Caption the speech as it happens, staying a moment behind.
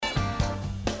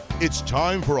It's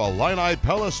time for Illini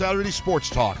Pella Saturday Sports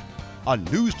Talk on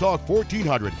News Talk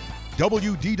 1400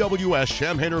 WDWS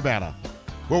Champaign-Urbana,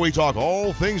 where we talk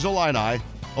all things Illini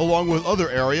along with other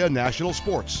area national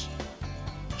sports.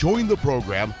 Join the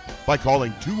program by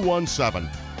calling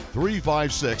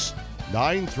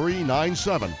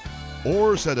 217-356-9397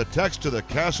 or send a text to the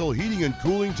Castle Heating and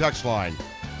Cooling text line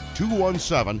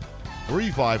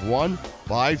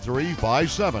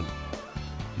 217-351-5357.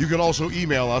 You can also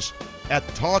email us at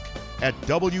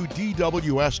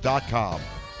talk@wdws.com.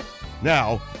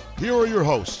 Now, here are your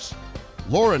hosts,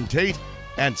 Loren, Tate,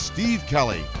 and Steve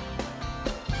Kelly.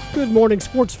 Good morning,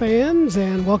 sports fans,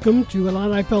 and welcome to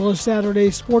Illini Pella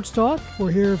Saturday Sports Talk.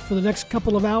 We're here for the next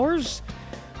couple of hours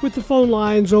with the phone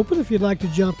lines open if you'd like to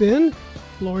jump in.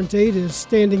 Loren Tate is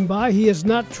standing by. He has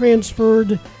not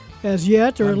transferred as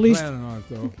yet, or I'm at least planning on it,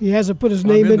 though. He hasn't put his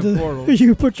name into the portal.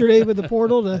 You put your name in the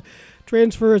portal to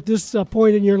transfer at this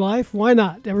point in your life. Why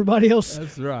not? Everybody else.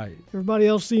 That's right. Everybody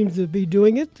else seems to be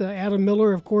doing it. Adam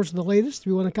Miller, of course, the latest. If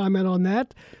you want to comment on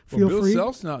that, feel Bill free.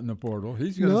 Self's not in the portal.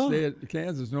 He's going to stay at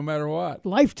Kansas no matter what.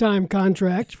 Lifetime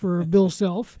contract for Bill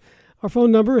Self. Our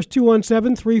phone number is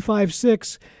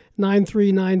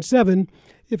 217-356-9397.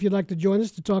 If you'd like to join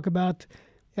us to talk about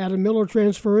Adam Miller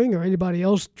transferring or anybody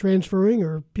else transferring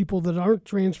or people that aren't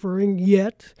transferring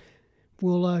yet,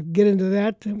 we'll get into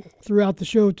that throughout the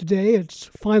show today. It's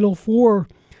Final Four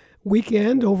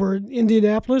weekend over in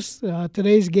Indianapolis.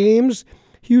 Today's games,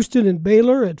 Houston and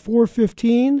Baylor at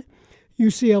 4:15,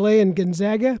 UCLA and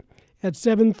Gonzaga at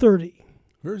 7:30.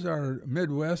 Where's our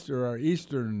Midwest or our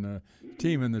Eastern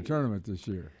team in the tournament this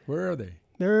year? Where are they?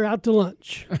 They're out to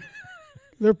lunch.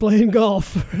 They're playing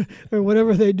golf or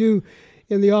whatever they do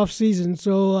in the off season.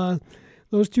 So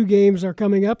those two games are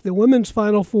coming up. The women's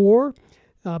Final Four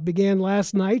began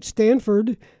last night.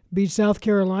 Stanford beat South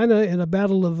Carolina in a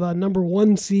battle of number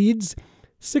one seeds,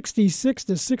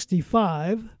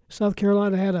 66-65. South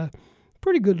Carolina had a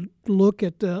pretty good look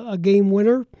at a game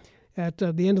winner at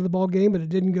the end of the ball game, but it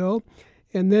didn't go.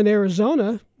 And then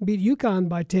Arizona beat UConn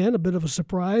by 10, a bit of a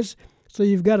surprise. So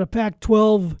you've got a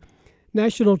Pac-12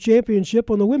 national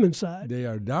championship on the women's side. They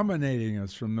are dominating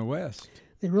us from the West.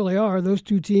 They really are. Those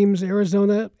two teams,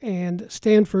 Arizona and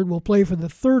Stanford, will play for the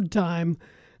third time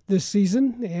this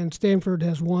season, and Stanford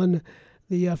has won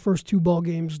the first two ball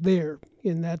games there.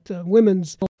 In that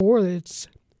women's four, it's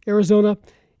Arizona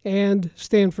and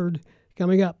Stanford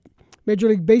coming up. Major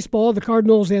League Baseball, the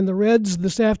Cardinals and the Reds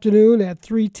this afternoon at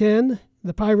 3:10.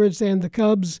 The Pirates and the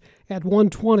Cubs at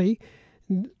 1:20.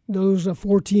 Those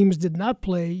four teams did not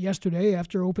play yesterday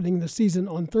after opening the season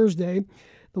on Thursday.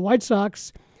 The White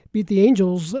Sox beat the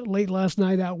Angels late last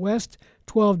night out west,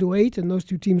 12-8, and those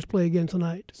two teams play again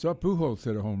tonight. Saw Pujols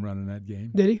hit a home run in that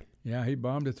game. Did he? Yeah, he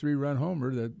bombed a 3-run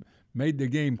homer that made the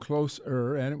game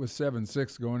closer, and it was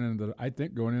 7-6 going into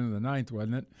the ninth,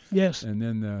 wasn't it? Yes. And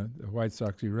then the White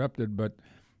Sox erupted, but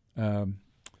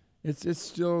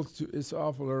it's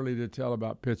awful early to tell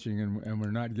about pitching, and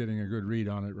we're not getting a good read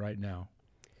on it right now.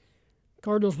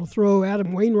 Cardinals will throw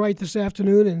Adam Wainwright this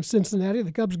afternoon in Cincinnati.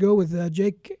 The Cubs go with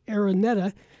Jake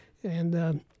Arrieta, and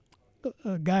a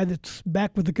guy that's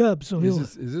back with the Cubs. So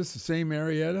is this the same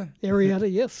Arrieta? Arrieta,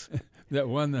 yes. That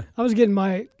won the. I was getting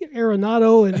my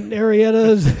Arenado and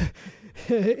Arrietas.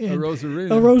 and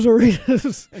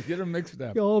Rosarinas. Get them mixed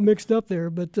up. All mixed up there,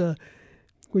 but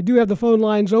we do have the phone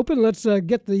lines open. Let's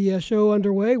get the show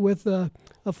underway with a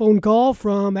phone call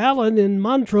from Alan in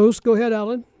Montrose. Go ahead,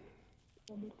 Alan.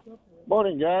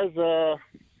 Morning, guys. I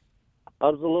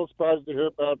was a little surprised to hear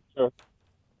about.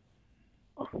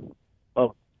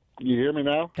 You hear me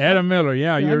now? Adam Miller,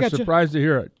 yeah you're surprised to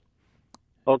hear it.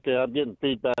 Okay, I'm getting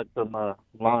feedback from my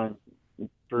line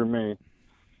through me.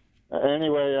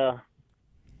 Anyway,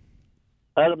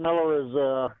 Adam Miller is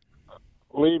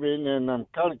leaving, and I'm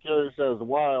kind of curious as to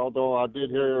why. Although I did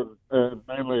hear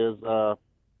mainly his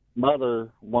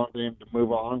mother wanted him to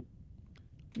move on.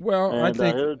 Well, and I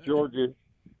think I heard Georgia.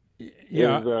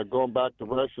 Yeah, is going back to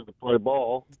Russia to play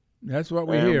ball. That's what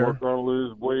we and hear. We're going to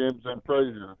lose Williams and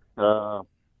Frazier.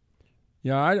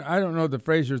 Yeah, I don't know if the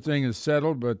Frazier thing is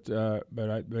settled, but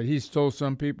he's told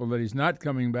some people that he's not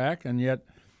coming back, and yet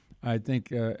I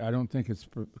don't think it's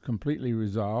completely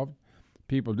resolved.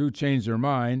 People do change their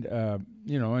mind,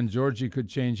 and Georgie could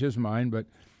change his mind, but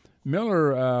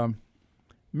Miller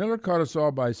caught us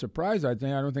all by surprise. I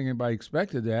don't think anybody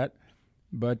expected that,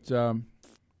 but.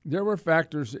 There were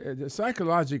factors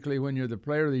psychologically when you're the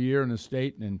player of the year in the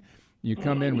state and you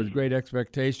come in with great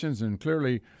expectations, and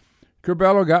clearly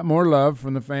Curbelo got more love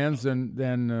from the fans than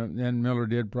Miller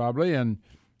did probably, and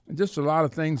just a lot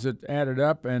of things that added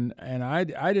up, and I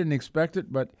didn't expect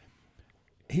it, but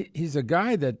he's a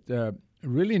guy that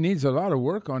really needs a lot of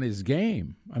work on his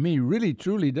game. I mean, he really,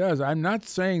 truly does. I'm not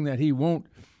saying that he won't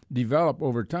develop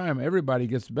over time. Everybody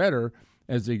gets better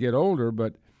as they get older,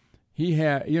 but he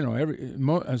had,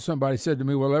 somebody said to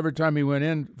me, well, every time he went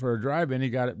in for a drive-in, he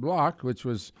got it blocked, which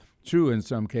was true in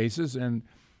some cases, and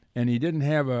he didn't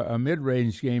have a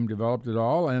mid-range game developed at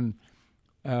all. And,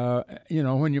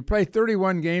 when you play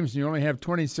 31 games and you only have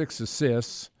 26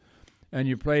 assists, and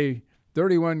you play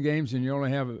 31 games and you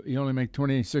only make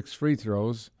 26 free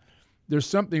throws, there's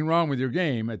something wrong with your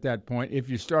game at that point if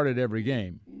you started every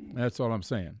game. That's all I'm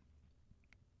saying.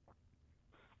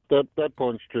 That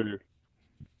point's true.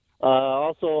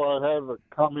 Also, I have a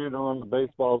comment on the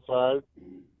baseball side.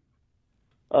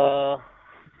 I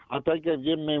think they've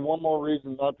given me one more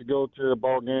reason not to go to a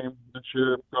ball game this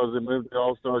year because they moved the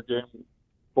All-Star game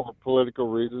for political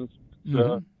reasons. Mm-hmm.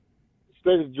 The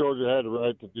state of Georgia had the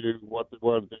right to do what they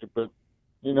wanted to do, but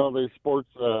the sports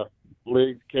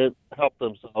leagues can't help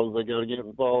themselves. They got to get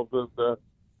involved with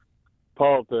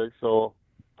politics. So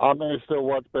I may still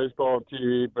watch baseball on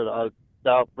TV, but I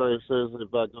doubt very seriously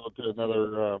if I go to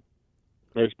another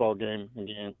baseball game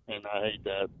again, and I hate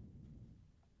that.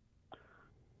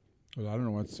 Well, I don't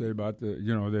know what to say about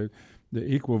the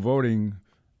equal voting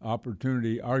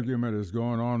opportunity argument is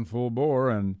going on full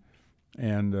bore, and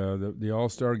the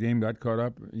All-Star game got caught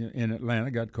up in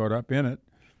Atlanta, got caught up in it.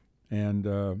 And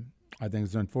I think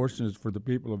it's unfortunate for the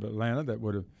people of Atlanta that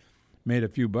would have made a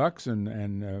few bucks and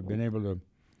been able to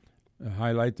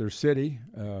highlight their city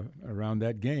around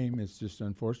that game. It's just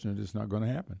unfortunate it's not going to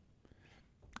happen.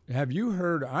 Have you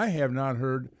heard? I have not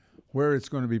heard where it's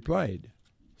going to be played.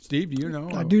 Steve, do you know?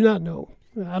 I do not know.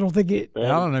 I don't think it.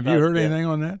 Alan, have you heard anything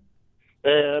on that?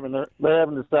 They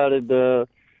haven't decided.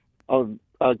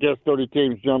 I guess 30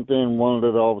 teams jumped in and wanted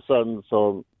it all of a sudden,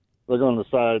 so they're going to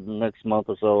decide in the next month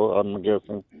or so, I'm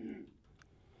guessing.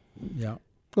 Yeah.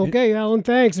 Okay, Alan,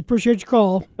 thanks. Appreciate your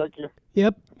call. Thank you.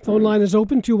 Yep. Phone line is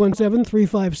open,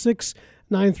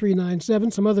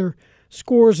 217-356-9397. Some other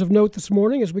scores of note this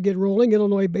morning as we get rolling.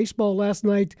 Illinois baseball last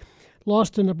night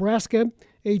lost to Nebraska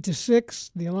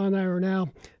 8-6. The Illini are now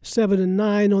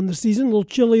 7-9 on the season. A little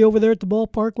chilly over there at the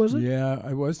ballpark, was it? Yeah,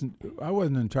 I wasn't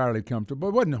entirely comfortable.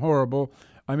 It wasn't horrible.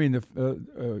 I mean,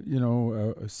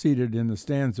 seated in the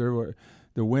stands there,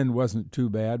 the wind wasn't too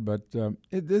bad, but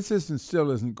this still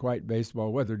isn't quite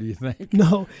baseball weather. Do you think?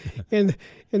 No, and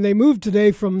they moved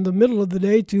today from the middle of the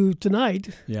day to tonight.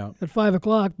 Yeah. At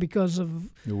 5:00 because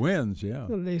of the winds. Yeah.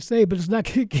 They say, but it's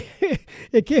not.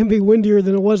 It can be windier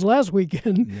than it was last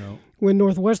weekend. No. When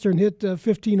Northwestern hit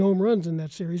 15 home runs in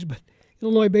that series. But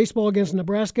Illinois baseball against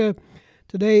Nebraska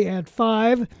today at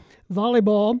 5.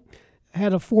 Volleyball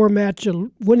had a 4-match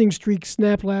winning streak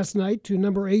snapped last night to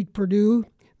number 8 Purdue.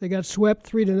 They got swept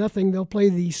 3-0. They'll play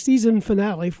the season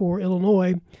finale for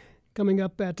Illinois coming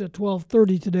up at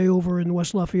 12:30 today over in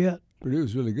West Lafayette.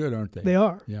 Purdue's really good, aren't they? They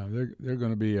are. Yeah, they're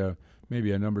going to be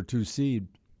maybe a number 2 seed.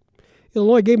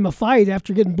 Illinois gave them a fight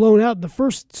after getting blown out in the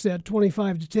first set,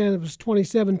 25-10. It was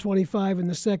 27-25 in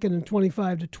the second and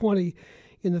 25-20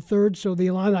 in the third. So the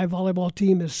Illini volleyball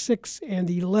team is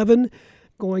 6-11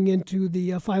 going into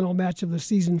the final match of the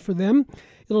season for them.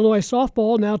 Illinois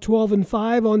softball now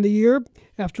 12-5 on the year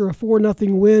after a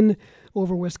 4-0 win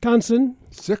over Wisconsin.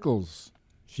 Sickles,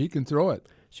 she can throw it.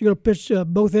 She's going to pitch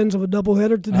both ends of a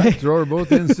doubleheader today. I'd throw her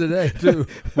both ends today, too.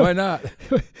 Why not?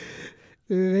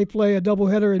 They play a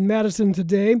doubleheader in Madison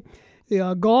today.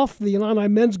 Golf, the Illini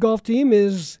men's golf team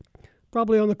is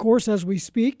probably on the course as we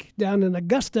speak down in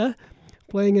Augusta,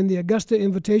 playing in the Augusta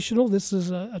Invitational. This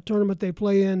is a tournament they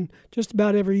play in just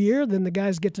about every year. Then the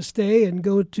guys get to stay and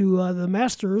go to the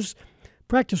Masters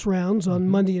practice rounds on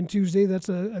Monday and Tuesday. That's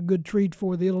a good treat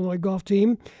for the Illinois golf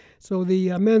team. So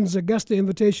the men's Augusta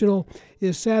Invitational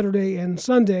is Saturday and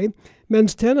Sunday.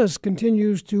 Men's tennis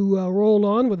continues to roll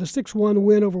on with a 6-1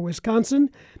 win over Wisconsin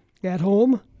at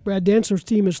home. Brad Dancer's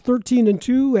team is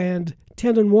 13-2 and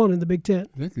 10-1 in the Big Ten.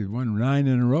 I think they've won 9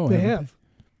 in a row. They have.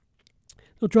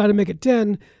 They'll try to make it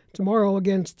 10 tomorrow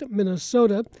against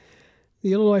Minnesota.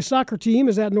 The Illinois soccer team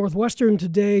is at Northwestern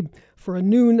today for a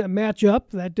noon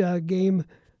matchup. That game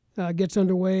gets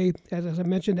underway, as I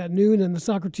mentioned, at noon, and the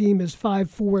soccer team is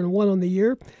 5-4-1 on the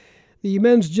year. The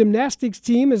men's gymnastics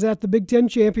team is at the Big Ten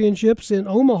Championships in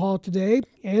Omaha today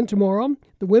and tomorrow.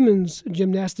 The women's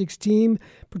gymnastics team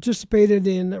participated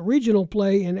in regional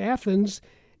play in Athens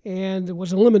and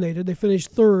was eliminated. They finished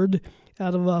third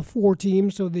out of 4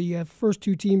 teams, so the first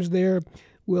 2 teams there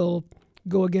will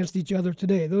go against each other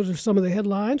today. Those are some of the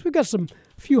headlines. We've got a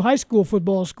few high school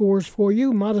football scores for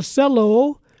you.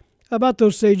 Monticello, how about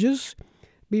those Sages?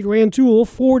 Beat Rantoul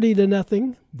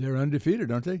 40-0. They're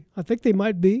undefeated, aren't they? I think they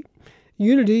might be.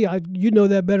 Unity, you know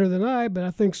that better than I, but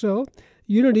I think so.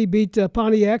 Unity beat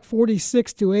Pontiac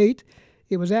 46-8.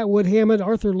 It was Atwood Hammond,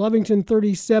 Arthur Lovington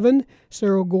 37,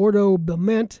 Cerro Gordo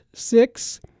Bement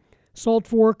 6. Salt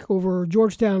Fork over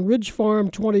Georgetown Ridge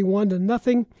Farm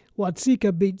 21-0.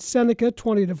 Watseka beat Seneca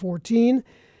 20-14.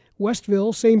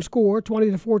 Westville, same score,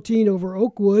 20-14 over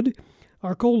Oakwood.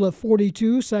 Arcola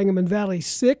 42, Sangamon Valley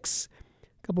 6.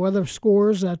 A couple other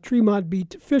scores. Tremont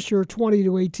beat Fisher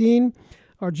 20-18.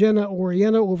 Argenta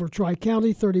Oriena over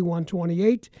Tri-County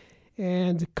 31-28.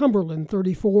 And Cumberland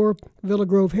 34. Villa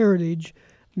Grove Heritage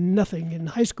nothing in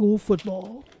high school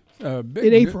football in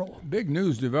April. Big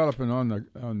news developing on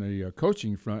the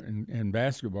coaching front in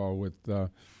basketball with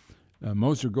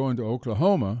Moser going to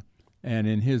Oklahoma, and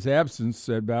in his absence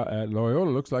at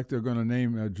Loyola, looks like they're going to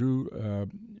name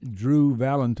Drew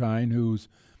Valentine, who's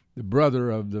the brother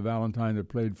of the Valentine that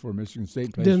played for Michigan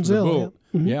State. Plays Denzel, for the Bulls.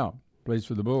 Yeah. Mm-hmm. Yeah, plays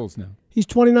for the Bulls now. He's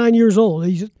 29 years old.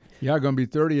 He's going to be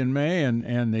 30 in May,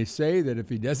 and they say that if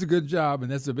he does a good job,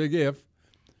 and that's a big if,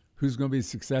 who's going to be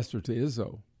successor to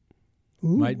Izzo?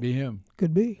 Ooh, might be him.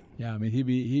 Could be. Yeah, I mean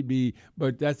he'd be,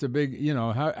 but that's a big.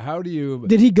 How do you?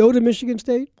 Did he go to Michigan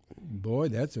State? Boy,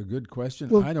 that's a good question.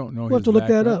 Well, I don't know. We'll have to look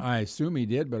that up. I assume he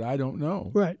did, but I don't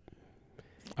know. Right.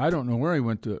 I don't know where he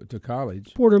went to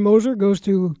college. Porter Moser goes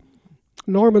to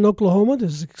Norman, Oklahoma, to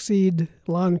succeed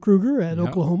Lon Kruger at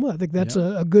Oklahoma. I think that's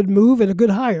a good move and a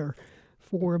good hire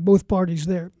for both parties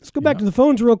there. Let's go back to the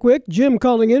phones real quick. Jim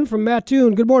calling in from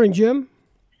Mattoon. Good morning, Jim.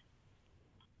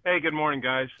 Hey, good morning,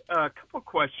 guys. A couple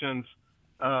questions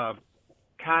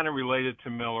kind of related to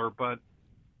Miller, but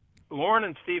Loren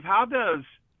and Steve, how does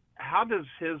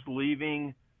his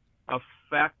leaving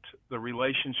affect the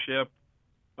relationship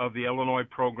of the Illinois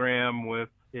program with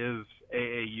his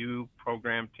AAU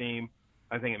program team?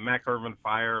 I think at Mac Irvin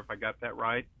Fire, if I got that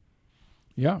right.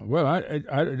 Yeah, well, it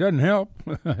doesn't help.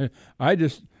 I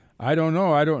don't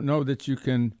know. I don't know that you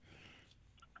can.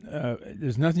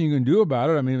 There's nothing you can do about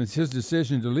it. I mean, it's his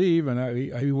decision to leave, and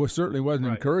he certainly wasn't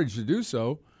encouraged to do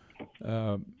so.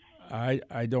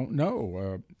 I don't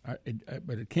know,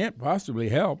 but it can't possibly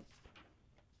help.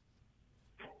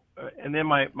 And then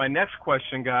my next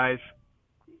question, guys,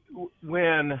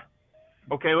 let's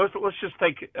just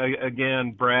take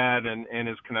again Brad and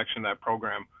his connection to that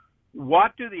program.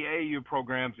 What do the AAU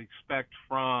programs expect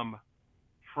from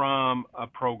a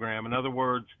program? In other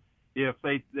words, if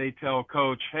they tell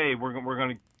coach, hey, we're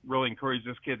going to really encourage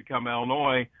this kid to come to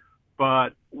Illinois,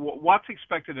 but what's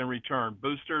expected in return?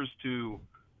 Boosters to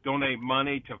donate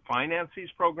money to finance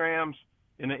these programs?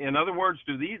 In other words,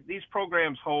 do these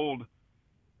programs hold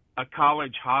a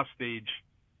college hostage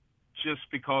just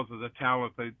because of the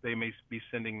talent that they may be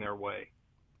sending their way?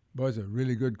 Boy, it's a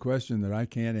really good question that I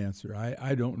can't answer.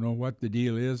 I don't know what the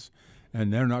deal is,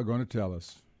 and they're not going to tell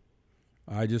us.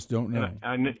 I just don't know.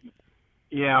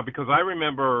 Yeah, because I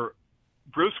remember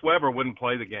Bruce Weber wouldn't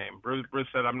play the game. Bruce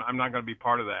said, "I'm not going to be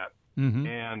part of that." Mm-hmm.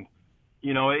 And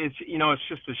it's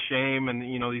just a shame. And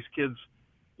these kids,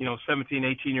 17,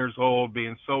 18 years old,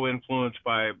 being so influenced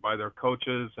by their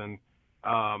coaches, and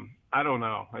I don't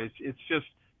know. It's just,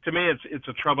 to me, it's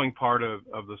a troubling part of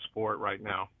the sport right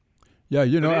now. Yeah,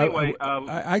 anyway,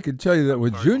 I could tell you that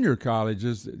with junior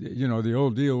colleges, the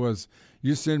old deal was,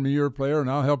 you send me your player and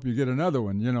I'll help you get another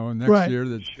one. Next year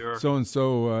that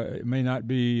so-and-so may not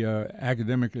be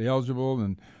academically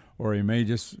eligible, or he may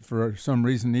just for some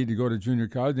reason need to go to junior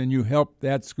college. Then you help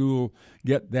that school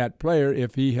get that player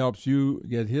if he helps you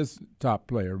get his top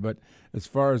player. But as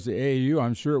far as the AAU,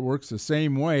 I'm sure it works the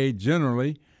same way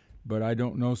generally, but I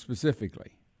don't know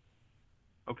specifically.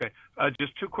 Okay.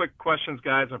 Just two quick questions,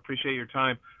 guys. I appreciate your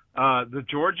time. The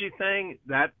Georgie thing,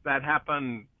 that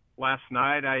happened last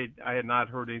night. I had not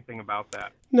heard anything about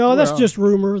that. No, that's just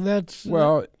rumor. That's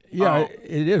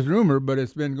it is rumor, but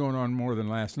it's been going on more than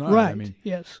last night. Right. I mean,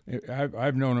 yes.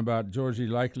 I've known about Georgie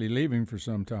likely leaving for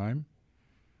some time.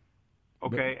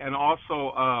 Okay, and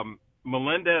also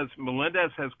Melendez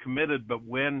has committed, but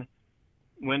when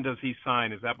does he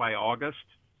sign? Is that by August?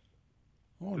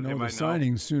 Oh, no, the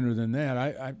signing's sooner than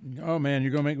that. Oh, man, you're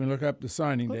going to make me look up the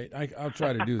signing date. I'll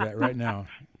try to do that right now.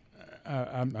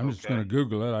 I'm just going to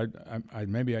Google it.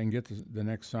 Maybe I can get the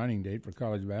next signing date for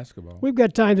college basketball. We've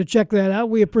got time to check that out.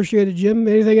 We appreciate it, Jim.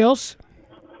 Anything else?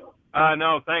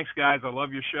 No, thanks, guys. I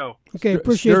love your show. Okay,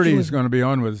 appreciate you. Sturdy's going to be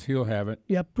on with us. He'll have it.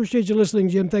 Yeah, appreciate you listening,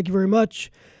 Jim. Thank you very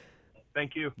much.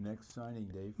 Thank you. Next signing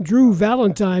date. Drew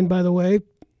Valentine, by the way,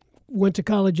 went to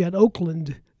college at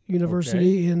Oakland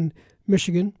University in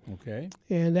Michigan. Okay.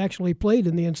 And actually played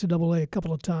in the NCAA a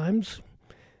couple of times.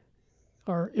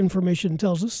 Our information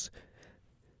tells us.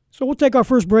 So we'll take our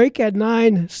first break at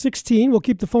 9:16. We'll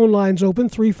keep the phone lines open,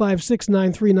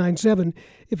 356-9397.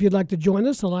 If you'd like to join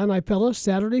us, Illini Pella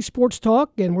Saturday Sports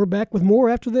Talk, and we're back with more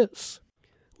after this.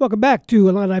 Welcome back to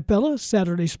Illini Pella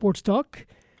Saturday Sports Talk.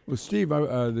 Well, Steve,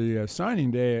 the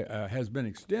signing day has been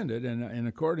extended, and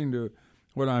according to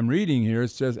what I'm reading here,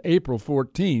 it says April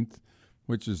 14th,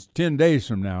 which is 10 days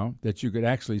from now, that you could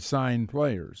actually sign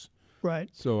players. Right.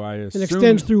 So I assume... It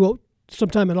extends through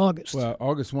sometime in August. Well,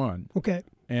 August 1. Okay.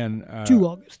 And 2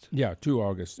 August. Yeah, 2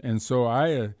 August. And so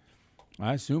I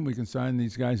assume we can sign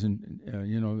these guys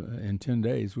in 10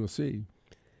 days. We'll see.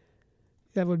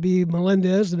 That would be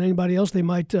Melendez and anybody else they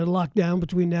might lock down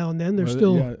between now and then.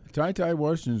 Tate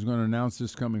Washington is going to announce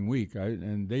this coming week,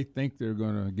 and they think they're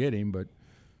going to get him, but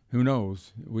who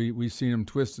knows? We've seen him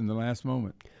twist in the last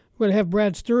moment. We're going to have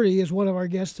Brad Sturdy as one of our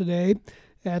guests today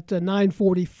at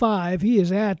 9:45. He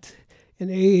is at an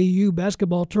AAU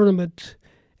basketball tournament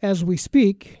as we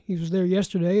speak. He was there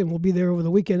yesterday and will be there over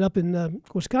the weekend up in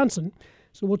Wisconsin.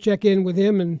 So we'll check in with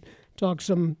him and talk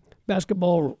some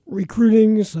basketball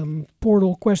recruiting, some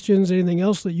portal questions, anything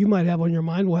else that you might have on your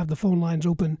mind. We'll have the phone lines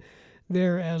open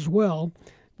there as well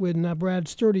when Brad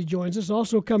Sturdy joins us.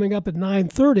 Also coming up at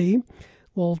 9:30,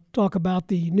 we'll talk about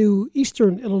the new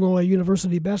Eastern Illinois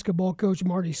University basketball coach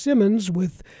Marty Simmons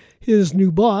with his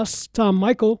new boss, Tom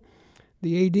Michael.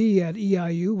 The AD at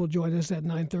EIU will join us at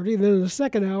 9:30. Then in the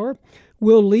second hour,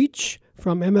 Will Leitch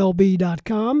from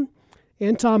MLB.com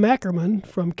and Tom Ackerman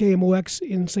from KMOX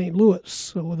in St. Louis.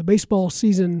 So with the baseball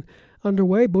season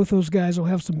underway, both those guys will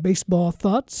have some baseball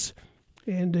thoughts,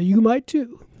 and you might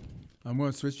too. I'm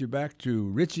going to switch you back to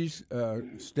Richie's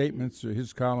statements,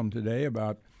 his column today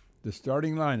about the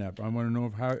starting lineup. I want to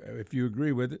know if you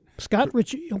agree with it. Scott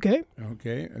Ritchie, okay.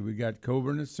 Okay, we got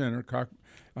Coburn at center.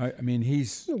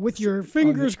 He's... With your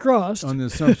fingers crossed. On the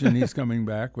assumption he's coming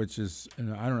back, which is,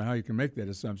 I don't know how you can make that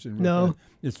assumption. No.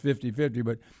 It's 50-50,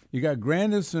 but you got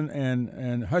Grandison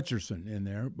and Hutcherson in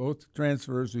there, both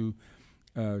transfers who,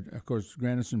 of course,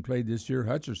 Grandison played this year.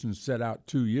 Hutcherson set out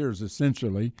 2 years,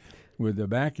 essentially, with a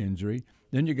back injury.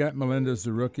 Then you got Melendez,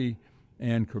 the rookie,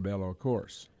 and Corbello, of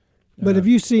course. But have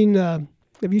you seen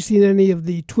any of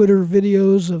the Twitter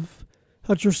videos of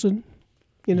Hutcherson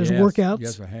in his workouts?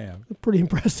 Yes, I have. Pretty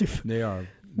impressive. They are.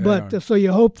 So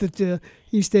you hope that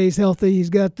he stays healthy. He's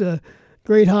got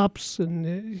great hops,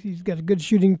 and he's got a good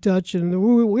shooting touch. And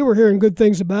we were hearing good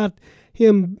things about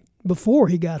him before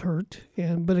he got hurt.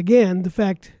 But again, the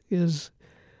fact is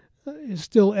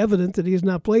still evident that he has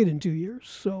not played in 2 years.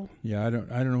 So yeah, I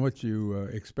don't know what you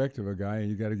expect of a guy.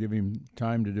 You got to give him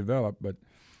time to develop, but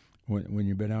when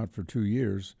you've been out for 2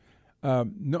 years.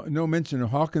 No mention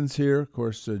of Hawkins here. Of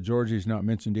course, Georgie's not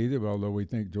mentioned either, although we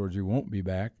think Georgie won't be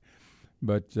back.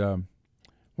 But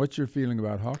what's your feeling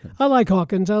about Hawkins? I like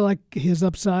Hawkins. I like his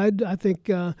upside. I think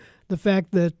the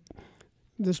fact that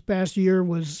this past year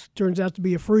turns out to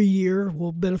be a free year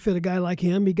will benefit a guy like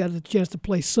him. He got a chance to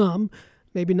play some,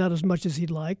 maybe not as much as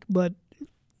he'd like, but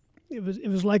it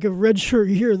was like a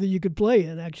redshirt year that you could play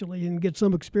in, actually, and get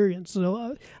some experience.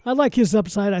 So I like his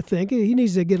upside, I think. He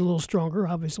needs to get a little stronger,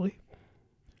 obviously.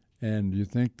 And you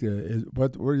think,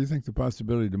 where do you think the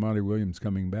possibility of DeMonte Williams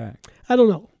coming back? I don't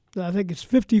know. I think it's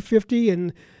 50-50,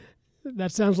 and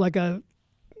that sounds like everything's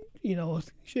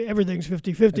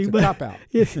 50-50. It's a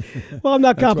cop-out. Well, I'm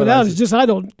not copping out. It's just I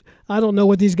don't know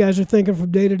what these guys are thinking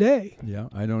from day to day. Yeah,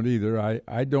 I don't either.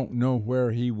 I don't know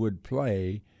where he would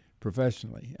play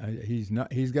professionally. He's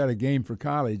got a game for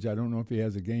college. I don't know if he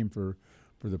has a game for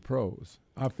the pros.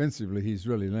 Offensively, he's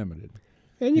really limited.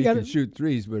 And he can shoot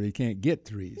threes, but he can't get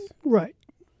threes. Right.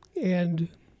 And,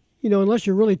 unless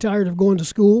you're really tired of going to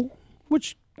school,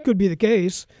 which could be the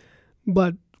case,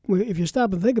 but if you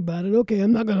stop and think about it, okay,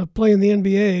 I'm not going to play in the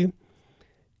NBA.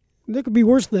 There could be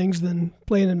worse things than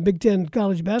playing in Big Ten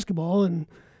college basketball and,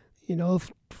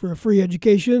 for a free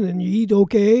education, and you eat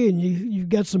okay and you've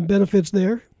got some benefits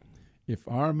there. If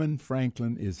Armin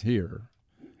Franklin is here,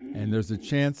 and there's a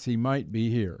chance he might be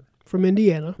here. From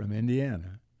Indiana.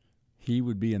 He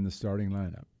would be in the starting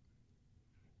lineup.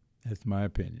 That's my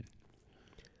opinion.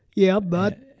 Yeah,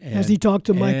 but has he talked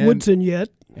to Mike Woodson yet?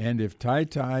 And if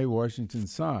Tate Washington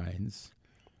signs,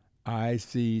 I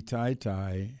see Tate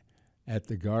at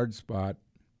the guard spot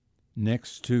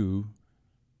next to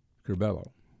Corbello.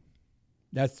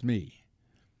 That's me.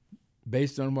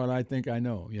 Based on what I think I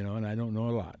know, and I don't know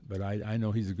a lot, but I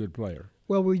know he's a good player.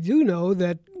 Well, we do know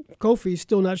that Kofi's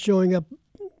still not showing up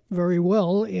very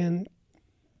well in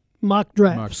mock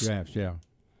drafts. Yeah.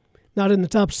 Not in the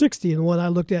top 60 in the one I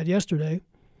looked at yesterday.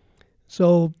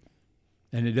 So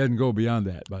And it doesn't go beyond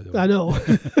that, by the way. I know.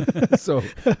 So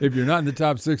if you're not in the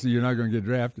top 60, you're not going to get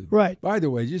drafted. Right. By the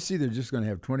way, you see they're just going to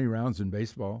have 20 rounds in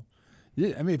baseball?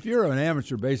 I mean, if you're an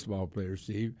amateur baseball player,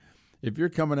 Steve, if you're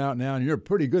coming out now and you're a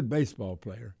pretty good baseball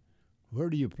player, where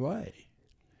do you play?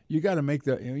 You got to make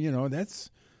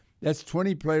that's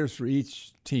 20 players for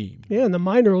each team. Yeah, and the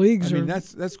minor leagues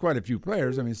that's quite a few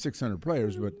players. I mean, 600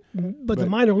 players, but the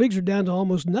minor leagues are down to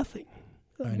almost nothing.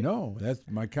 I know. That's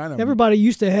my kind of. Everybody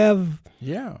used to have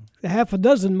a half a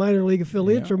dozen minor league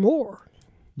affiliates or more.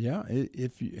 Yeah,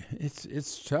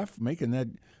 it's tough making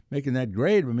that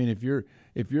grade. I mean, if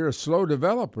you're a slow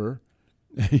developer,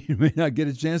 you may not get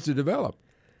a chance to develop.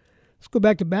 Let's go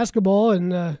back to basketball,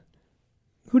 and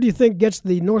who do you think gets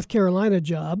the North Carolina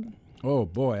job? Oh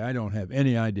boy, I don't have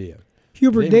any idea.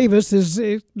 Hubert Davis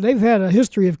they've had a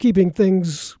history of keeping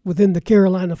things within the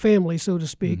Carolina family, so to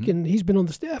speak, and he's been on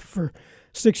the staff for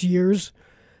 6 years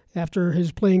after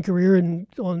his playing career and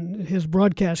on his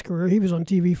broadcast career. He was on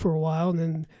TV for a while and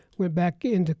then went back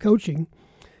into coaching.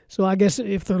 So I guess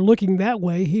if they're looking that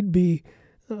way, he'd be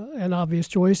an obvious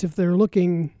choice. If they're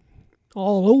looking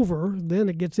all over, then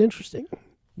it gets interesting.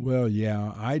 Well,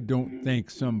 yeah, I don't think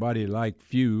somebody like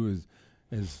Few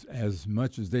as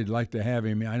much as they'd like to have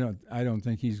him. I don't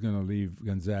think he's going to leave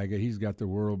Gonzaga. He's got the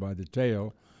world by the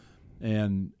tail,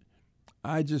 and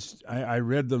I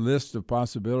read the list of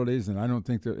possibilities, and I don't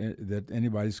think that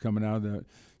anybody's coming out of the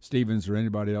Stevens or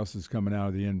anybody else is coming out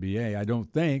of the NBA. I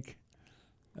don't think,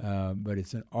 but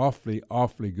it's an awfully,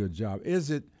 awfully good job. Is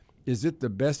it the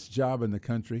best job in the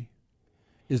country?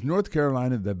 Is North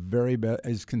Carolina the very best?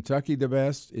 Is Kentucky the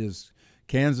best? Is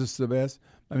Kansas the best?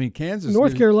 I mean, Kansas.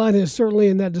 North Carolina is certainly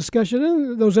in that discussion,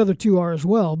 and those other two are as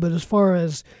well. But as far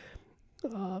as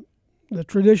the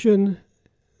tradition,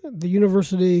 the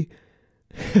university,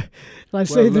 I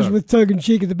say this with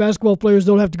tongue-in-cheek, the basketball players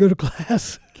don't have to go to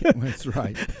class. That's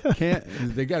right.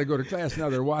 They got to go to class now.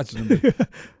 They're watching them.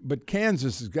 But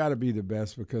Kansas has got to be the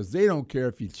best because they don't care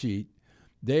if you cheat.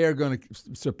 They are going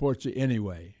to support you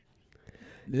anyway.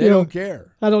 They don't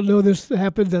care. I don't know this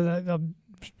happened, and I'm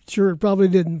sure it probably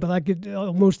didn't, but I could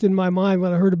almost in my mind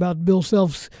when I heard about Bill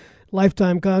Self's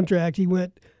lifetime contract, he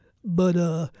went, but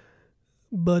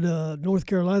North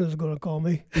Carolina's going to call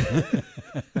me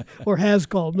or has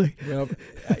called me. Well,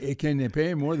 can they pay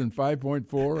him more than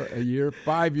 5.4 a year?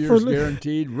 5 years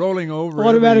guaranteed, rolling over.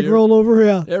 Automatic rollover,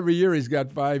 yeah. Every year he's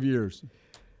got 5 years.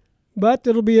 But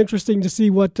it'll be interesting to see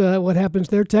what happens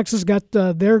there. Texas got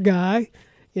their guy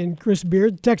in Chris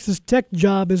Beard. Texas Tech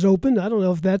job is open. I don't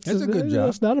know if that's a good job.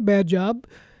 It's not a bad job.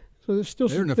 So there's still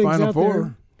some things out there. They were in the Final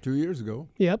Four 2 years ago.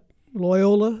 Yep.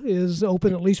 Loyola is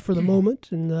open at least for the moment,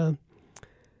 and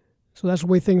so that's the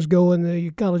way things go in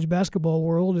the college basketball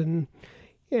world and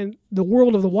the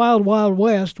world of the wild, wild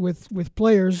west with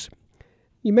players.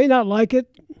 You may not like it.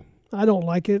 I don't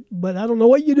like it, but I don't know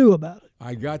what you do about it.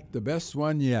 I got the best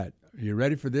one yet. Are you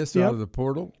ready for this Yep. out of the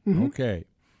portal? Mm-hmm. Okay.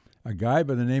 A guy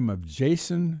by the name of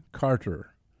Jason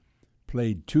Carter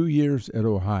played 2 years at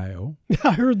Ohio.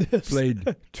 I heard this.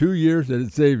 Played 2 years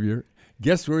at Xavier.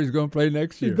 Guess where he's going to play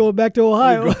next year? He's going back to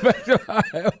Ohio. He's going back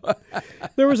to Ohio.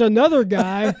 There was another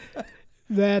guy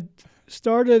that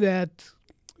started at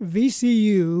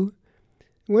VCU,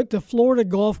 went to Florida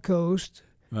Gulf Coast,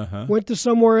 went to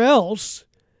somewhere else,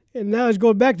 and now he's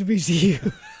going back to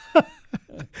VCU.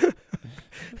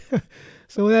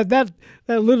 So that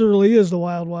literally is the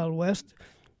wild, wild west.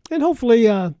 And hopefully,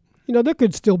 there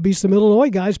could still be some Illinois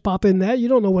guys pop in that. You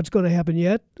don't know what's going to happen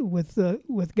yet with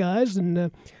guys.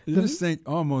 And you just think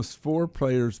almost 4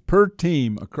 players per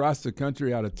team across the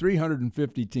country out of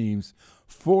 350 teams.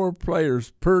 4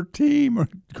 players per team are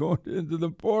going into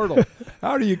the portal.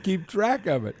 How do you keep track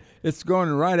of it? It's going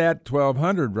right at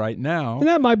 1,200 right now. And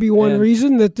that might be one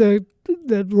reason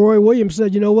that Roy Williams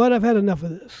said, you know what, I've had enough of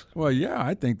this. Well, yeah,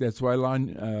 I think that's why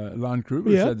Lon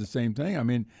Kruger said the same thing. I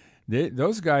mean,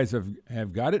 those guys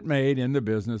have got it made in the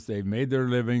business. They've made their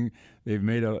living. They've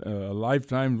made a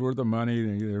lifetime's worth of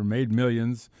money. They're made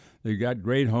millions. They've got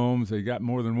great homes. They've got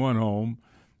more than one home.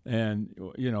 And,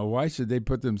 why should they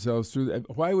put themselves through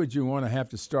that? Why would you want to have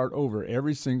to start over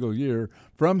every single year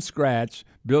from scratch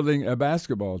building a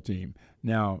basketball team?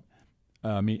 Now,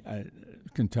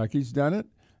 Kentucky's done it.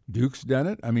 Duke's done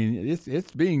it. I mean,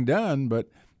 it's being done, but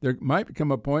there might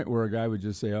come a point where a guy would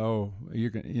just say, "Oh,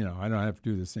 I don't have to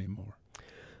do this anymore."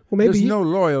 Well, maybe there's no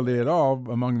loyalty at all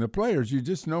among the players. You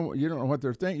just know you don't know what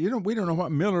they're thinking. We don't know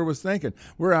what Miller was thinking.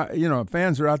 We're out,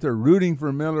 fans are out there rooting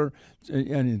for Miller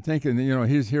and thinking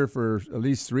he's here for at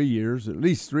least 3 years,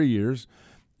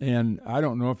 and I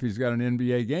don't know if he's got an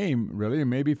NBA game really,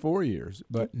 maybe 4 years.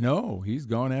 But no, he's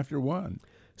gone after one.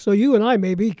 So you and I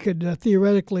maybe could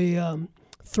theoretically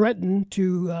threaten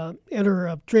to enter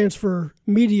a transfer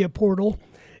media portal.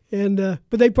 And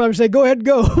but they probably say, "Go ahead, and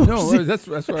go." No, that's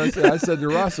what I said. I said to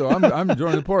Rosso, "I'm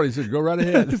joining the portal." He said, "Go right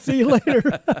ahead." See you later.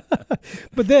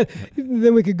 But then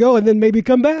we could go and then maybe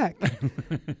come back.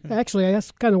 Actually,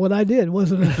 that's kind of what I did,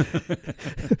 wasn't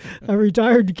it? I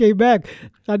retired and came back.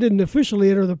 I didn't officially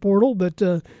enter the portal, but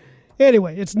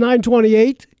anyway, it's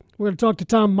 9:28. We're going to talk to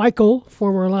Tom Michael,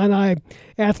 former Illini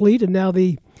athlete and now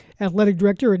the athletic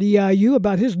director at EIU,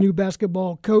 about his new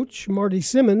basketball coach, Marty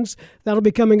Simmons. That'll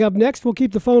be coming up next. We'll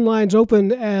keep the phone lines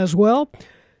open as well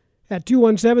at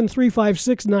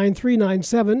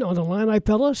 217-356-9397 on Illini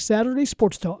Pella Saturday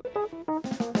Sports Talk.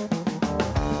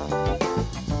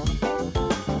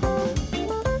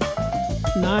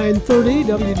 (9:30)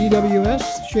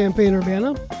 WDWS,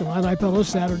 Champaign-Urbana, Illini Pella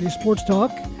Saturday Sports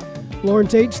Talk. Loren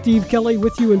Tate, Steve Kelly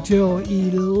with you until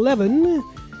 11.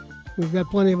 We've got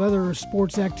plenty of other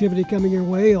sports activity coming your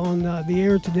way on the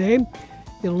air today.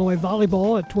 Illinois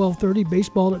volleyball at 12:30,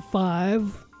 baseball at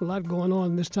 5. A lot going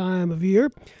on this time of year.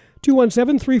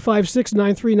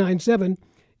 217-356-9397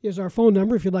 is our phone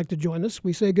number if you'd like to join us.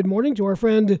 We say good morning to our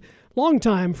friend,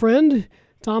 longtime friend,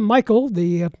 Tom Michael,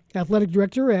 the athletic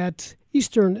director at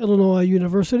Eastern Illinois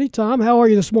University. Tom, how are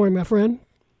you this morning, my friend?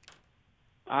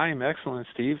 I am excellent,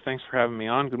 Steve. Thanks for having me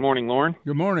on. Good morning, Loren.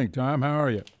 Good morning, Tom. How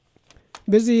are you?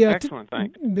 Busy, excellent,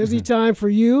 thanks. Busy time for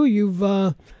you. You've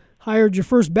hired your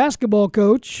first basketball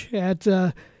coach at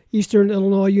Eastern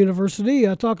Illinois University.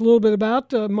 Talk a little bit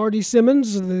about Marty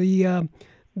Simmons, the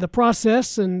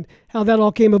process, and how that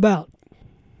all came about.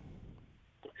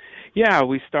 Yeah,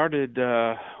 we started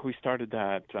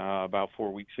that about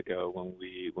 4 weeks ago when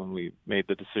we made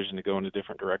the decision to go in a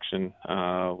different direction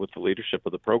with the leadership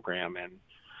of the program,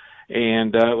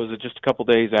 and it was just a couple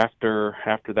days after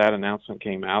that announcement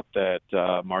came out that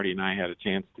Marty and I had a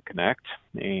chance to connect,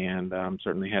 and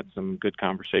certainly had some good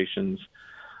conversations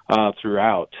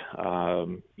throughout.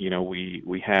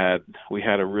 We had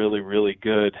a really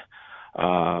good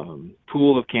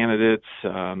pool of candidates.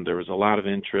 There was a lot of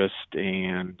interest,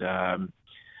 and I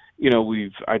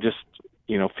just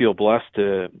feel blessed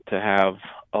to have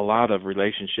a lot of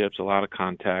relationships, a lot of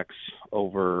contacts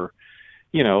over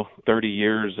 30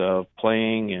 years of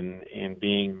playing and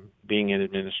being in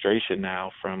administration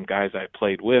now, from guys I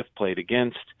played with, played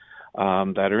against,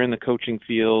 that are in the coaching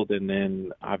field, and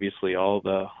then obviously all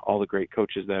the great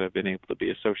coaches that I've been able to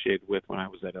be associated with when I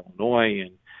was at Illinois,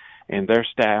 and their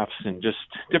staffs, and just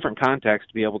different contacts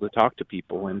to be able to talk to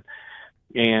people. And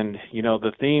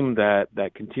the theme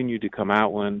that continued to come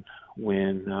out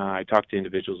when I talked to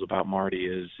individuals about Marty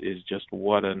is just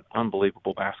what an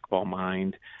unbelievable basketball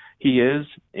mind he is,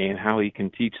 and how he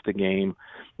can teach the game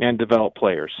and develop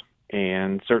players.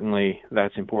 And certainly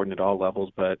that's important at all levels,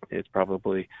 but it's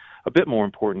probably a bit more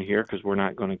important here because we're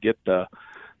not going to get the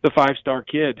five-star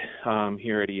kid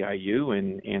here at EIU,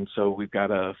 and so we've got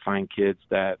to find kids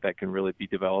that can really be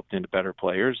developed into better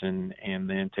players, and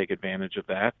then take advantage of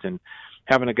that. And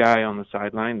having a guy on the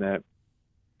sideline that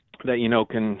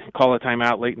can call a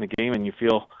timeout late in the game, and you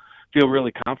feel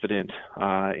really confident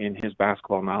in his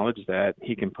basketball knowledge that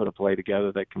he can put a play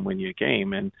together that can win you a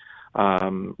game, and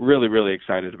really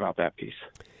excited about that piece.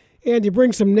 And you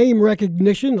bring some name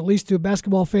recognition, at least to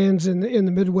basketball fans in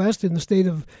the Midwest, in the state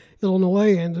of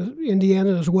Illinois and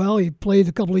Indiana as well. He played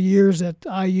a couple of years at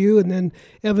IU and then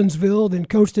Evansville, then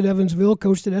coached at Evansville,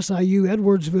 coached at SIU,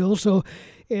 Edwardsville. So,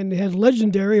 and had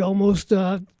legendary, almost,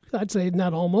 I'd say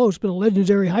not almost, but a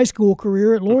legendary high school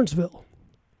career at Lawrenceville.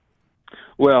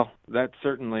 Well, that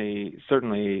certainly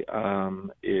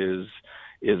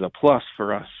is a plus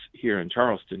for us here in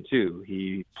Charleston too.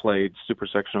 He played super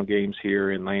sectional games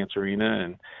here in Lance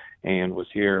Arena, and was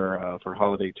here for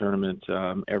holiday tournament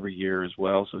every year as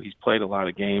well. So he's played a lot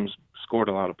of games, scored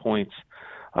a lot of points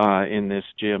in this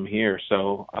gym here.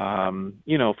 So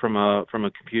from a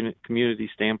community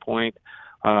standpoint,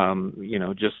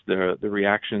 just the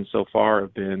reactions so far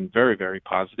have been very, very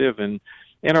positive, and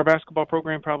our basketball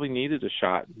program probably needed a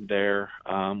shot there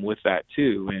with that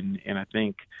too. And I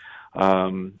think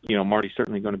Marty's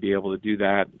certainly going to be able to do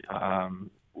that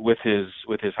with his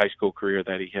high school career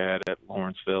that he had at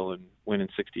Lawrenceville, and winning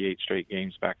 68 straight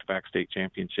games, back-to-back state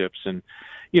championships. And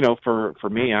for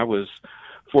me, I was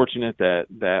fortunate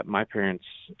that my parents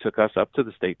took us up to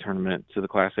the state tournament, to the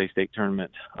Class A state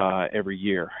tournament every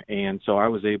year, and so I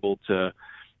was able to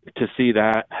see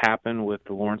that happen with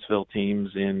the Lawrenceville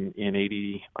teams in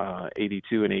 80,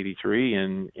 82 and 83,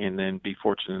 and then be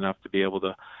fortunate enough to be able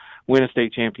to win a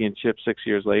state championship 6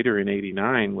 years later in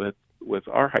 89 with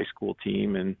our high school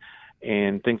team, and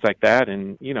things like that.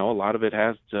 And a lot of it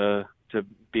has to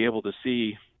be able to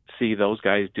see see those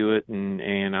guys do it,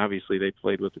 and obviously they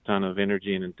played with a ton of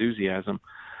energy and enthusiasm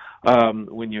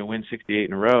when you win 68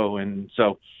 in a row. And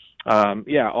so,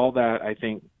 all that I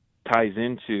think ties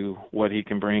into what he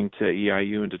can bring to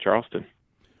EIU and to Charleston.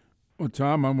 Well,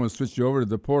 Tom, I'm going to switch you over to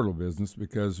the portal business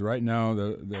because right now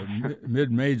the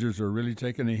mid-majors are really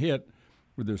taking a hit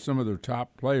where some of their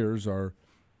top players are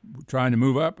trying to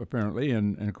move up, apparently,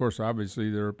 and of course, obviously,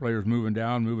 there are players moving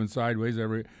down, moving sideways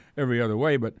every other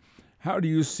way. But how do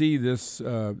you see this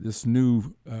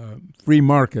new free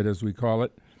market, as we call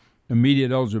it,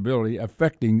 immediate eligibility,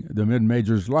 affecting the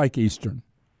mid-majors like Eastern?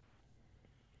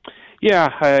 Yeah,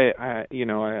 I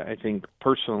think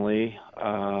personally,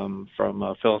 from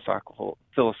a philosophical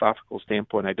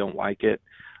standpoint, I don't like it.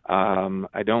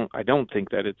 I don't think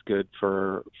that it's good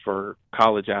for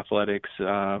college athletics,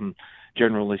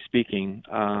 generally speaking.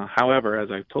 However, as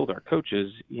I've told our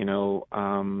coaches,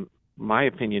 my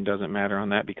opinion doesn't matter on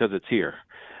that because it's here,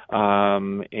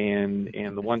 and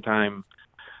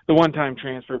the one-time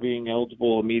transfer being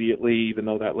eligible immediately, even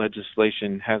though that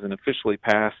legislation hasn't officially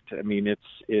passed. I mean,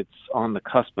 it's on the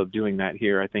cusp of doing that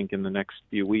here, I think, in the next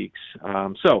few weeks.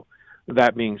 So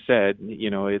that being said,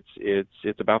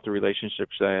 it's about the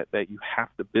relationships that you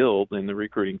have to build in the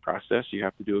recruiting process. You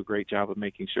have to do a great job of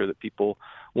making sure that people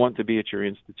want to be at your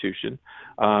institution.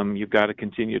 You've got to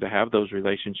continue to have those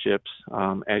relationships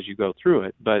as you go through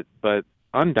it. But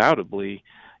undoubtedly,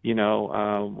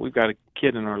 we've got a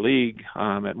kid in our league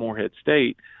at Morehead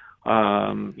State,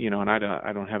 and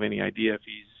I don't have any idea if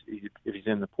he's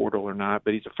in the portal or not,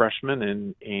 but he's a freshman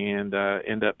and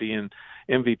end up being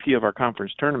MVP of our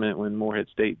conference tournament when Morehead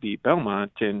State beat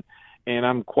Belmont, and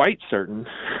I'm quite certain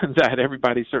that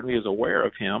everybody certainly is aware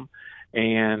of him,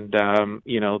 and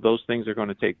those things are going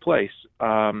to take place.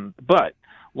 But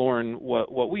Loren,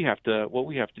 what we have to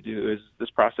do is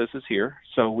this process is here,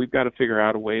 so we've got to figure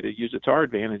out a way to use it to our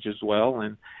advantage as well.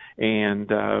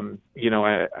 And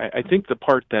I think the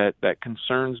part that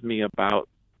concerns me about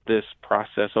this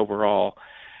process overall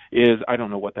is I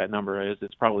don't know what that number is.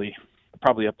 It's probably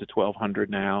up to 1,200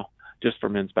 now, just for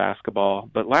men's basketball.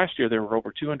 But last year there were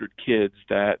over 200 kids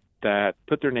that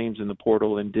put their names in the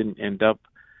portal and didn't end up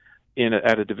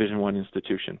at a Division I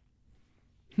institution.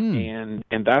 And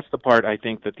that's the part I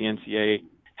think that the NCAA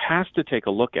has to take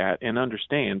a look at and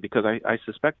understand, because I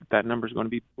suspect that number is going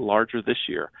to be larger this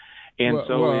year. And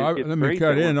let me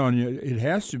cut in on you. It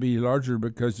has to be larger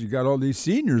because you got all these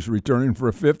seniors returning for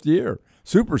a fifth year,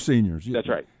 super seniors. That's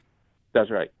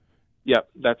right. Yep,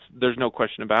 there's no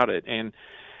question about it. And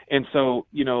so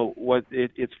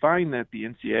it's fine that the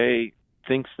NCAA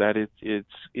thinks that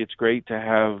it's great to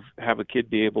have a kid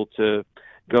be able to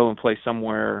go and play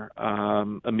somewhere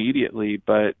immediately,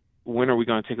 but when are we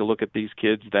going to take a look at these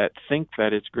kids that think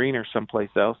that it's greener someplace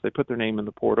else? They put their name in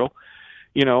the portal,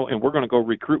 and we're going to go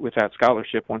recruit with that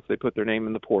scholarship once they put their name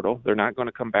in the portal. They're not going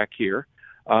to come back here.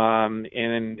 And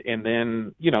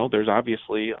then, there's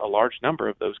obviously a large number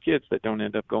of those kids that don't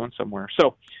end up going somewhere.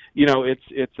 So,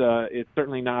 it's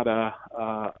certainly not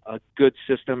a good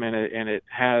system, and it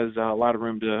has a lot of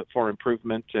room for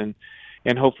improvement,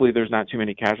 and hopefully there's not too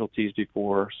many casualties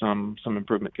before some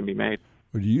improvement can be made.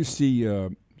 Well, do you see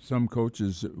some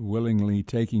coaches willingly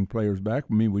taking players back?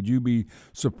 I mean, would you be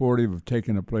supportive of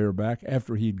taking a player back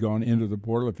after he'd gone into the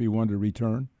portal if he wanted to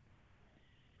return?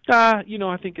 I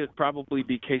think it'd probably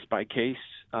be case by case,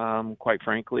 quite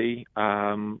frankly.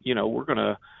 We're going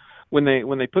to, when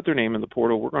they put their name in the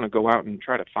portal, we're going to go out and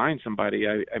try to find somebody.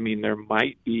 I mean, there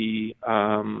might be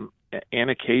an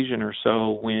occasion or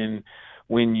so when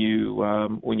you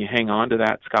hang on to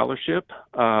that scholarship.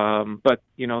 But,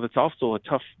 that's also a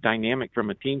tough dynamic from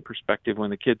a team perspective when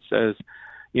the kid says,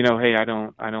 hey, I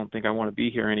don't think I want to be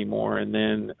here anymore. And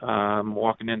then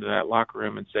walking into that locker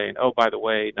room and saying, oh, by the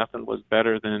way, nothing was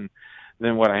better than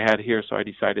what I had here, so I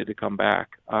decided to come back.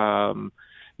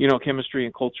 Chemistry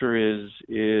and culture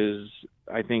is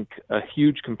I think a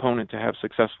huge component to have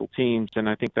successful teams. And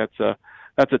I think that's a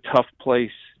tough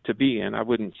place to be in. I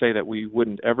wouldn't say that we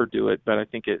wouldn't ever do it, but I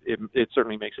think it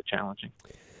certainly makes it challenging.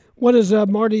 What is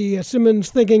Marty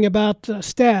Simmons thinking about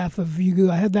staff? Have you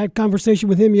had that conversation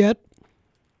with him yet?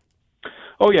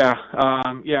 Oh, yeah.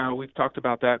 We've talked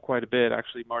about that quite a bit.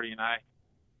 Actually, Marty and I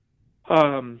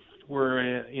were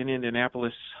in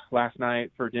Indianapolis last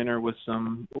night for dinner with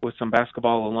some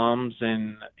basketball alums,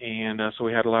 and so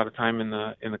we had a lot of time in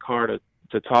the car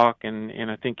to talk,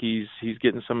 and I think he's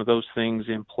getting some of those things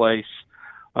in place.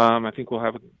 I think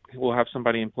we'll have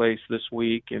somebody in place this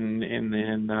week, and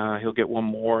then he'll get one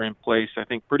more in place, I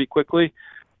think, pretty quickly.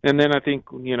 And then I think,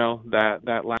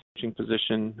 that last coaching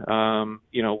position,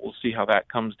 we'll see how that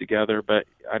comes together. But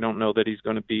I don't know that he's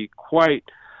going to be quite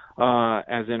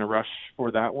as in a rush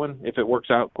for that one. If it works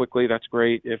out quickly, that's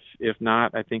great. If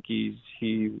not, I think he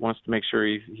wants to make sure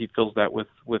he fills that with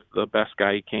the best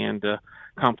guy he can to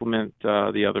complement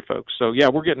the other folks. So yeah,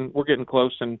 we're getting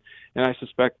close, and I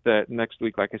suspect that next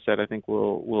week, like I said, I think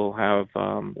we'll have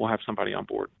somebody on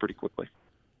board pretty quickly.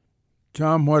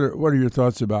 Tom, what are your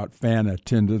thoughts about fan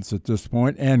attendance at this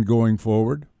point and going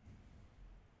forward?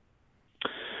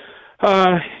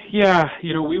 Yeah,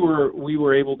 we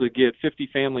were able to get 50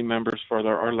 family members for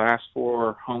our last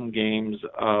 4 home games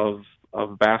of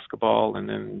basketball, and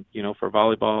then for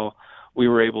volleyball, we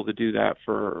were able to do that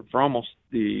for almost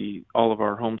all of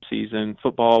our home season.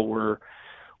 Football,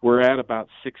 we're at about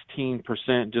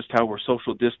 16%, just how we're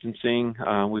social distancing.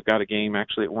 We've got a game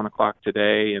actually at 1:00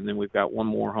 today, and then we've got one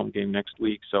more home game next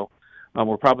week. So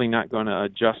we're probably not going to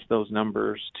adjust those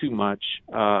numbers too much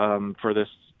for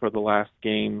the last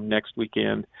game next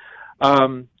weekend.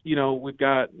 We've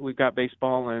got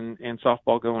baseball and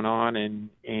softball going on, and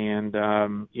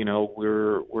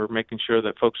we're making sure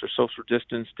that folks are social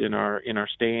distanced in our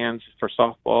stands. For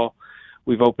softball,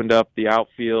 we've opened up the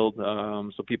outfield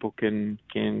so people can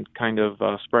kind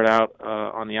of spread out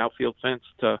on the outfield fence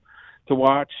to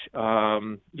watch.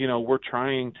 We're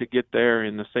trying to get there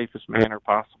in the safest manner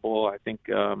possible. I think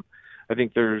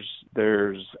there's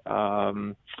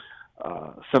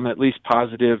some at least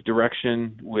positive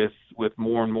direction with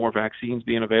more and more vaccines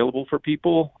being available for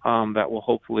people that will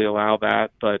hopefully allow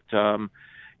that. But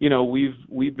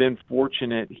we've been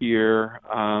fortunate here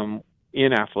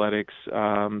in athletics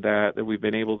that we've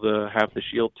been able to have the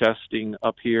shield testing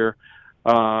up here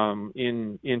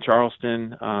in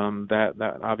Charleston.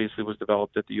 That obviously was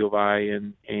developed at the U of I,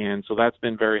 and so that's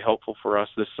been very helpful for us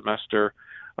this semester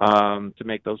to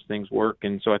make those things work.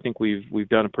 And so I think we've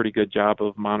done a pretty good job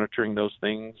of monitoring those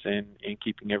things and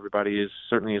keeping everybody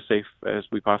certainly as safe as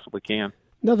we possibly can.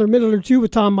 Another minute or two with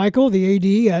Tom Michael, the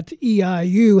AD at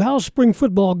EIU. How's spring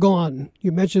football gone?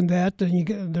 You mentioned that,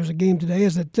 and there's a game today.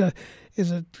 Is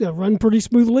it run pretty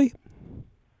smoothly?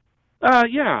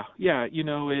 Yeah.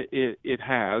 It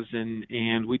has,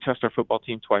 and we test our football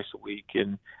team twice a week,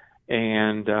 and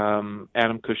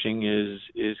Adam Cushing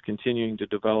is continuing to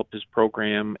develop his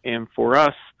program. And for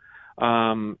us,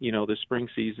 the spring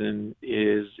season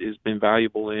is been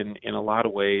valuable in a lot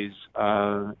of ways.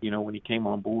 When he came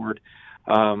on board,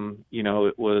 it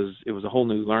was a whole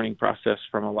new learning process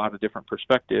from a lot of different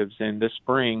perspectives. And this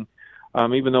spring,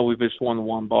 even though we've just won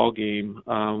one ball game,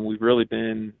 we've really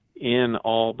been in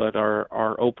all but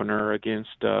our opener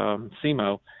against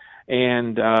SEMO.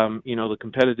 And, the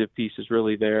competitive piece is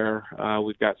really there.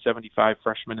 We've got 75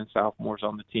 freshmen and sophomores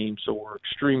on the team, so we're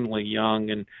extremely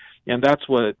young. And that's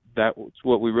what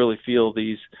we really feel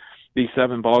these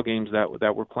 7 ball games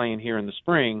that we're playing here in the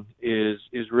spring is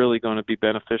really going to be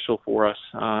beneficial for us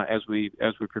as we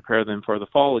prepare them for the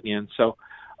fall again. So,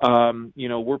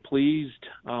 we're pleased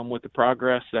with the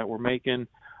progress that we're making.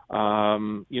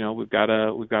 We've got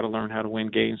to learn how to win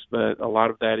games, but a lot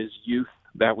of that is youth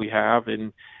that we have,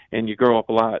 and you grow up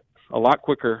a lot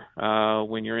quicker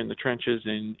when you're in the trenches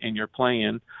and you're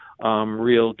playing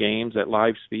real games at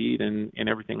live speed and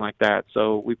everything like that.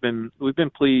 So we've been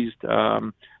pleased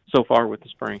so far with the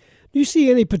spring. Do you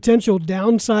see any potential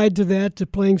downside to that, to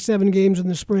playing 7 games in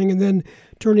the spring and then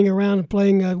turning around and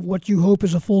playing what you hope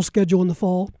is a full schedule in the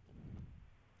fall?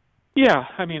 Yeah,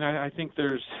 I think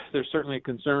there's certainly a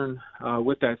concern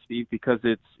with that, Steve, because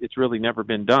it's really never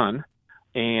been done.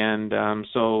 And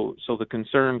so the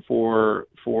concern for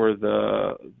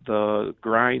the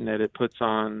grind that it puts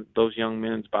on those young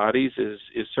men's bodies is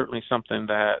certainly something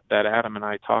that Adam and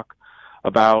I talk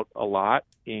about a lot.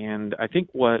 And I think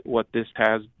what this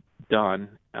has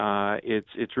done,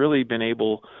 it's really been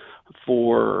able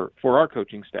for our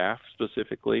coaching staff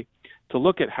specifically to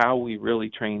look at how we really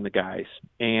train the guys.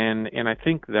 And I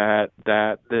think that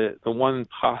the one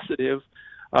positive,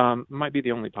 might be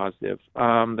the only positive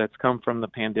that's come from the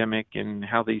pandemic and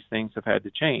how these things have had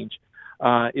to change,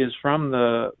 is from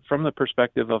the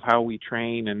perspective of how we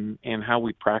train and how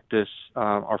we practice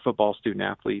our football student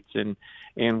athletes,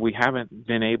 and we haven't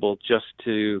been able just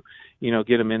to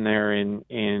get them in there and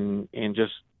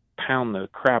just pound the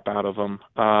crap out of them.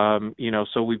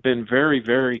 So we've been very,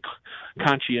 very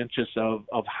conscientious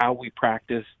of how we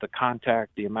practice, the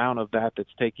contact, the amount of that's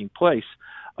taking place.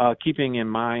 Keeping in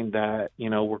mind that,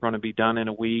 we're going to be done in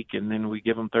a week, and then we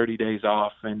give them 30 days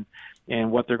off and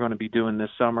what they're going to be doing this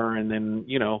summer. And then,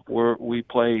 we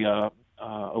play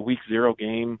a week 0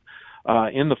 game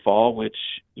in the fall, which,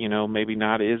 maybe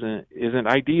isn't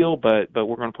ideal, but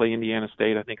we're going to play Indiana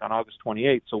State, I think, on August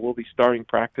 28th. So we'll be starting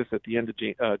practice at the end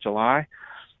of July.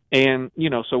 And,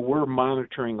 so we're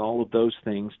monitoring all of those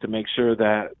things to make sure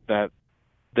that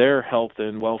their health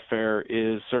and welfare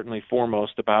is certainly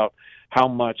foremost about how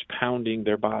much pounding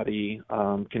their body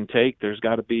can take. There's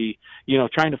got to be,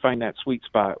 trying to find that sweet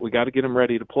spot. We got to get them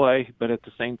ready to play, but at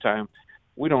the same time,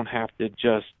 we don't have to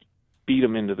just beat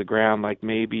them into the ground like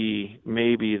maybe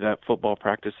that football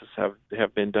practices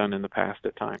have been done in the past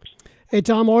at times. Hey,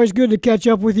 Tom, always good to catch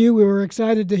up with you. We were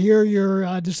excited to hear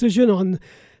your decision on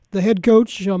the head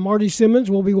coach, Marty Simmons.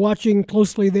 We'll be watching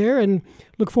closely there and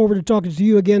look forward to talking to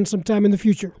you again sometime in the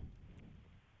future.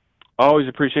 Always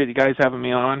appreciate you guys having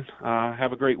me on.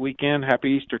 Have a great weekend. Happy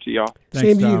Easter to y'all. Thanks,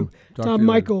 Same to Tom. you. Tom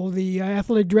Michael, the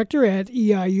athletic director at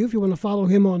EIU. If you want to follow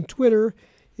him on Twitter,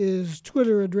 his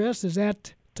Twitter address is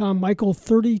at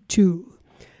TomMichael32.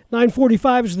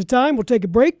 9:45 is the time. We'll take a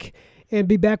break and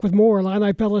be back with more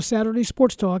Illini Pella Saturday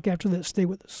Sports Talk after this. Stay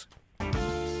with us.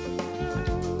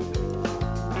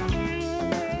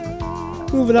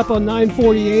 Moving up on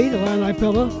 9:48, Illini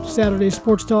Pella Saturday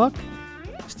Sports Talk.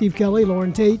 Steve Kelly,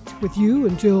 Loren Tate with you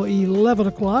until 11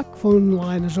 o'clock. Phone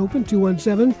line is open,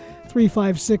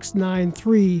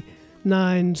 217-356-9397.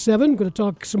 Going to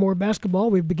talk some more basketball.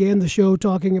 We began the show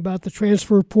talking about the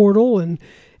transfer portal and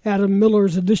Adam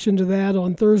Miller's addition to that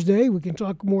on Thursday. We can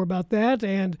talk more about that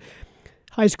and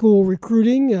high school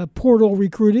recruiting, portal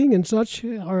recruiting and such.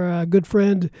 Our good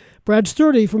friend Brad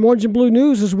Sturdy from Orange and Blue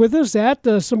News is with us at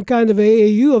some kind of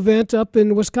AAU event up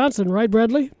in Wisconsin, right,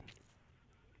 Bradley?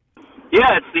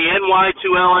 Yeah, it's the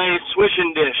NY2LA Swish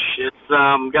and Dish. It's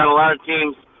got a lot of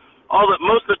teams,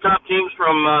 most of the top teams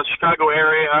from Chicago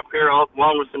area up here,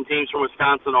 along with some teams from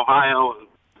Wisconsin, Ohio, and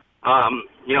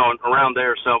around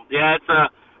there. So yeah, it's a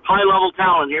high-level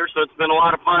talent here. So it's been a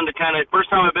lot of fun to first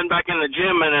time I've been back in the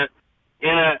gym in a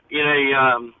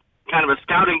kind of a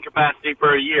scouting capacity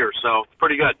for a year. So it's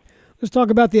pretty good. Let's talk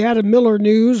about the Adam Miller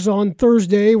news on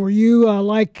Thursday. Were you,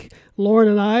 like Loren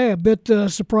and I, a bit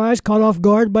surprised, caught off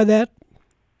guard by that?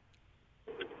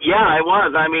 Yeah, I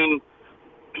was. I mean,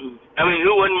 who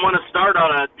wouldn't want to start on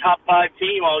a top 5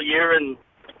 team all year and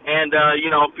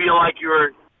feel like you were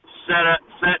set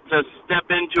to step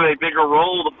into a bigger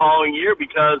role the following year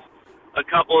because a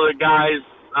couple of the guys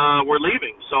were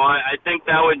leaving. So I think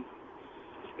it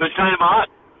was kind of odd,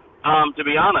 to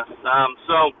be honest. And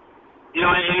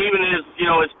even his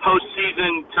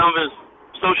postseason, some of his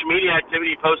social media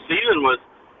activity postseason was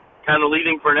kind of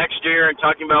leading for next year and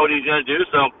talking about what he's going to do.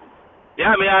 So,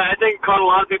 yeah, I think it caught a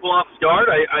lot of people off guard.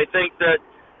 I think that,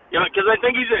 because I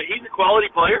think he's a quality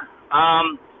player.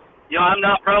 I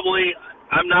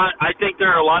think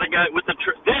there are a lot of guys with this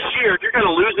year, if you're going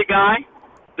to lose a guy,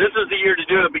 this is the year to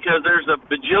do it because there's a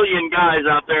bajillion guys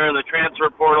out there in the transfer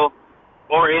portal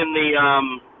or in the,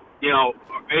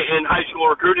 in high school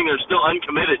recruiting, they're still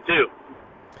uncommitted too.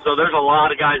 So there's a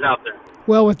lot of guys out there.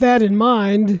 Well, with that in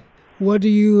mind, what do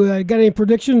you got any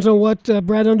predictions on what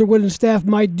Brad Underwood and staff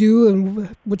might do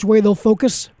and which way they'll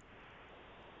focus?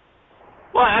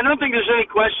 Well, I don't think there's any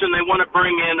question they want to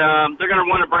bring in. They're going to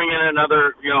want to bring in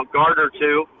another, guard or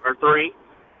 2 or 3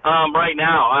 right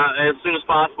now as soon as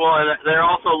possible, and they're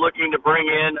also looking to bring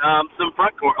in a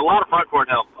lot of front court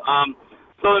help.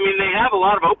 So they have a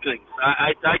lot of openings.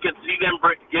 I could see them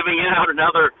giving out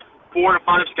another 4 to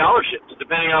 5 scholarships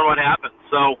depending on what happens.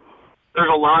 So there's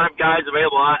a lot of guys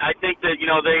available. I think that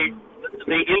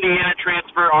the Indiana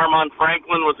transfer Armand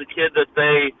Franklin was a kid that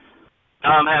they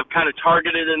have kind of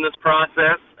targeted in this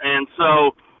process, and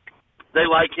so they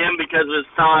like him because of his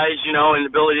size, and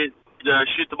ability to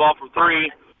shoot the ball from 3.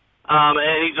 And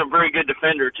he's a very good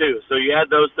defender too. So you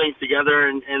add those things together,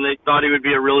 and they thought he would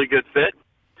be a really good fit.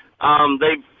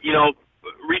 They've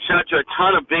reached out to a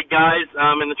ton of big guys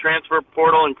in the transfer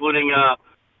portal, including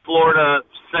Florida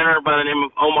center by the name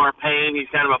of Omar Payne. He's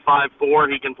kind of a 5'4".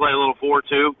 He can play a little 4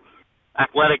 too.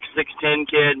 Athletic 6'10"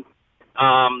 kid.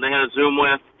 They had a Zoom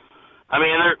with.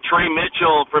 Trey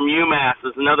Mitchell from UMass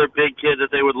is another big kid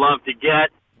that they would love to get.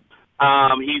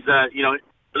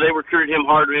 They recruited him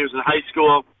hard when he was in high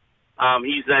school. I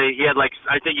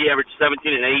think he averaged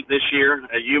 17 and 8 this year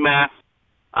at UMass.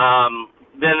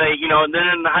 Then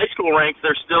in the high school ranks,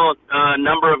 there's still a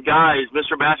number of guys.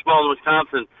 Mr. Basketball in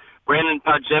Wisconsin, Brandon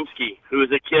Podziemski, who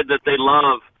is a kid that they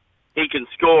love. He can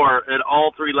score at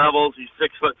all 3 levels. He's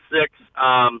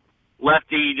 6'6".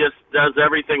 Lefty, just does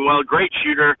everything well. Great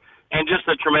shooter and just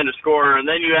a tremendous scorer. And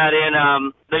then you add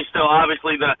in, they still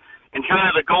obviously the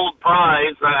gold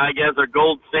prize, I guess, or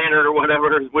gold standard or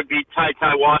whatever, would be Tate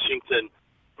Washington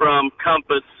from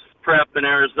Compass Prep in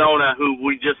Arizona, who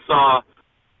we just saw,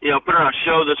 put on a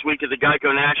show this week at the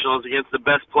Geico Nationals against the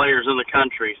best players in the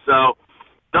country. So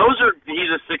he's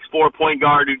a 6'4" point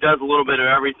guard who does a little bit of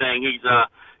everything. He's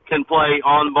can play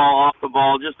on the ball, off the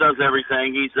ball, just does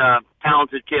everything. He's a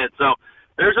talented kid. So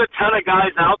there's a ton of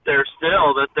guys out there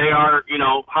still that they are,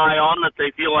 high on, that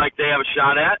they feel like they have a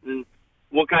shot at, and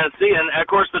we'll kind of see. And, of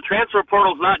course, the transfer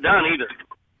portal's not done either.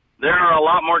 There are a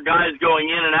lot more guys going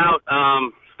in and out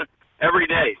every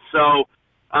day. So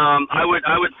I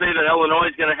would say that Illinois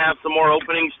is going to have some more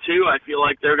openings too. I feel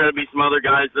like there are going to be some other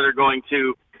guys that are going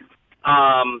to,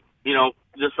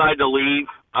 decide to leave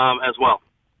as well.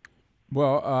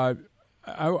 Well,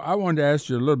 I wanted to ask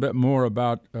you a little bit more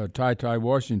about Tate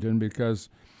Washington because,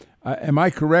 am I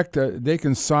correct? They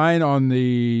can sign on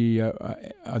the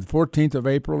 14th of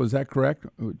April. Is that correct?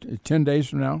 10 days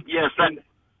from now? Yes,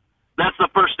 that's the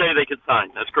first day they could sign.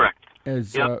 That's correct.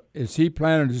 Is he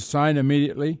planning to sign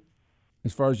immediately,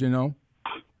 as far as you know?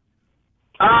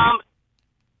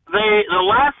 The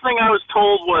last thing I was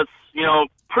told was,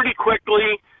 pretty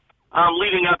quickly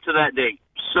leading up to that date.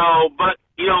 So, but,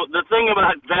 the thing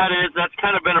about that is that's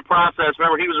kind of been a process.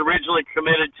 Remember, he was originally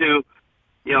committed to,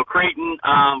 Creighton,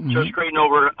 Church Creighton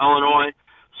over Illinois.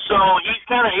 So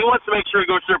he wants to make sure he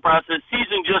goes through the process.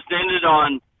 Season just ended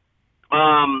on,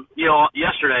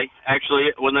 yesterday,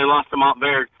 actually, when they lost to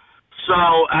Montverde. So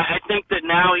I think that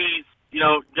now he's,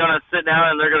 going to sit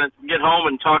down and they're going to get home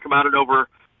and talk about it over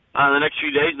the next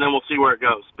few days, and then we'll see where it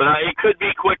goes. But it could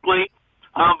be quickly.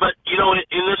 But,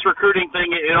 in this recruiting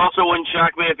thing, it also wouldn't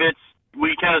shock me if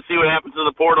we kind of see what happens in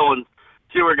the portal and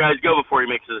see where guys go before he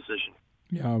makes a decision.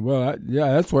 Yeah, well,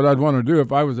 that's what I'd want to do.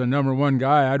 If I was a number one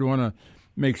guy, I'd want to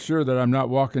make sure that I'm not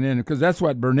walking in, because that's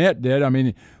what Burnett did. I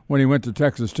mean, when he went to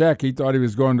Texas Tech, he thought he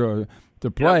was going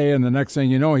to play, and the next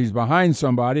thing you know, he's behind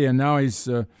somebody, and now he's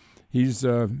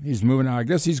moving out. I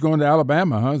guess he's going to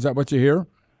Alabama, huh? Is that what you hear?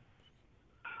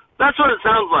 That's what it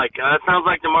sounds like. It sounds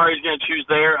like Damari's going to choose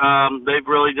there. They've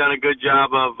really done a good job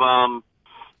of,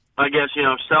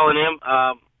 selling him.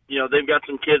 They've got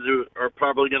some kids who are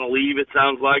probably going to leave, it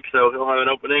sounds like, so he'll have an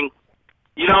opening.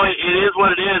 It is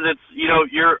what it is. It's,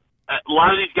 a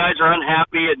lot of these guys are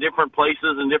unhappy at different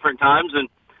places and different times, and,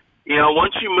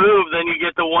 once you move, then you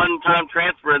get the one-time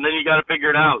transfer, and then you got to figure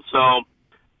it out. So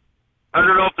I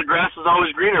don't know if the grass is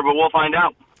always greener, but we'll find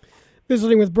out.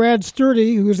 Visiting with Brad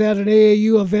Sturdy, who's at an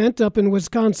AAU event up in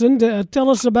Wisconsin. Tell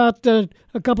us about a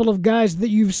couple of guys that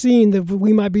you've seen that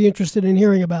we might be interested in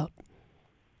hearing about.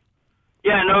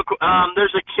 Yeah,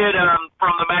 there's a kid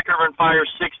from the McIrvin Fire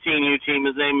 16U team.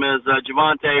 His name is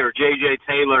Javante or JJ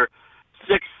Taylor,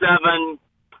 6'7".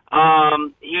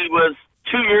 He was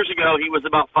 2 years ago. He was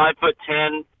about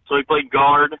 5'10", so he played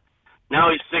guard. Now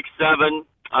he's 6'7".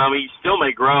 He still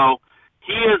may grow.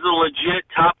 He is a legit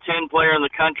top 10 player in the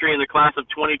country in the class of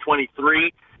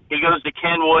 2023. He goes to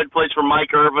Kenwood, plays for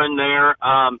Mike Irvin there.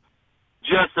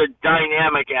 Just a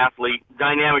dynamic athlete,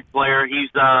 dynamic player.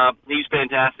 He's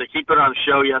fantastic. He put on a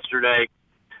show yesterday.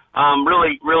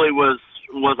 Really was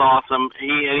awesome.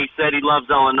 He said he loves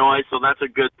Illinois, so that's a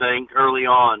good thing early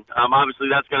on. Obviously,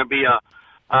 that's going to be a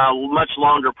much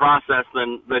longer process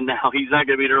than now. He's not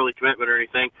going to be an early commitment or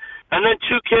anything. And then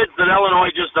two kids that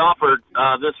Illinois just offered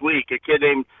this week, a kid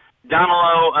named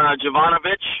Danilo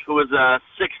Jovanovic, who is a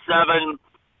 6'7"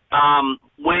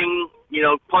 wing,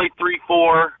 played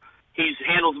 3-4. He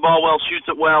handles the ball well, shoots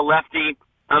it well, lefty.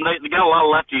 They got a lot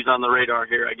of lefties on the radar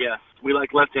here, I guess. We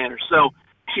like left-handers. So,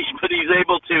 but he's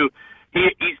able to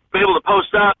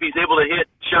post up. He's able to hit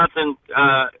shots from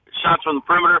the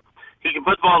perimeter. He can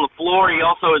put the ball on the floor. He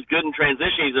also is good in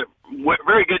transition. He's a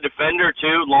very good defender,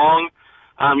 too, long.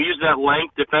 Uses that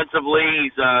length defensively.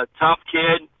 He's a tough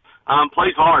kid.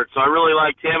 Plays hard, so I really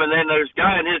liked him. And then there's a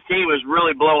guy on his team who's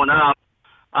really blowing up.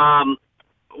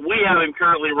 We have him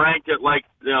currently ranked at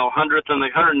 100th and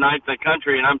 109th in the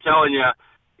country, and I'm telling you,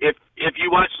 if you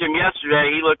watched him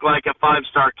yesterday, he looked like a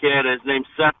five-star kid. His name's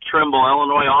Seth Trimble.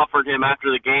 Illinois offered him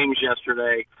after the games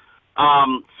yesterday.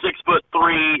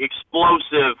 6'3",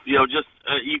 explosive.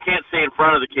 You can't stay in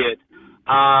front of the kid.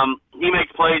 He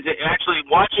makes plays. Actually,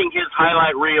 watching his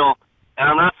highlight reel, and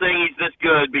I'm not saying he's this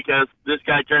good because this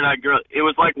guy turned out good. It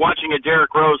was like watching a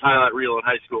Derrick Rose highlight reel in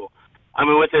high school. I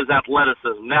mean, with his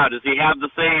athleticism. Now, does he have the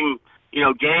same,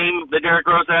 game that Derrick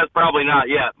Rose has? Probably not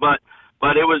yet, but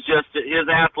it was just his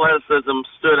athleticism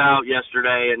stood out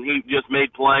yesterday, and he just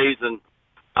made plays, and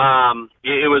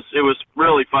it was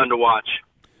really fun to watch.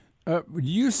 Do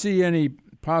you see any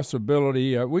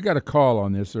possibility? We got a call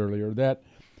on this earlier that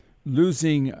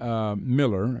losing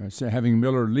Miller, having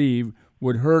Miller leave,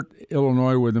 would hurt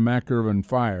Illinois with the McIrvin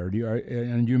Fire.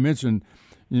 And you mentioned,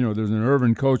 there's an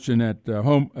Irvin coaching at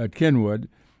Kenwood,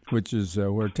 which is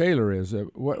where Taylor is.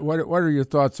 What are your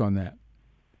thoughts on that?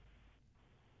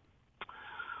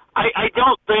 I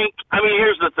don't think. I mean,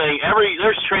 here's the thing.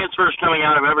 There's transfers coming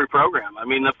out of every program. I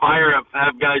mean, the Fire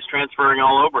have guys transferring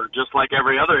all over, just like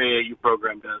every other AAU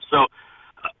program does. So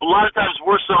a lot of times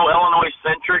we're so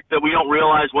Illinois-centric that we don't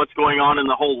realize what's going on in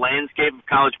the whole landscape of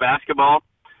college basketball.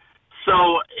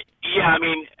 So, yeah, I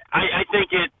mean, I think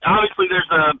obviously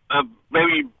there's a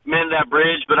maybe mend that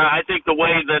bridge, but I think the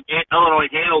way that Illinois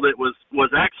handled it was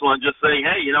excellent, just saying,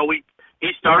 hey,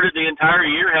 he started the entire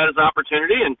year, had his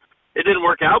opportunity, and it didn't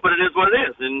work out, but it is what it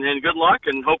is, and good luck,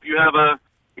 and hope you have a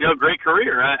great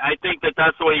career. I think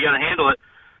that's the way you got to handle it,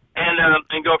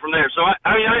 and go from there. So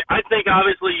I think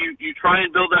obviously you try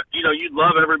and build up. You'd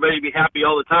love everybody to be happy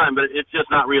all the time, but it's just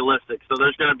not realistic. So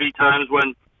there's going to be times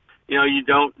when you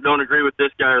don't agree with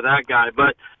this guy or that guy.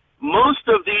 But most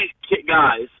of these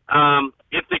guys,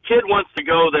 if the kid wants to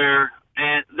go there,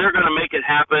 and they're going to make it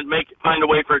happen, find a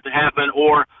way for it to happen,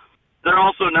 or they're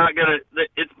also not going to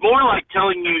 – it's more like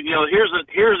telling you, here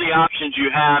are the options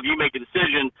you have. You make a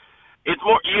decision. It's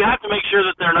more – you have to make sure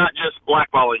that they're not just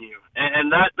blackballing you.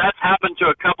 And that's happened to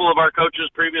a couple of our coaches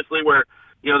previously where,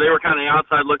 they were kind of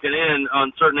outside looking in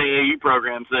on certain AAU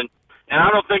programs. And I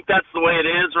don't think that's the way it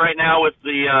is right now with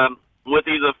with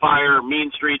either Fire,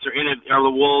 Mean Streets, or the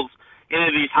Wolves, any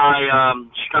of these high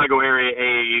Chicago area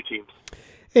AAU teams.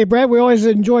 Hey, Brad, we always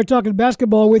enjoy talking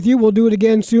basketball with you. We'll do it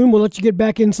again soon. We'll let you get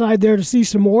back inside there to see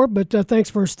some more, but thanks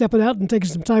for stepping out and taking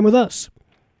some time with us.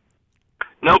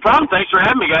 No problem. Thanks for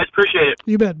having me, guys. Appreciate it.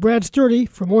 You bet. Brad Sturdy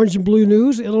from Orange and Blue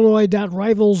News,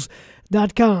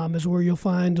 Illinois.rivals.com is where you'll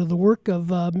find the work of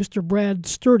Mr. Brad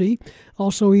Sturdy.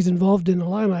 Also, he's involved in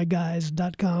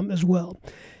IlliniGuys.com as well.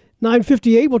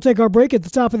 9:58, we'll take our break at the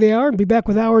top of the hour and be back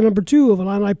with hour number 2 of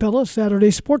Illini Pella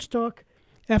Saturday Sports Talk.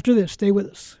 After this, stay with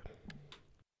us.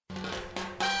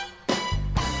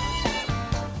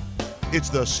 It's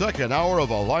the second hour of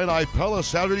Illini Pella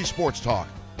Saturday Sports Talk.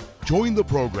 Join the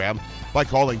program by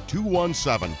calling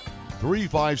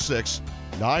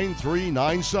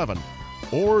 217-356-9397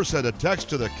 or send a text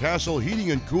to the Castle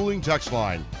Heating and Cooling text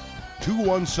line,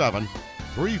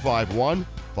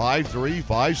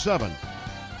 217-351-5357.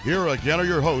 Here again are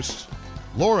your hosts,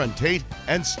 Loren, Tate,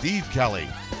 and Steve Kelly.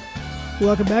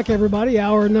 Welcome back, everybody.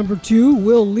 Hour number 2,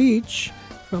 Will Leitch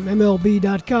from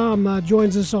MLB.com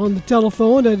joins us on the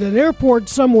telephone at an airport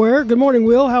somewhere. Good morning,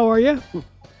 Will. How are you?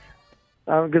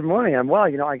 Good morning. I'm well.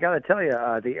 I got to tell you,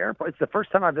 the airport, it's the first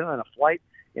time I've been on a flight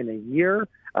in a year.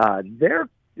 It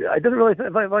doesn't really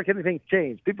seem like anything's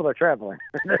changed. People are traveling.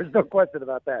 There's no question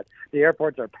about that. The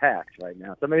airports are packed right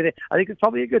now. So I think it's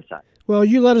probably a good sign. Well,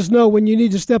 you let us know when you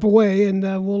need to step away, and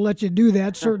we'll let you do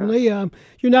that, certainly. You're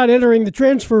not entering the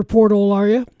transfer portal, are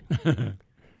you?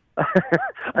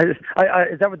 Is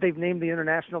that what they've named the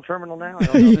international terminal now? I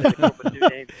don't know if they come up with new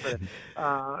names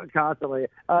constantly.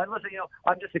 Listen,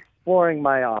 I'm just exploring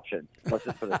my options. Let's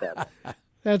just put it that way.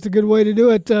 That's a good way to do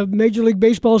it. Major League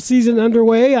Baseball season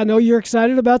underway. I know you're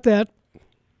excited about that.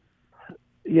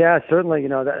 Yeah,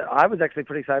 certainly. I was actually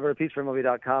pretty excited. I wrote a piece for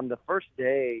MLB.com. The first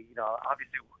day,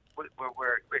 obviously it's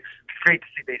great to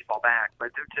see baseball back,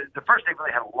 but the first day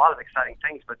really had a lot of exciting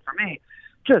things. But for me,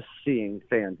 just seeing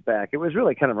fans back, it was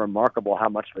really kind of remarkable how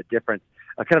much of a difference,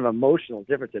 a kind of emotional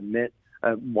difference it meant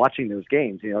watching those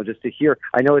games. Just to hear,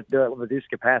 I know it's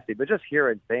reduced capacity, but just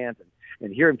hearing fans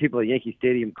and hearing people at Yankee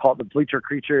Stadium call the bleacher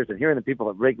creatures and hearing the people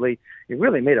at Wrigley, it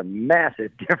really made a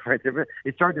massive difference.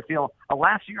 It started to feel,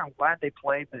 last year I'm glad they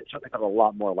played, but it certainly felt a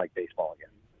lot more like baseball again.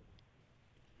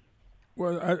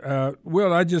 Well,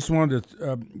 Will, I just wanted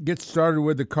to get started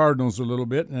with the Cardinals a little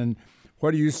bit. And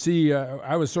what do you see?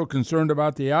 I was so concerned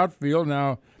about the outfield.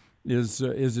 Now, is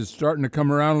it starting to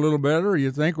come around a little better,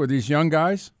 you think, with these young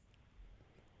guys?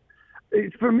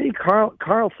 For me,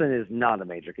 Carlson is not a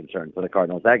major concern for the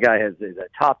Cardinals. That guy is a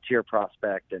top-tier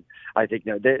prospect, and I think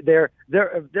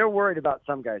they're worried about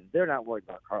some guys. They're not worried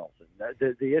about Carlson.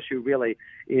 The issue really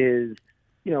is,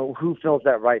 who fills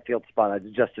that right field spot.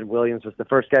 Justin Williams was the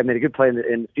first guy, made a good play in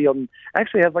the field, and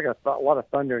actually has a lot of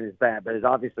thunder in his bat, but is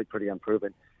obviously pretty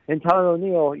unproven. And Tyler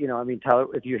O'Neill, Tyler,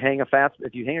 if you hang a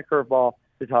curveball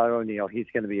to Tyler O'Neill, he's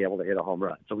going to be able to hit a home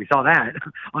run. So we saw that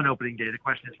on opening day. The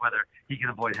question is whether he can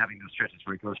avoid having those stretches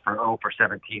where he goes for 0 for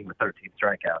 17 with 13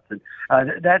 strikeouts. And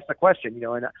that's the question,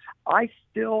 And I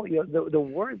still, the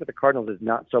worry with the Cardinals is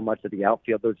not so much that the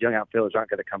outfield, those young outfielders aren't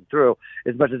going to come through,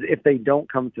 as much as if they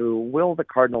don't come through, will the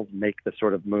Cardinals make the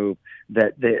sort of move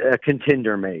that a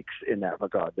contender makes in that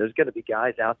regard? There's going to be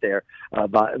guys out there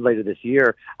later this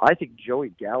year. I think Joey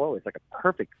Gallo is like a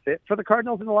perfect fit for the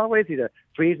Cardinals in a lot of ways. He's a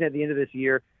free agent at the end of this year.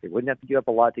 year. They wouldn't have to give up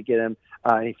a lot to get him,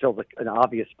 and he fills an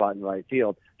obvious spot in right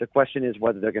field. The question is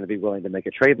whether they're going to be willing to make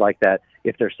a trade like that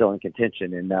if they're still in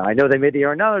contention. And I know they made the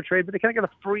Arenado trade, but they kind of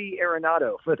got a free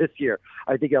Arenado for this year.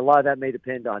 I think a lot of that may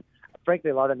depend on,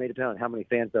 frankly, how many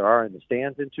fans there are in the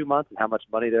stands in 2 months and how much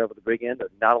money they're able to bring in.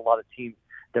 There's not a lot of teams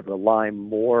that rely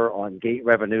more on gate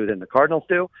revenue than the Cardinals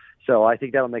do. So I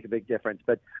think that'll make a big difference.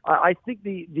 But I think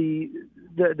the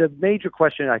major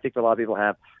question I think a lot of people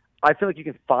have, I feel like you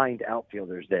can find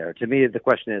outfielders there. To me, the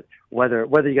question is whether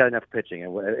you got enough pitching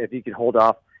and if you can hold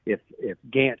off, if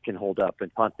Gant can hold up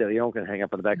and Ponce de Leon can hang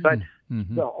up on the backside.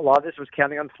 Mm-hmm. So a lot of this was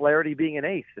counting on Flaherty being an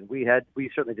ace, and we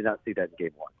certainly did not see that in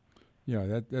Game 1.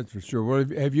 Yeah, that's for sure. Well,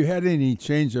 have you had any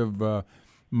change of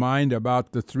mind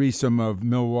about the threesome of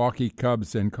Milwaukee,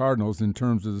 Cubs, and Cardinals in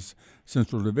terms of the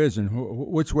Central Division?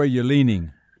 Which way are you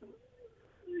leaning?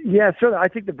 Yeah, certainly. I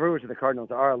think the Brewers and the Cardinals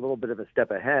are a little bit of a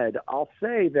step ahead. I'll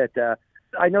say that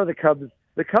I know the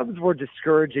Cubs were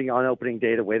discouraging on opening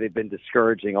day the way they've been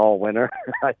discouraging all winter.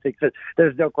 I think that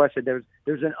there's no question.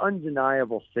 There's an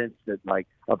undeniable sense that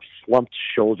of slumped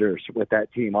shoulders with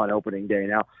that team on opening day.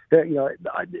 Now,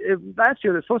 last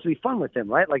year it was supposed to be fun with them,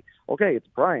 right? Okay, it's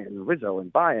Bryant and Rizzo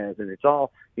and Baez, and it's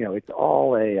all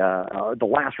the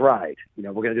last ride.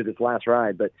 We're going to do this last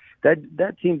ride, but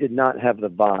that team did not have the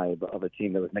vibe of a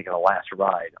team that was making a last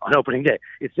ride on opening day.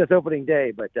 It's just opening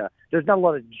day, but there's not a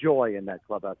lot of joy in that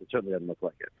clubhouse. It certainly doesn't look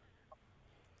like it.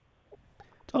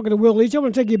 Talking to Will Leitch, I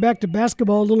want to take you back to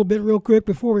basketball a little bit real quick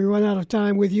before we run out of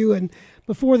time with you. And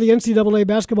before the NCAA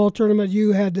basketball tournament,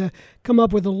 you had come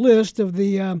up with a list of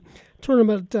the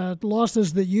tournament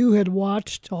losses that you had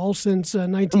watched all since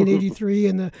 1983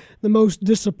 and the most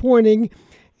disappointing.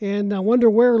 And I wonder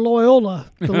where the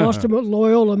loss to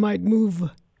Loyola might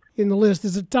move in the list.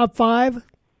 Is it top 5?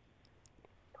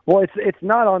 Well, it's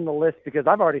not on the list because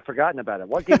I've already forgotten about it.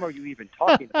 What game are you even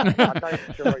talking about? I'm not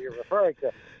even sure what you're referring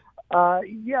to.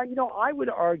 I would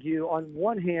argue on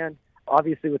one hand,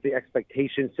 obviously with the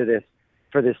expectations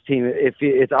for this team,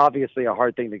 it's obviously a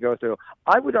hard thing to go through.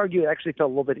 I would argue it actually felt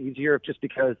a little bit easier just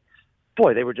because,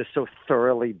 boy, they were just so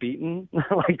thoroughly beaten.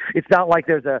 It's not like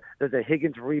there's a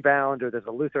Higgins rebound or there's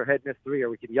a Luther head miss 3 or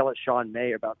we could yell at Sean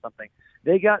May about something.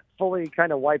 They got fully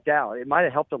kind of wiped out. It might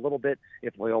have helped a little bit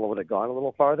if Loyola would have gone a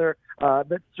little farther.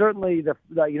 But certainly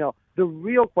the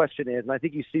real question is, and I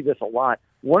think you see this a lot,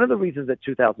 one of the reasons that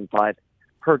 2005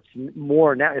 hurts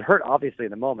more now, it hurt obviously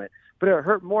in the moment, but it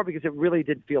hurt more because it really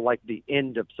did feel like the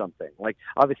end of something.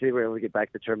 Obviously we were able to get back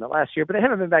to the tournament last year, but they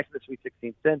haven't been back to the Sweet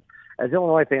 16 since. As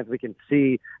Illinois fans, we can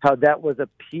see how that was a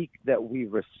peak that we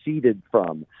receded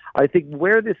from. I think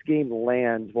where this game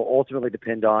lands will ultimately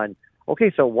depend on,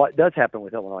 okay, so what does happen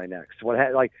with Illinois next?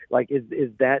 Is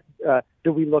that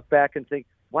do we look back and think,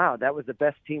 wow, that was the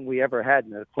best team we ever had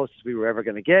and the closest we were ever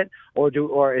going to get?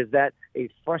 Or is that a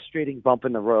frustrating bump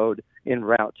in the road en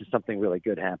route to something really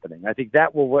good happening? I think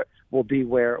that will be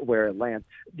where it lands.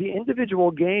 The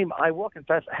individual game, I will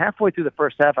confess, halfway through the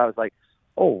first half, I was like,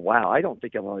 oh, wow, I don't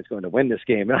think Illinois is going to win this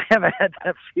game. And I haven't had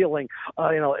that feeling,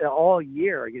 all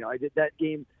year. That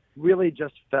game really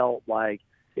just felt like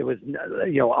it was,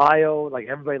 Io,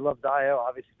 everybody loved Io.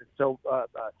 Obviously, it's so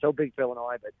big for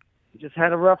Illinois, but just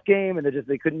had a rough game, and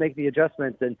they couldn't make the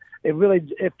adjustments, and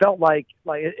it felt like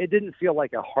it didn't feel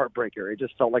like a heartbreaker. It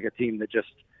just felt like a team that just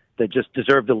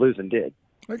deserved to lose and did.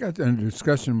 I got in a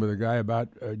discussion with a guy about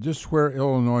just where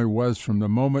Illinois was from the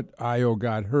moment Io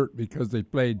got hurt because they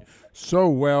played so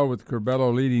well with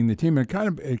Curbelo leading the team, and kind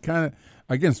of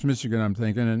against Michigan, I'm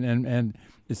thinking, and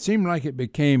it seemed like it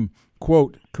became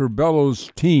quote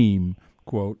Curbelo's team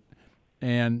quote,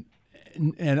 and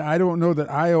I don't know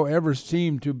that Io ever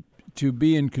seemed to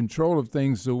be in control of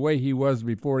things the way he was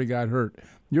before he got hurt.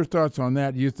 Your thoughts on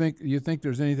that? Do you think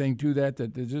there's anything to that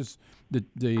just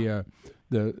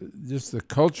the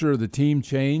culture of the team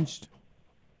changed?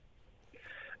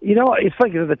 It's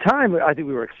like at the time, I think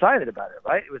we were excited about it,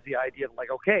 right? It was the idea of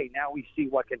okay, now we see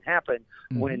what can happen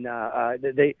when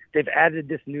they've added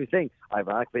this new thing.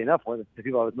 Ironically enough, one of the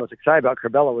people I was most excited about,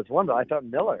 Curbelo was one, but I thought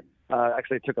Miller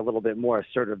actually took a little bit more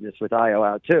assertiveness with Io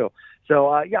out too. So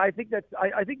I think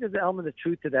there's an element of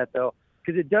truth to that though,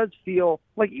 because it does feel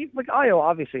like Io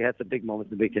obviously had some big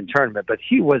moments in the Big Ten tournament, but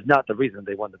he was not the reason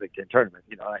they won the Big Ten tournament.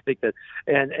 I think that,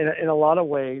 and in a lot of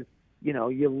ways,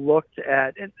 you looked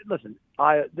at, and listen,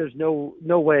 there's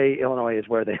no way Illinois is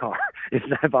where they are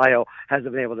if Io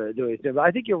hasn't been able to do it. But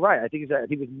I think you're right. I think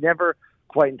he was never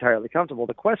quite entirely comfortable.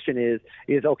 The question is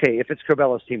okay, if it's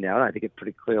Curbelo's team now, and I think it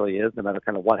pretty clearly is, no matter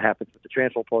kind of what happens with the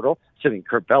transfer portal, assuming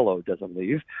Curbelo doesn't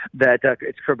leave, that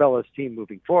it's Curbelo's team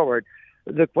moving forward.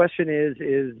 The question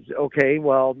is okay,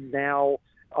 well, now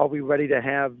are we ready to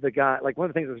have the guy? Like, one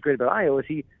of the things that was great about Io is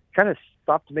he kind of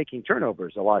stopped making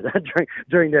turnovers a lot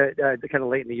during the kind of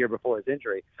late in the year before his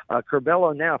injury.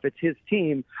 Curbelo now, if it's his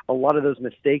team, a lot of those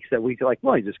mistakes that we feel like,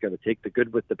 well, you just got to take the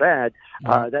good with the bad.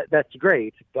 That's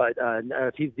great, but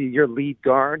if he's your lead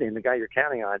guard and the guy you're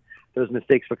counting on, those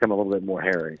mistakes become a little bit more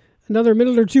hairy. Another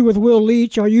minute or two with Will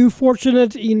Leitch. Are you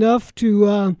fortunate enough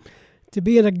to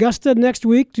be in Augusta next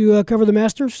week to cover the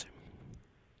Masters?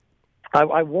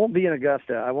 I won't be in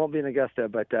Augusta.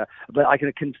 But I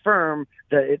can confirm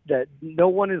that no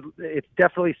one is. It's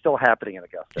definitely still happening in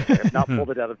Augusta. They have not pulled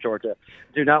it out of Georgia.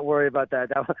 Do not worry about that.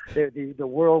 The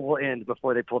world will end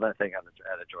before they pull that thing out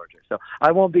of Georgia. So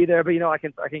I won't be there. But I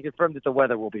can confirm that the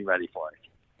weather will be ready for it.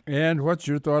 And what's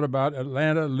your thought about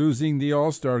Atlanta losing the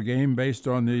All-Star game based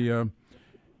on the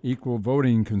equal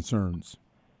voting concerns?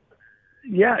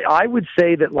 Yeah, I would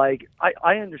say that,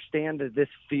 I understand that this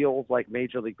feels like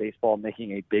Major League Baseball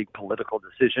making a big political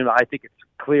decision. I think it's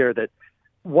clear that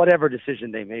whatever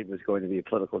decision they made was going to be a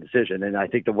political decision. And I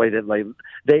think the way that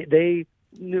they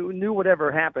knew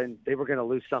whatever happened, they were going to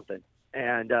lose something.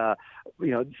 And,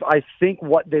 I think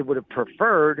what they would have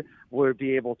preferred would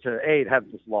be able to,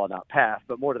 have this law not passed.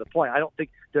 But more to the point, I don't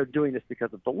think they're doing this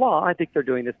because of the law. I think they're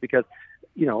doing this because,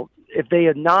 if they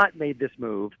had not made this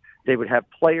move, they would have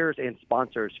players and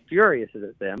sponsors furious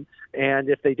at them. And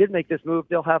if they did make this move,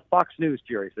 they'll have Fox News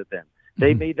furious at them.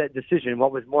 They made that decision,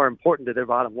 what was more important to their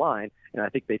bottom line, and I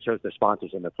think they chose their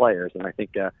sponsors and their players. And I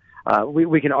think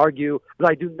we can argue,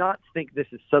 but I do not think this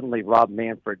is suddenly Rob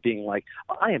Manfred being like,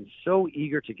 I am so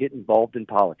eager to get involved in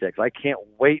politics. I can't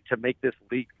wait to make this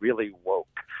league really woke.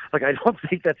 I don't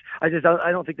think that's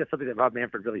something that Rob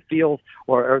Manfred really feels,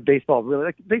 or baseball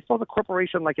really. Baseball's a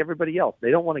corporation like everybody else. They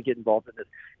don't want to get involved in this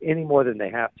any more than they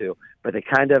have to. But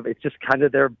it's just kind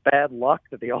of their bad luck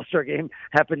that the All-Star game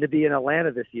happened to be in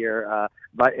Atlanta this year.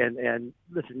 And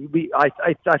listen,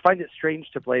 I find it strange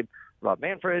to blame Rob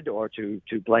Manfred or to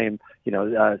blame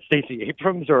Stacey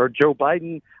Abrams or Joe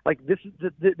Biden. Like, this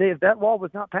is if that law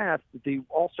was not passed, the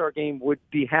All-Star game would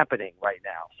be happening right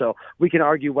now. So we can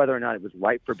argue whether or not it was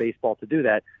right for baseball to do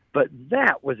that, but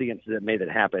that was the incident that made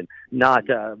it happen, not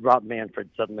Rob Manfred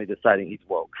suddenly deciding he's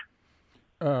woke.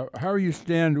 How you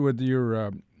stand with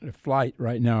your flight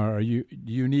right now? Do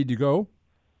you need to go?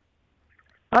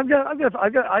 I got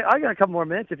a couple more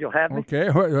minutes if you'll have me.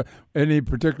 Okay. Any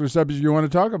particular subject you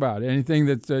want to talk about? Anything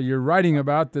that you're writing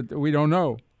about that we don't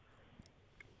know?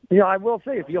 I will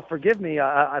say, if you'll forgive me,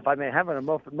 if I may have a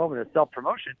moment of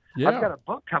self-promotion, I've got a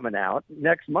book coming out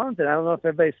next month, and I don't know if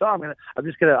everybody saw. I'm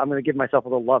gonna give myself a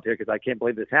little love here because I can't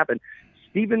believe this happened.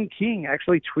 Stephen King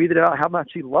actually tweeted out how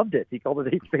much he loved it. He called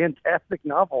it a fantastic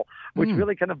novel, which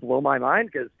really kind of blew my mind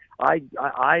because I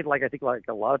think like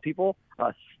a lot of people,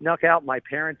 snuck out my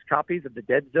parents' copies of The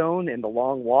Dead Zone and The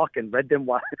Long Walk and read them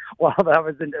while I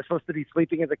was supposed to be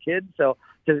sleeping as a kid. So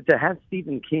to have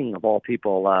Stephen King, of all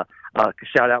people,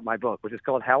 shout out my book, which is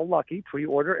called How Lucky,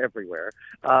 pre-order everywhere.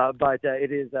 But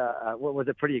it is what was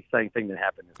a pretty exciting thing that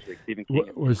happened this week. Stephen King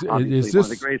is one of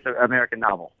the greatest American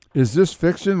novels. Is this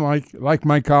fiction like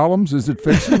my columns? Is it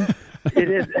fiction?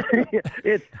 It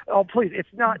is. Please, it's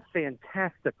not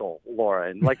fantastical,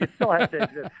 Loren. Like, it still has to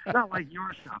exist. Not like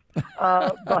your stuff.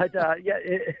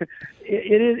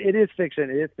 It is fiction.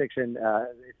 It is fiction.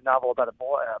 It's a novel about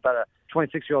a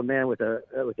 26-year-old man with a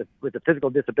physical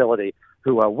disability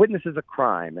who witnesses a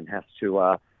crime and has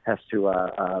to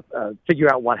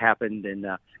figure out what happened and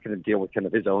kind of deal with kind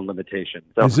of his own limitations.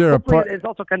 So is there a part? It's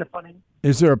also kind of funny.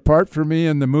 Is there a part for me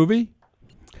in the movie?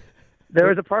 There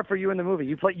is a part for you in the movie.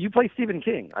 You play Stephen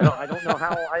King. I don't know how.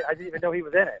 I didn't even know he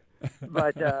was in it.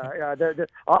 But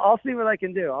I'll see what I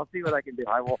can do.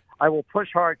 I will push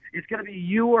hard. It's going to be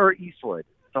you or Eastwood.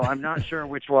 So I'm not sure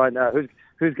which one.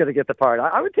 Who's going to get the part?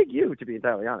 I would take you, to be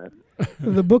entirely honest.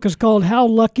 The book is called How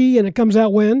Lucky, and it comes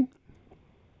out when?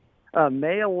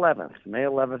 May 11th.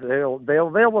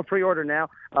 Available pre-order now.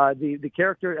 The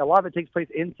character, a lot of it takes place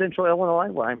in Central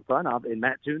Illinois, where I'm from, in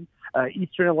Mattoon.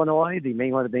 Eastern Illinois,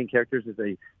 one of the main characters is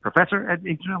a professor at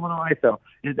Eastern Illinois. So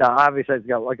obviously, I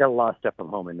got a lot of stuff from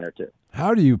home in there too.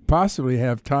 How do you possibly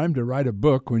have time to write a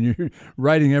book when you're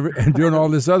writing and doing all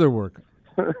this other work?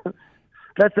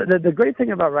 That's the great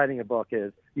thing about writing a book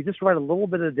is you just write a little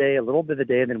bit a day, and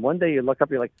then one day you look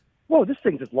up, you're like, whoa, this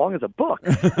thing's as long as a book.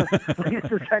 It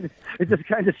just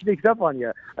kind of sneaks up on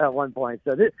you at one point.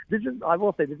 So this is, I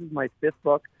will say, this is my fifth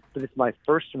book. So this is my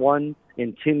first one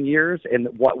in 10 years. And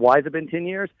why has it been 10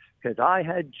 years? Because I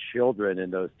had children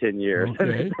in those 10 years.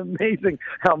 Okay. It's amazing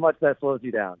how much that slows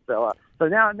you down. So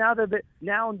now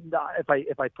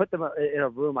if I put them in a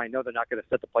room, I know they're not going to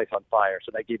set the place on fire.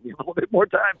 So that gave me a little bit more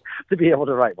time to be able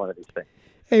to write one of these things.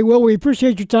 Hey, Will, we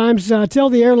appreciate your time. Tell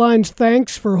the airlines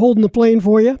thanks for holding the plane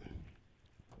for you.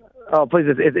 Oh, please!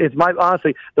 It's my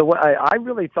honestly. I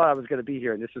really thought I was going to be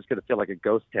here, and this was going to feel like a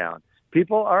ghost town.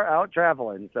 People are out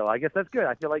traveling, so I guess that's good.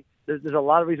 I feel like there's a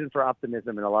lot of reason for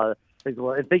optimism and a lot of things.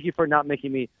 Well, and thank you for not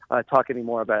making me talk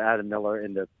anymore about Adam Miller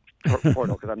in the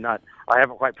portal because I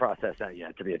haven't quite processed that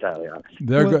yet, to be entirely honest.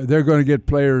 They're going to get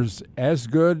players as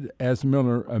good as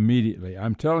Miller immediately.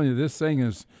 I'm telling you, this thing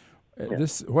is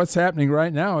this. What's happening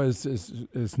right now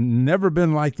is never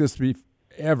been like this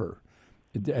ever.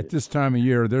 At this time of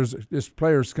year, there's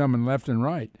players coming left and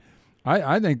right.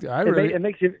 I think it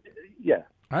makes you, yeah.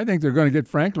 I think they're going to get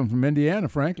Franklin from Indiana.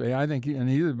 Frankly, I think he's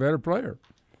a better player.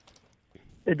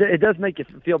 It does make you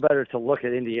feel better to look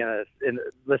at Indiana and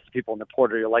list of people in the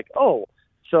portal. You're like, oh,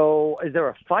 so is there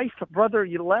a Fife brother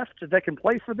you left that can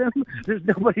play for them? There's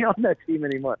nobody on that team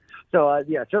anymore. So,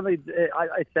 certainly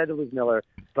I said it was Miller,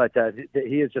 but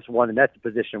he is just one, and that's a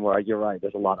position where you're right.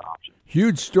 There's a lot of options.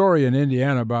 Huge story in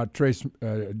Indiana about Trace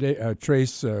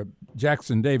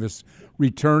Jackson Davis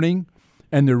returning,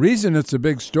 and the reason it's a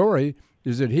big story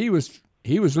is that he was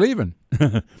leaving.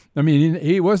 I mean,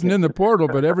 he wasn't in the portal,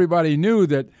 but everybody knew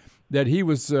that he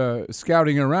was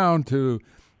scouting around to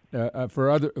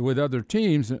with other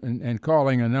teams and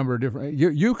calling a number of different.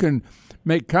 You can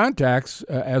make contacts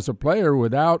as a player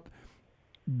without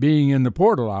being in the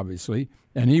portal, obviously,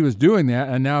 and he was doing that.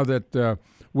 And now that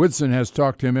Woodson has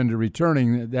talked him into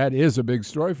returning, that is a big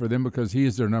story for them because he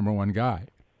is their number one guy.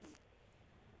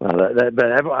 Well, but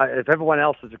if everyone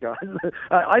else is gone,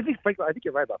 I think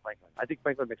you're right about Franklin. I think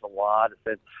Franklin makes a lot of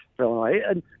sense for Illinois.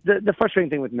 And the frustrating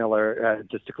thing with Miller,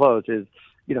 just to close, is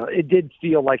it did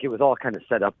feel like it was all kind of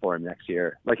set up for him next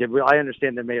year. Like I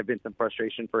understand there may have been some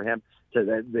frustration for him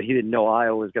that he didn't know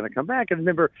Iowa was going to come back. And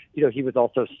remember, he was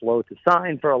also slow to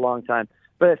sign for a long time.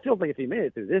 But it feels like if he made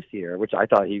it through this year, which I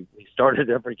thought he started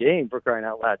every game for crying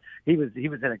out loud, he was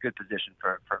in a good position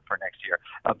for next year.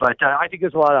 But I think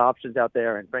there's a lot of options out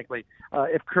there, and frankly,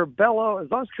 if Curbelo, as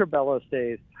long as Curbelo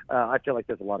stays, I feel like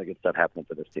there's a lot of good stuff happening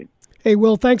for this team. Hey,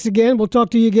 Will, thanks again. We'll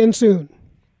talk to you again soon.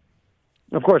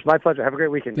 Of course, my pleasure. Have a great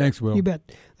weekend. Thanks, Will. You bet.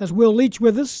 That's Will Leitch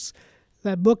with us.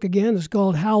 That book again is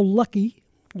called How Lucky.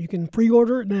 You can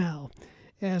pre-order it now,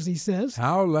 as he says.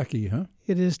 How lucky, huh?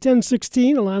 It is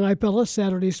 10:16, Illini Pella,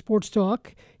 Saturday Sports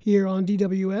Talk here on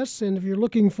DWS. And if you're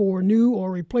looking for new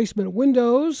or replacement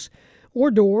windows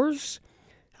or doors,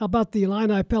 how about the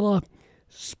Illini Pella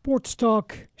Sports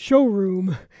Talk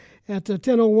showroom at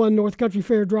 1001 North Country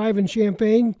Fair Drive in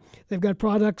Champaign? They've got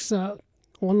products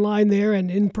online there and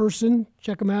in person.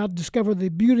 Check them out. Discover the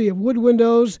beauty of wood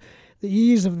windows, the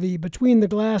ease of the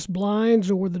between-the-glass blinds,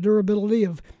 or the durability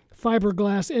of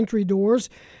fiberglass entry doors.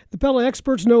 The Pella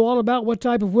experts know all about what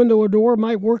type of window or door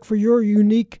might work for your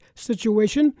unique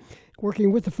situation.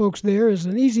 Working with the folks there is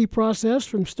an easy process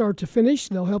from start to finish.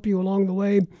 They'll help you along the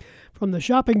way from the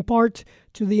shopping part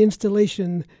to the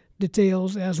installation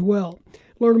details as well.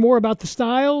 Learn more about the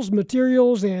styles,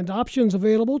 materials, and options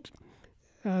available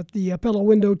at the Pella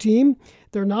window team.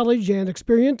 Their knowledge and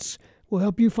experience will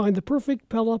help you find the perfect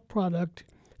Pella product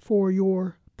for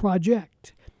your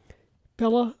project.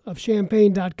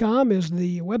 PellaofChampaign.com is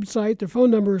the website. Their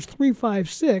phone number is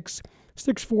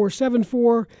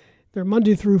 356-6474. Their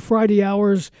Monday through Friday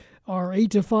hours are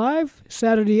 8 to 5,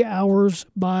 Saturday hours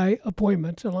by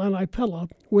appointment. Illini Pella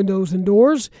Windows and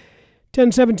Doors.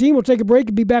 10:17, we'll take a break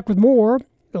and be back with more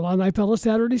Illini Pella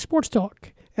Saturday Sports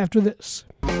Talk after this.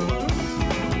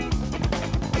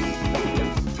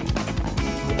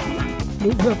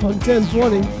 Moving up on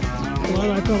 10:20.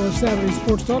 Illini Pella Saturday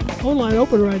Sports Talk. Phone line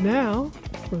open right now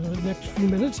for the next few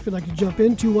minutes. If you'd like to jump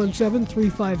in,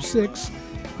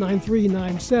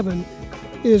 217-356-9397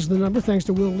 is the number. Thanks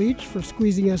to Will Leitch for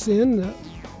squeezing us in the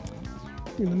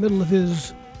middle of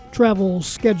his travel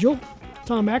schedule.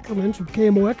 Tom Ackerman from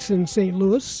KMOX in St.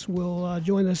 Louis will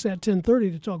join us at 10:30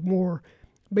 to talk more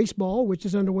baseball, which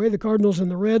is underway. The Cardinals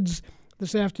and the Reds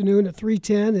this afternoon at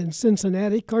 3:10 in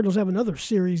Cincinnati. Cardinals have another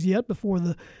series yet before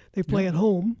they play at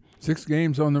home. 6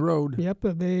 games on the road. Yep.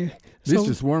 At least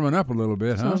it's warming up a little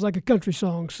bit, huh? Sounds like a country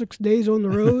song. 6 days on the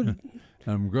road.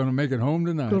 I'm going to make it home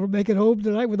tonight. Going to make it home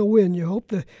tonight with a win, you hope.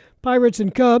 The Pirates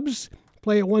and Cubs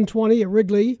play at 1:20 at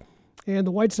Wrigley. And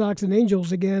the White Sox and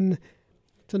Angels again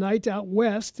tonight out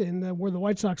west, and where the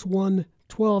White Sox won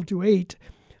 12-8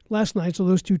 last night. So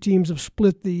those two teams have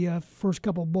split the first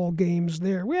couple ball games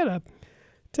there. We had a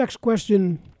text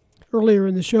question earlier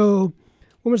in the show.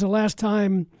 When was the last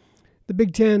time the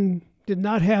Big Ten did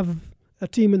not have a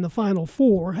team in the Final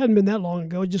Four? It hadn't been that long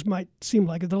ago. It just might seem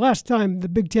like it. The last time the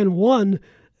Big Ten won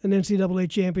an NCAA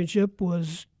championship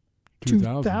was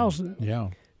 2000. Yeah.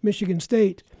 Michigan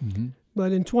State. Mm-hmm.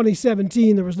 But in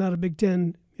 2017, there was not a Big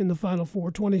Ten in the Final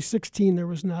Four. 2016, there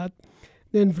was not.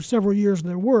 Then for several years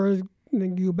there were. And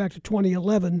then you go back to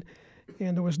 2011,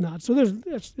 and there was not. So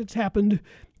it's happened,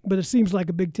 but it seems like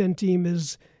a Big Ten team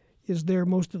is there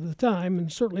most of the time,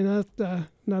 and certainly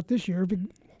not this year.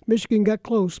 Michigan got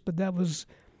close, but that was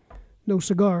no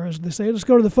cigar, as they say. Let's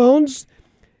go to the phones,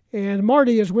 and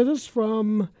Marty is with us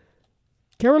from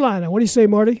Carolina. What do you say,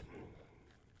 Marty?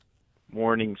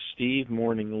 Morning, Steve.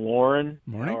 Morning, Loren.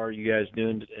 Morning. How are you guys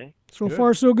doing today? So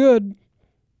far, so good.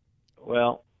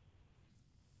 Well,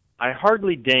 I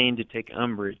hardly deign to take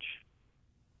umbrage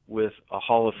with a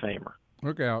Hall of Famer.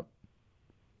 Look out.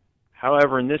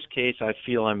 However, in this case, I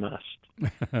feel I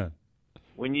must.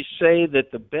 When you say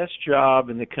that the best job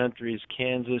in the country is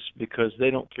Kansas because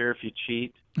they don't care if you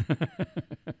cheat,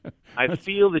 I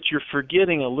feel that you're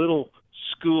forgetting a little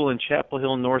school in Chapel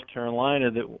Hill, North Carolina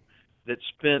that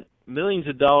spent millions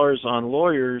of dollars on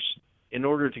lawyers in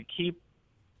order to keep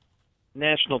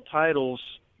national titles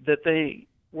that they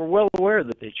were well aware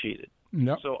that they cheated.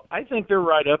 Yep. So I think they're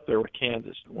right up there with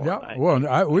Kansas. Yeah.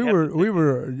 Well, we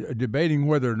were debating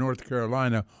whether North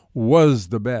Carolina was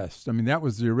the best. I mean, that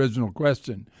was the original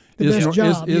question. Is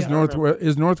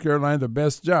North Carolina the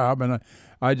best job? And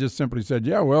I just simply said,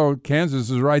 yeah. Well, Kansas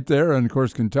is right there, and of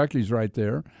course Kentucky's right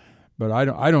there. But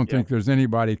I don't think there's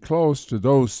anybody close to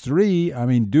those three. I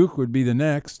mean, Duke would be the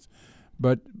next,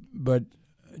 but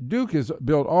Duke is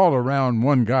built all around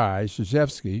one guy,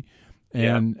 Krzyzewski.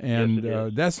 And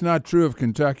that's not true of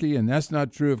Kentucky, and that's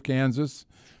not true of Kansas,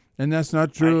 and that's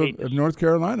not true of North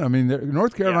Carolina. I mean,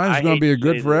 North Carolina is going to be a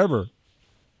good forever.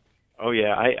 Oh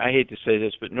yeah, I hate to say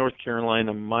this, but North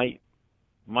Carolina might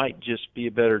just be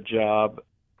a better job,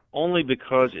 only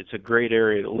because it's a great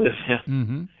area to live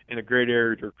in and a great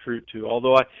area to recruit to.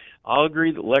 Although I'll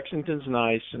agree that Lexington's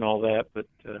nice and all that, but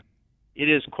it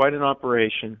is quite an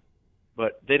operation.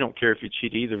 But they don't care if you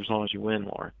cheat either, as long as you win,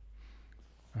 Loren.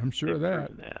 I'm sure of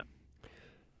that.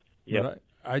 Yeah,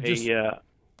 I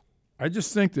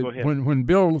just think that when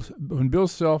Bill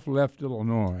Self left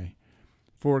Illinois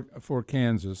for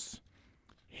Kansas,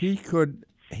 he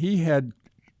had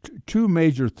two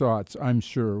major thoughts. I'm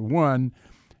sure. One,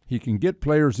 he can get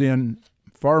players in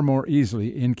far more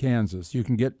easily in Kansas. You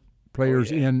can get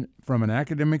players in from an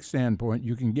academic standpoint.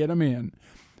 You can get them in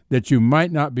that you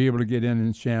might not be able to get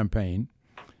in Champaign.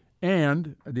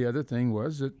 And the other thing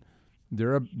was that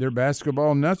they're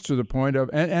basketball nuts to the point of,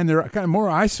 and they're kind of more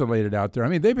isolated out there. I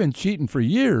mean, they've been cheating for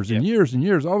years and years and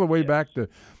years, all the way back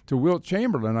to Wilt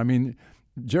Chamberlain. I mean,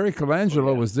 Jerry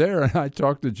Colangelo was there, and I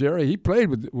talked to Jerry. He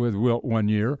played with Wilt one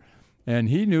year, and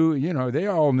he knew, they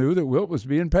all knew that Wilt was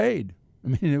being paid. I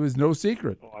mean, it was no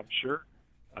secret. Oh,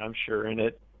 I'm sure. And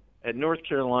at North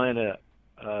Carolina,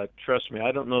 trust me,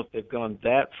 I don't know if they've gone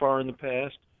that far in the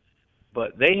past,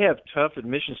 but they have tough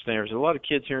admission standards. A lot of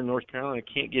kids here in North Carolina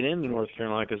can't get into North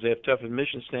Carolina because they have tough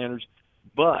admission standards,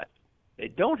 but they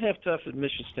don't have tough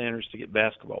admission standards to get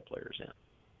basketball players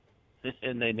in,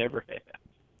 and they never have.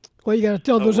 Well, you got to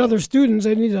tell those other students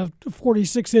they need a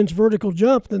 46-inch vertical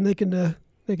jump, then they can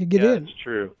get in.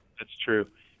 That's true.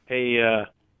 Hey,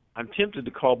 I'm tempted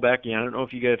to call back in. I don't know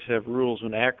if you guys have rules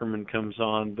when Ackerman comes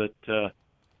on, but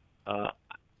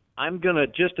I'm going to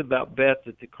just about bet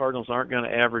that the Cardinals aren't going to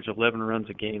average 11 runs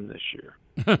a game this year.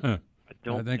 I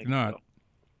think not. So.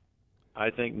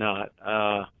 I think not.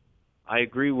 I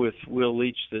agree with Will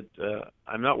Leitch that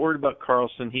I'm not worried about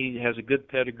Carlson. He has a good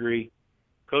pedigree.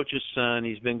 Coach's son.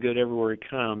 He's been good everywhere he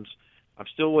comes. I'm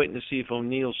still waiting to see if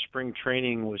O'Neal's spring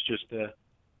training was just a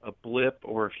blip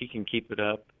or if he can keep it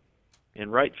up.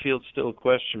 And right field's still a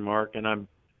question mark, and I'm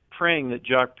praying that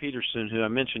Jock Peterson, who I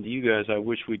mentioned to you guys I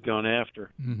wish we'd gone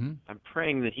after, I'm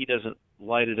praying that he doesn't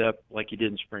light it up like he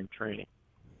did in spring training.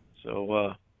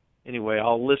 So anyway,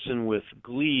 I'll listen with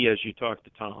glee as you talk to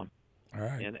Tom. All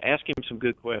right. And ask him some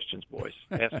good questions, boys.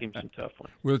 Ask him some tough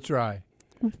ones. We'll try.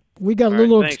 We got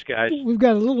thanks, guys. We've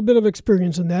got a little bit of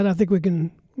experience in that. I think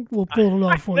we'll pull it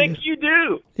off for you. I think you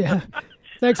do. Yeah.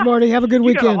 Thanks, Marty. Have a good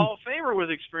weekend. You got a Hall of Famer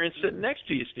with experience sitting next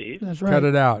to you, Steve. That's right. Cut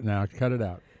it out now. Cut it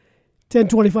out.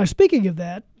 10:25. Speaking of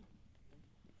that,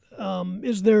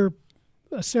 is there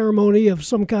a ceremony of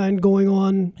some kind going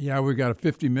on? Yeah, we've got a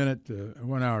 50-minute,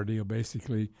 1 hour deal,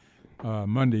 basically,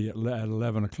 Monday at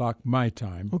 11 o'clock my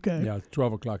time. Okay. Yeah,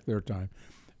 12 o'clock their time.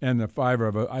 And the five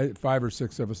or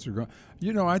six of us are going.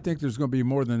 I think there's going to be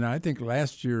more than that. I think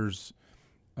last year's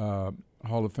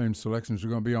Hall of Fame selections are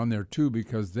going to be on there too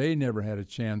because they never had a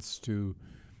chance to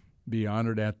be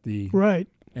honored at the right.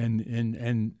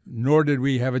 And nor did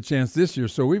we have a chance this year.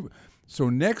 So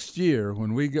next year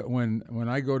when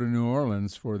I go to New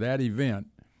Orleans for that event,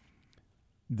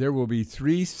 there will be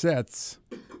 3 sets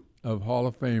of Hall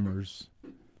of Famers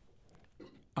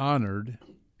honored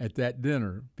at that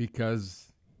dinner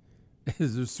because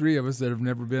there's 3 of us that have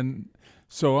never been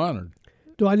so honored.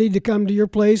 Do I need to come to your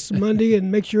place Monday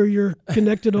and make sure you're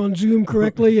connected on Zoom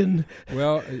correctly? And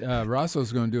well,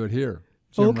 Rosso's going to do it here.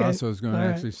 Jim okay. Rosso's going to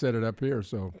actually set it up here.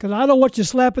 So because I don't want you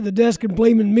slapping the desk and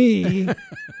blaming me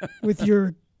with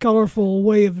your colorful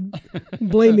way of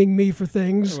blaming me for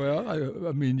things. Well,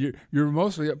 I mean, you're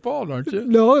mostly at fault, aren't you?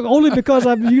 No, only because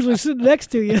I'm usually sitting next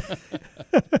to you.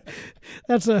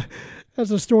 That's a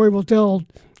story we'll tell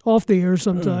off the air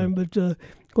sometime. But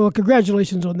well,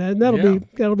 congratulations on that, and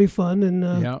that'll be fun.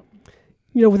 And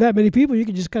with that many people, you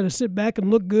can just kind of sit back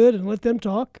and look good and let them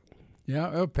talk. Yeah,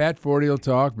 well, Pat Forty will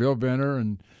talk, Bill Benner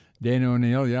and Dana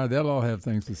O'Neill. Yeah, they'll all have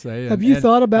things to say. Have you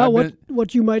thought about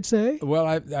what you might say? Well,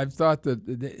 I've thought that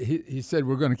he said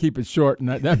we're going to keep it short, and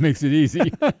that makes it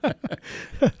easy.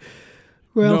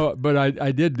 Well, no, but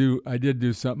I did do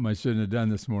something I shouldn't have done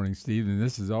this morning, Steve, and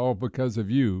this is all because of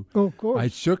you. Oh, of course. I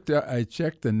checked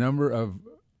the number of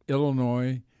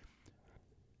Illinois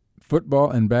football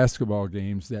and basketball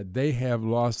games that they have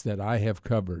lost that I have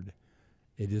covered.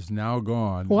 It is now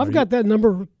gone. Well, I've got that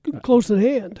number close at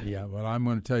hand. Yeah, well, I'm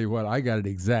going to tell you what. I got it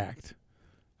exact.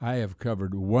 I have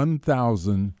covered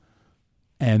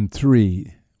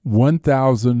 1,003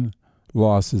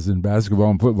 losses in basketball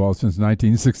and football since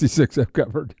 1966 I've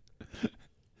covered.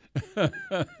 I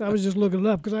was just looking it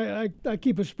up because I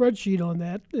keep a spreadsheet on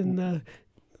that, and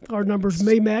our numbers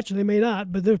may match and they may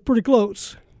not, but they're pretty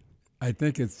close. I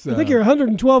think it's. I think you're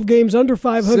 112 games under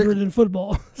 500 in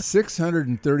football.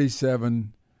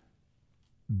 637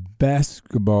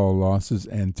 basketball losses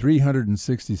and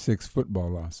 366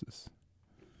 football losses.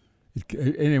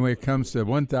 Anyway, it comes to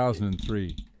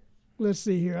 1,003. Let's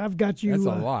see here. I've got you. That's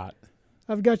a lot.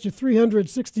 I've got you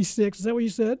 366. Is that what you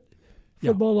said?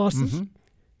 Football losses. Mm-hmm.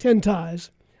 10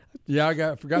 ties. Yeah,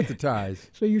 I forgot the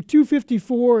ties. So you're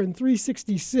 254 and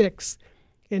 366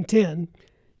 and 10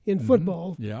 in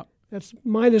football. Yeah. That's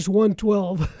minus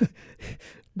 112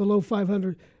 below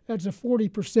 500. That's a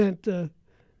 40%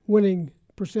 winning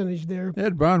percentage there.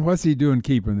 Ed Bond, what's he doing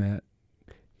keeping that?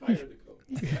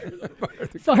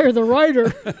 Fire the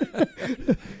writer.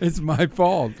 It's my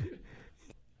fault.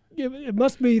 It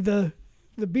must be the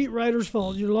beat writer's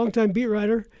fault. You're a longtime beat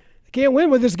writer. I can't win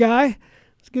with this guy.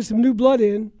 Let's get some new blood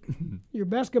in. Your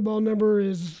basketball number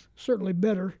is certainly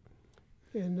better,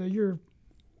 and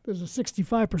there's a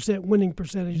 65% winning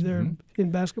percentage there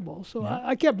in basketball. So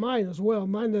I kept mine as well.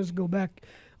 Mine does go back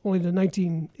only to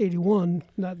 1981,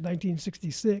 not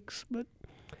 1966. But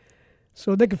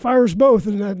so they could fire us both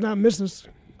and not miss us.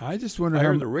 I just wonder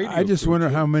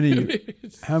how many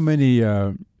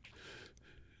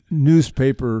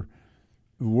newspaper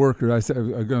workers.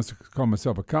 I'm going to call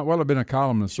myself I've been a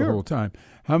columnist the whole time.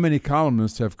 How many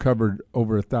columnists have covered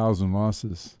over 1,000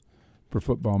 losses for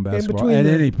football and basketball at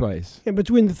any place? And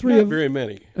between the three very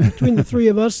many. Between the three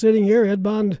of us sitting here, Ed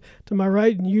Bond to my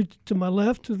right and you to my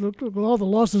left, look at all the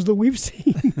losses that we've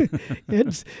seen.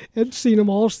 Ed's seen them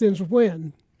all since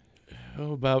when?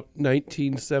 About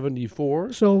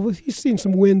 1974. So he's seen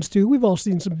some wins too. We've all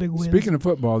seen some big wins. Speaking of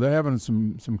football, they're having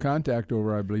some contact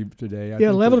over, I believe, today. I think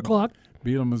 11 o'clock.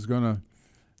 Bealham is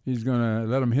he's gonna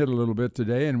let them hit a little bit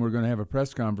today, and we're going to have a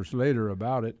press conference later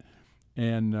about it.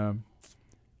 And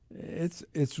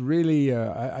it's really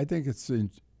I think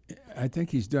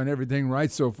he's done everything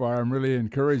right so far. I'm really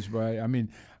encouraged by. I mean,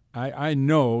 I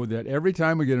know that every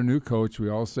time we get a new coach, we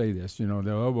all say this.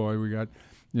 Oh boy, we got.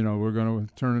 We're going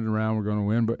to turn it around. We're going to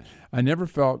win. But I never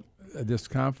felt this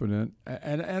confident,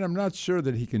 and I'm not sure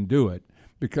that he can do it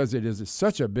because it is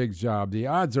such a big job. The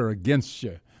odds are against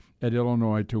you at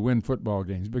Illinois to win football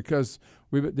games because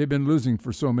they've been losing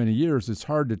for so many years. It's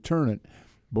hard to turn it.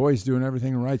 Boy's doing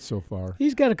everything right so far.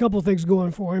 He's got a couple of things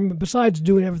going for him. Besides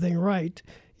doing everything right,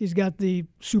 he's got the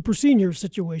super senior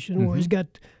situation where he's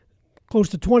got close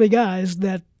to 20 guys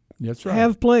that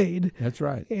have played. That's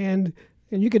right. And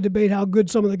you can debate how good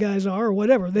some of the guys are or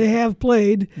whatever. They have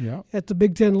played at the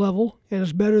Big Ten level, and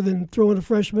it's better than throwing a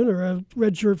freshman or a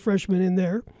redshirt freshman in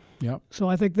there. Yep. So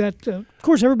I think that, of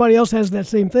course, everybody else has that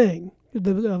same thing. I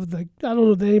don't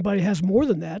know that anybody has more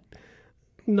than that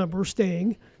number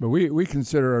staying. But we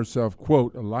consider ourselves,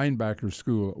 quote, a linebacker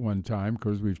school at one time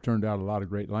because we've turned out a lot of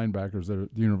great linebackers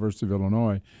at the University of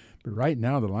Illinois. But right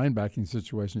now, the linebacking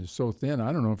situation is so thin.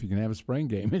 I don't know if you can have a spring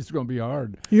game. It's going to be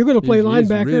hard. You're going to play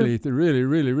linebacker. It's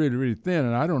really thin.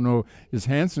 And I don't know, is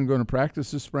Hansen going to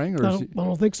practice this spring? I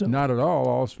don't think so. Not at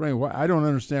all spring. I don't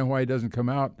understand why he doesn't come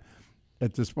out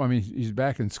at this point. I mean, he's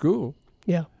back in school.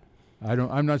 Yeah.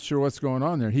 I'm not sure what's going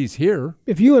on there. He's here.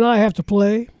 If you and I have to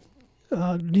play,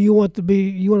 Do you want to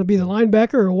be the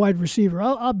linebacker or a wide receiver?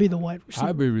 I'll be the wide receiver.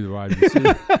 I'll be the wide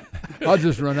receiver. I'll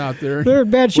just run out there. They're in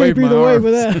bad shape either way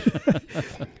with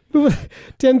that.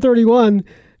 10:31,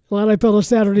 Illini Pella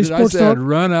Saturday Sports Talk. I'd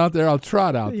run out there. I'll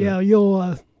trot out there.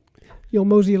 Yeah, you'll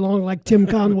mosey along like Tim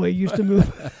Conway used to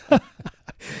move.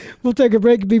 We'll take a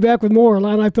break and be back with more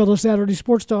Illini Pella Saturday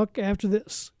Sports Talk after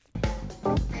this.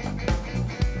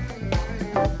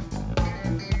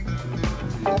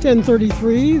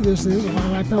 10:33. This is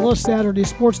Illini Pella Saturday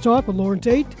Sports Talk with Loren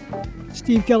Tate.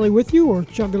 Steve Kelly with you. We're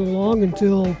chugging along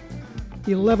until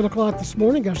 11 o'clock this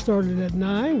morning. Got started at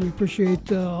 9. We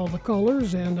appreciate all the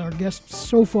callers and our guests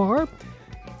so far.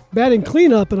 Batting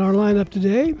cleanup in our lineup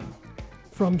today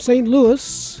from St.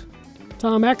 Louis,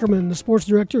 Tom Ackerman, the sports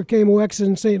director at KMOX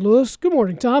in St. Louis. Good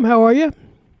morning, Tom. How are you?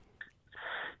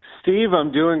 Steve,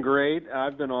 I'm doing great.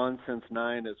 I've been on since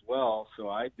 9 as well. So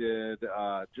I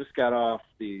just got off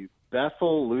the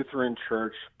Bethel Lutheran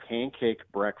Church pancake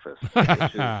breakfast, which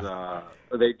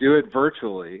is they do it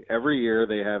virtually. Every year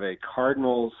they have a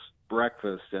Cardinals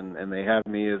breakfast, and they have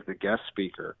me as the guest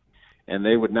speaker. And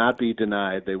they would not be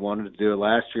denied. They wanted to do it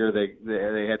last year. They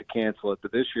had to cancel it,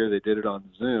 but this year they did it on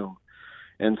Zoom.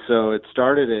 And so it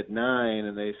started at 9,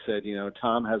 and they said,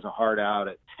 Tom has a hard out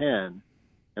at 10.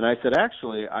 And I said,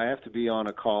 actually, I have to be on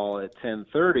a call at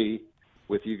 10:30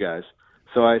 with you guys.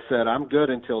 So I said, I'm good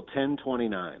until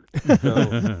 10:29. So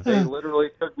they literally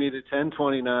took me to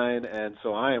 10:29, and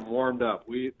so I am warmed up.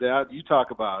 You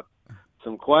talk about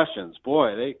some questions.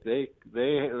 Boy, they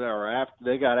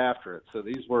got after it. So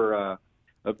these were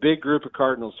a big group of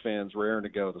Cardinals fans raring to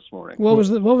go this morning. What was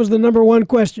the number one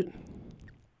question?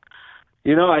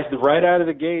 Right out of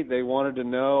the gate, they wanted to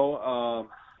know,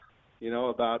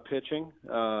 about pitching,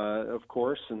 of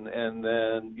course, and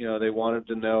then they wanted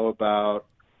to know about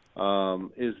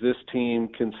is this team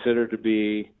considered to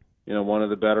be one of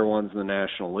the better ones in the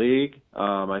National League?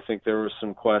 I think there was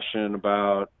some question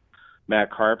about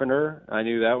Matt Carpenter. I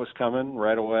knew that was coming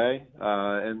right away,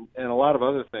 and a lot of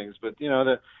other things. But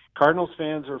the Cardinals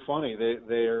fans are funny.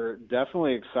 They are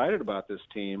definitely excited about this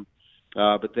team,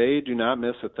 but they do not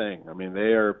miss a thing. I mean,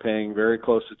 they are paying very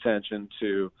close attention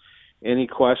to any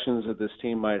questions that this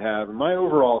team might have. And my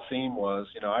overall theme was,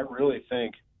 I really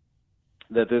think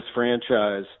that this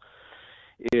franchise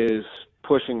is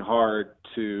pushing hard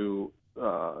to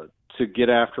get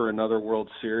after another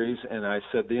World Series. And I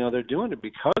said, they're doing it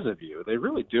because of you. They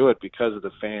really do it because of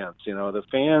the fans. The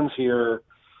fans here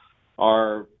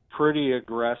are pretty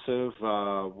aggressive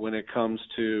when it comes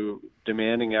to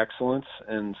demanding excellence.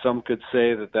 And some could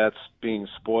say that that's being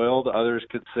spoiled. Others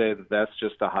could say that that's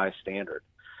just a high standard.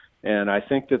 And I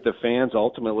think that the fans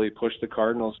ultimately pushed the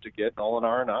Cardinals to get Nolan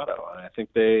Arenado. And I think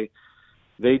they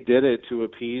did it to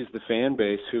appease the fan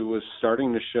base, who was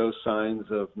starting to show signs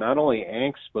of not only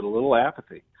angst but a little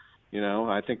apathy.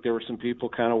 I think there were some people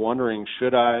kind of wondering,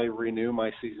 should I renew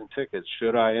my season tickets?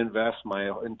 Should I invest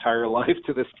my entire life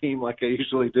to this team like I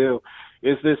usually do?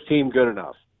 Is this team good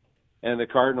enough? And the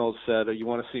Cardinals said, you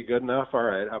want to see good enough? All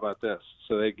right, how about this?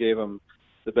 So they gave him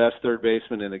the best third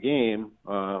baseman in the game,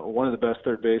 one of the best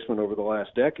third basemen over the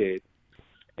last decade,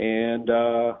 and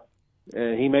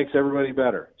he makes everybody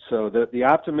better. So the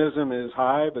optimism is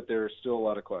high, but there are still a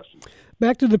lot of questions.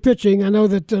 Back to the pitching. I know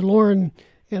that Loren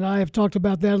and I have talked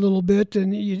about that a little bit,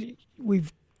 and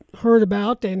we've heard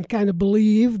about and kind of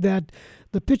believe that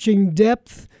the pitching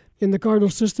depth in the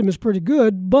Cardinals system is pretty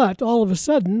good, but all of a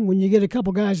sudden, when you get a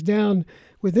couple guys down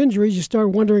with injuries, you start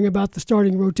wondering about the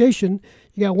starting rotation.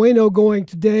 You got Waino going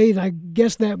today, and I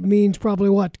guess that means probably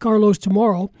Carlos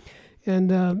tomorrow.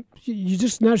 And you're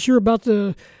just not sure about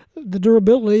the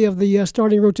durability of the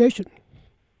starting rotation.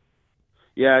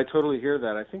 Yeah, I totally hear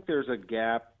that. I think there's a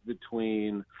gap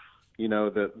between,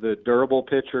 the durable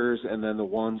pitchers and then the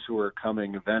ones who are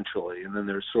coming eventually. And then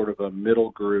there's sort of a middle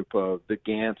group of the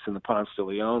Gants and the Ponce de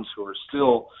Leons who are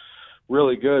still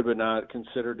really good, but not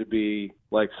considered to be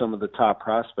like some of the top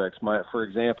prospects. For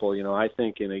example, I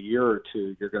think in a year or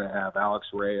two, you're going to have Alex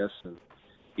Reyes and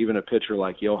even a pitcher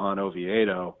like Johan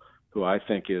Oviedo, who I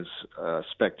think is a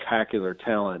spectacular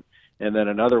talent. And then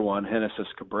another one, Genesis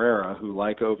Cabrera, who,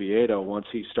 like Oviedo, once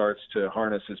he starts to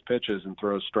harness his pitches and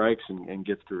throw strikes and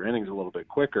gets through innings a little bit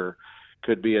quicker,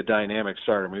 could be a dynamic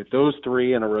starter. I mean, those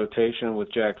three in a rotation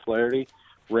with Jack Flaherty,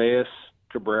 Reyes,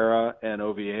 Cabrera, and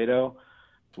Oviedo,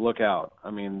 look out.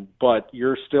 I mean, but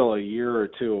you're still a year or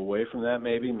two away from that,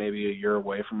 maybe a year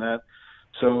away from that.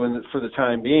 So for the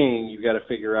time being, you've got to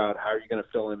figure out how you're going to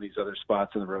fill in these other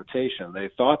spots in the rotation. They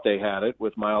thought they had it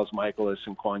with Miles Michaelis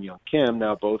and Kwon Young Kim.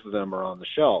 Now both of them are on the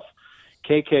shelf.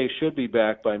 KK should be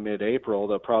back by mid-April.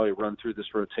 They'll probably run through this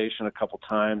rotation a couple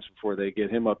times before they get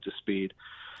him up to speed.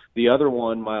 The other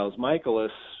one, Miles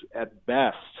Michaelis, at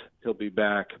best, he'll be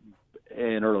back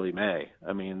in early May.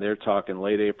 I mean, they're talking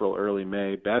late April, early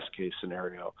May, best case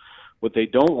scenario. What they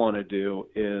don't want to do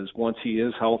is once he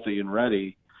is healthy and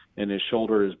ready and his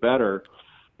shoulder is better,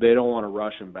 they don't want to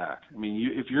rush him back. I mean,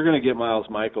 if you're going to get Miles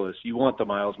Michaelis, you want the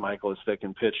Miles Michaelis that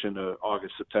can pitch into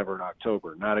August, September, and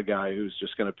October, not a guy who's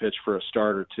just going to pitch for a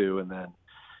start or two and then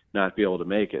not be able to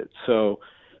make it. So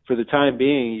for the time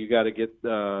being, you got to get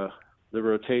the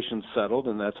rotation settled,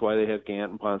 and that's why they have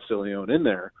Gant and Ponce de Leon in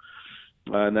there.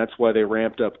 And that's why they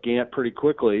ramped up Gant pretty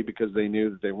quickly, because they knew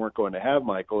that they weren't going to have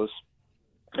Michaelis.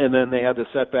 And then they had the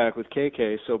setback with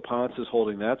KK, so Ponce is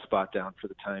holding that spot down for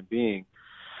the time being.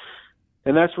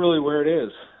 And that's really where it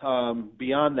is.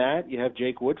 Beyond that, you have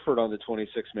Jake Woodford on the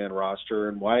 26-man roster.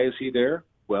 And why is he there?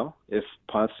 Well, if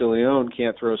Ponce de Leon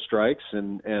can't throw strikes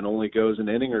and only goes an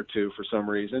inning or two for some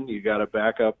reason, you got a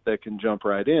backup that can jump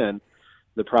right in.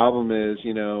 The problem is,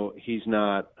 he's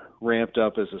not ramped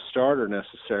up as a starter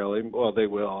necessarily. Well, they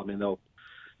will. I mean,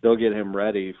 they'll get him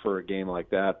ready for a game like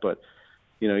that. But,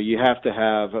 you have to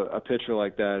have a pitcher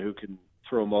like that who can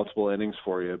throw multiple innings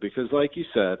for you, because like you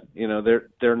said,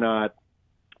 they're not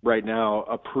right now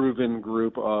a proven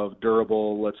group of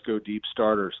durable, let's go deep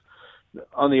starters.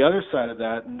 On the other side of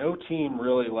that, no team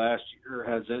really last year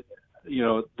has it.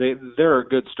 There are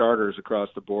good starters across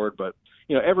the board, but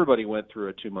everybody went through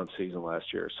a 2-month season last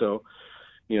year. So,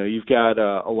 you've got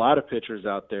a lot of pitchers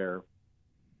out there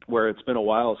where it's been a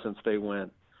while since they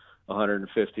went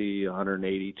 150,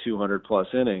 180, 200 plus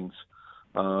innings.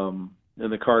 And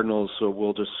the Cardinals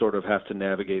will just sort of have to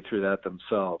navigate through that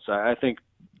themselves. I think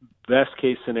best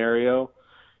case scenario,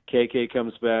 KK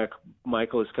comes back,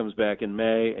 Michaelis comes back in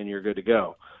May, and you're good to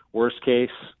go. Worst case,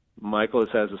 Michaelis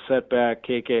has a setback,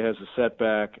 KK has a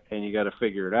setback, and you got to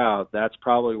figure it out. That's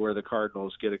probably where the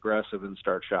Cardinals get aggressive and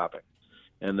start shopping.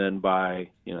 And then by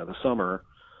the summer,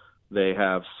 they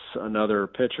have another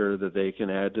pitcher that they can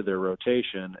add to their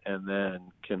rotation and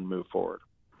then can move forward.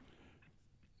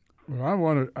 Well, I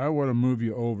want to move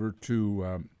you over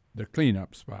to the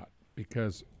cleanup spot,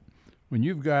 because when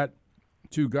you've got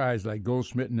two guys like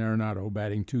Goldschmidt and Arenado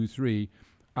batting 2-3,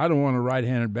 I don't want a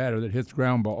right-handed batter that hits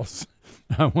ground balls.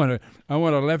 I want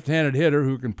a left-handed hitter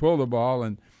who can pull the ball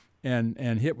and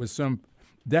hit with some.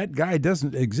 That guy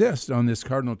doesn't exist on this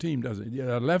Cardinal team, does it?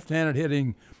 A left-handed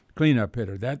hitting cleanup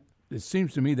hitter. That it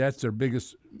seems to me that's their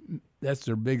biggest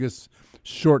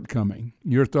shortcoming.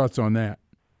 Your thoughts on that?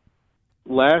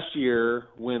 Last year,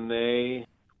 when they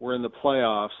were in the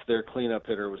playoffs, their cleanup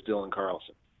hitter was Dylan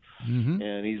Carlson. Mm-hmm.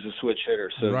 And he's a switch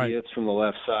hitter, so he hits from the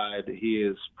left side. He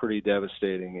is pretty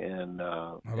devastating, and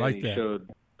he showed,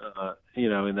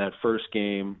 in that first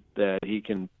game that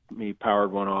he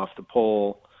powered one off the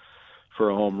pole for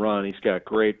a home run. He's got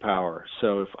great power.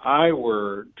 So if I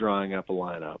were drawing up a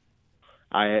lineup,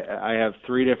 I have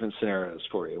 3 different scenarios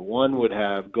for you. One would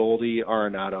have Goldie,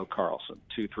 Arenado, Carlson,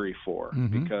 2, 3, 4,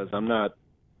 because I'm not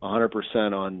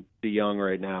 100% on DeYoung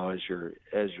right now as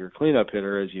your cleanup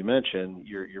hitter. As you mentioned,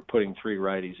 you're putting 3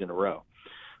 righties in a row.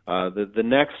 The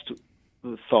next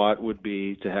thought would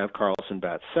be to have Carlson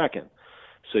bat second.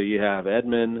 So you have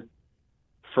Edman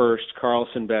first,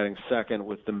 Carlson batting second,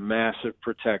 with the massive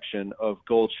protection of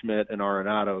Goldschmidt and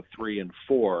Arenado 3 and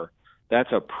 4.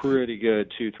 That's a pretty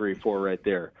good 2, 3, 4 right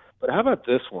there. But how about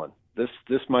this one?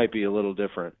 This might be a little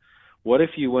different. What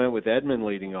if you went with Edman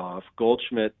leading off,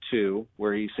 Goldschmidt 2,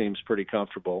 where he seems pretty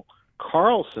comfortable,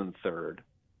 Carlson 3rd,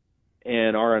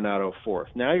 and Arenado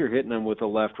 4th? Now you're hitting them with a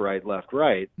left-right,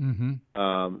 left-right.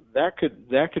 Mm-hmm.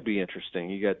 That could be interesting.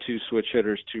 You got 2 switch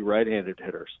hitters, 2 right-handed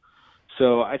hitters.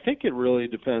 So I think it really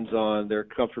depends on their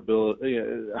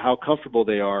comfortability, how comfortable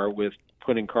they are with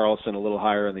putting Carlson a little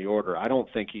higher in the order. I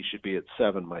don't think he should be at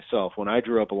 7 myself. When I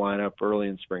drew up a lineup early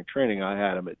in spring training, I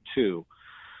had him at 2.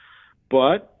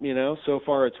 But, so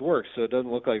far it's worked, so it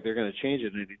doesn't look like they're going to change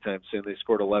it anytime soon. They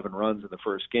scored 11 runs in the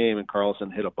first game, and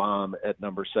Carlson hit a bomb at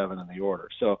number 7 in the order.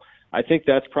 So I think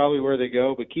that's probably where they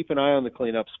go, but keep an eye on the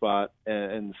cleanup spot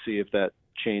and see if that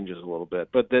changes a little bit.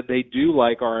 But that they do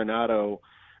like Arenado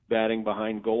batting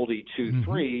behind Goldie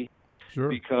 2-3, sure,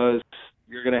 because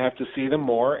you're going to have to see them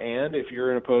more, and if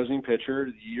you're an opposing pitcher,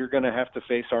 you're going to have to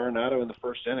face Arenado in the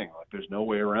first inning. Like, there's no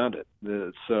way around it.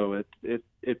 So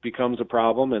it becomes a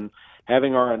problem, and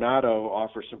having Arenado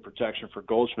offer some protection for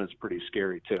Goldschmidt's pretty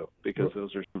scary too, because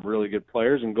those are some really good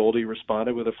players, and Goldie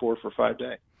responded with a 4-for-5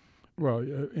 day. Well,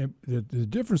 the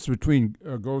difference between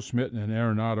Goldschmidt and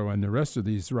Arenado and the rest of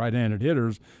these right-handed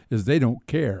hitters is they don't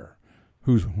care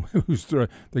who's the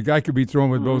guy could be thrown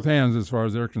with both hands as far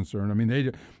as they're concerned. I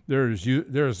mean, they're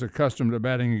as accustomed to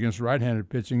batting against right-handed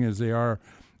pitching as they are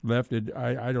left.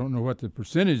 I don't know what the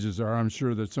percentages are. I'm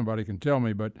sure that somebody can tell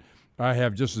me, but I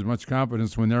have just as much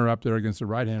confidence when they're up there against a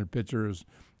right-handed pitcher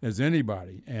as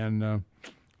anybody. And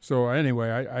so anyway,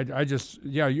 I just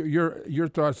your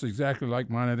thoughts exactly like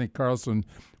mine. I think Carlson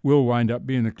will wind up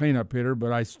being the cleanup hitter,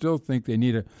 but I still think they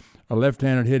need a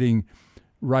left-handed hitting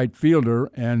right fielder,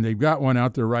 and they've got one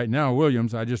out there right now,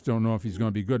 Williams. I just don't know if he's going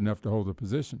to be good enough to hold the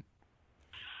position.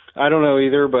 I don't know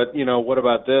either, but, what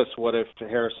about this? What if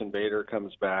Harrison Bader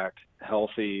comes back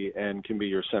healthy and can be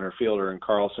your center fielder, and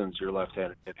Carlson's your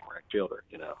left-handed hitting right fielder,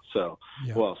 So,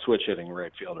 switch hitting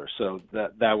right fielder. So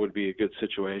that would be a good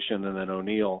situation. And then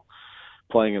O'Neill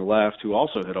playing in left, who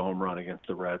also hit a home run against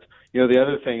the Reds. The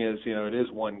other thing is, it is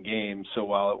one game, so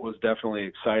while it was definitely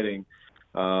exciting,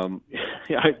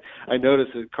 I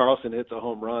noticed that Carlson hits a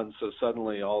home run, so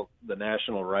suddenly all the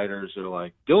national writers are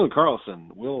like, Dylan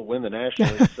Carlson will win the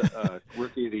National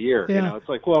Rookie of the Year. Yeah. It's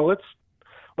like, well,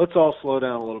 let's all slow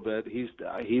down a little bit.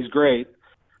 He's great,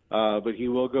 but he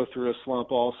will go through a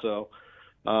slump also.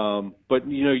 But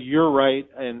you're right,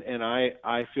 and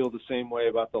I feel the same way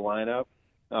about the lineup.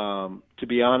 To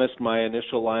be honest, my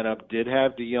initial lineup did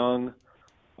have DeYoung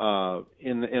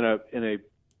in a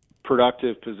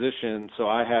productive position. So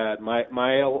I had my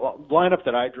lineup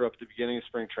that I drew up at the beginning of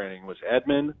spring training was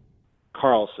Edman,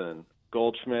 Carlson,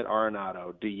 Goldschmidt,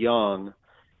 Arenado, DeYoung,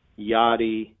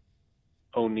 Yachty,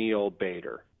 O'Neill,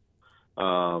 Bader.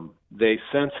 They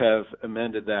since have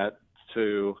amended that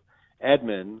to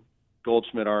Edman,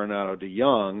 Goldschmidt, Arenado,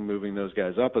 DeYoung, moving those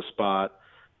guys up a spot,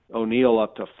 O'Neill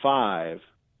up to 5,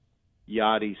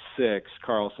 Yachty 6,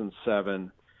 Carlson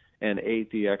 7, and 8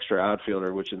 the extra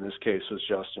outfielder, which in this case was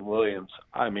Justin Williams.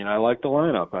 I mean, I like the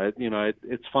lineup.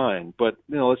 It's fine, but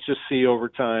let's just see over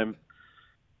time.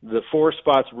 The 4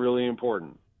 spot's really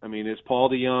important. I mean, is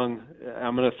Paul DeYoung?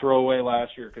 I'm going to throw away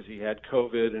last year because he had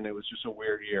COVID and it was just a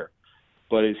weird year.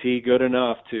 But is he good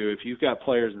enough to? If you've got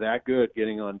players that good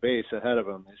getting on base ahead of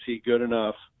him, is he good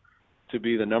enough to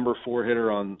be the number 4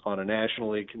 hitter on a National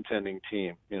League contending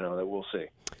team? That we'll see.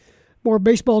 More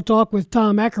baseball talk with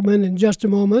Tom Ackerman in just a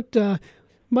moment.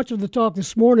 Much of the talk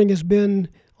this morning has been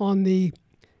on the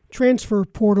transfer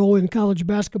portal in college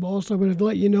basketball, so I'm going to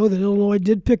let you know that Illinois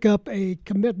did pick up a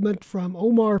commitment from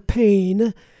Omar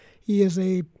Payne. He is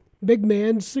a big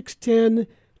man, 6'10",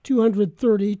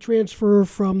 230, transfer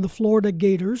from the Florida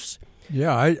Gators.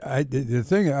 Yeah, the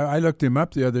thing, I looked him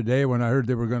up the other day when I heard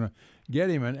they were going to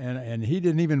get him, and he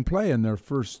didn't even play in their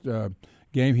first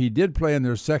game. He did play in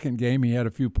their second game. He had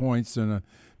a few points and a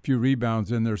few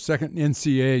rebounds in their second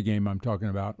NCAA game I'm talking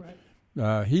about.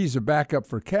 Right. He's a backup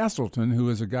for Castleton, who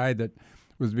is a guy that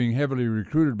was being heavily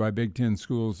recruited by Big Ten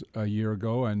schools a year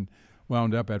ago and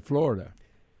wound up at Florida.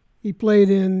 He played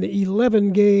in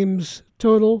 11 games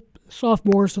total,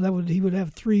 sophomore, so he would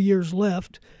have 3 years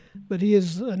left. But he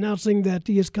is announcing that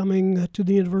he is coming to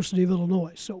the University of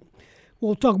Illinois. So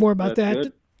we'll talk more about that.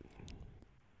 Good.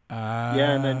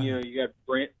 And then you got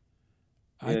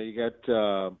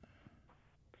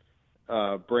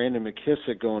Brandon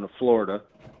McKissick going to Florida.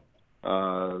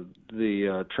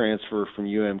 The transfer from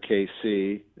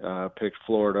UMKC picked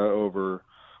Florida over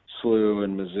SLU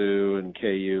and Mizzou and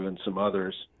KU and some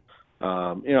others.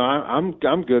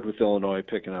 I'm good with Illinois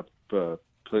picking up. I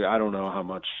don't know how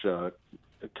much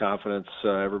confidence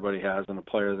everybody has in a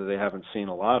player that they haven't seen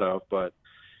a lot of, but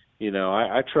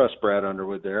I trust Brad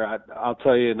Underwood there. I'll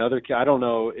tell you another. I don't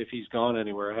know if he's gone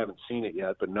anywhere. I haven't seen it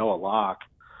yet, but Noah Locke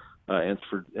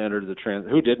entered the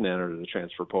who didn't enter the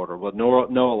transfer portal. But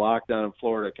Noah Locke down in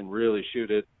Florida can really shoot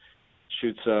it.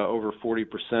 Shoots over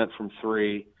 40% from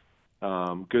 3.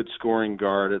 Good scoring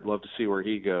guard. I'd love to see where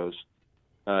he goes.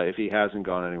 If he hasn't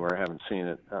gone anywhere, I haven't seen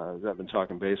it. I've been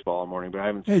talking baseball all morning, but I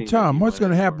haven't seen it. Hey, Tom, what's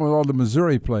going to happen with all the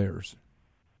Missouri players?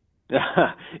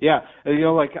 Yeah,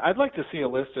 I'd like to see a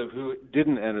list of who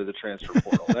didn't enter the transfer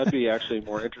portal. That'd be actually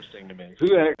more interesting to me.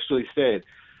 Who actually stayed?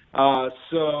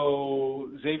 So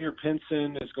Xavier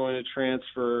Pinson is going to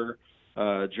transfer.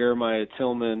 Jeremiah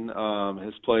Tillman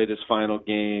has played his final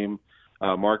game.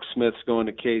 Mark Smith's going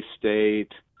to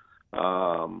K-State.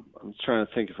 I'm trying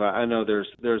to think if I know there's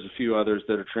a few others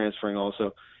that are transferring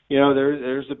also.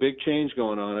 There's a big change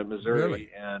going on at Missouri. Really?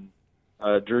 And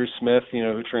Drew Smith,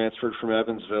 who transferred from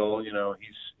Evansville,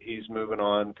 he's moving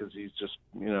on because he's just,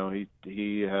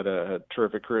 he had a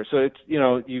terrific career. So it's,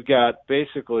 you've got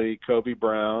basically Kobe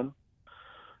Brown.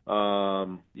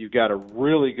 You've got a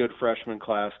really good freshman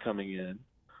class coming in.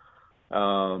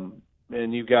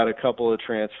 And you've got a couple of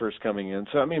transfers coming in.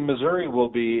 So, Missouri will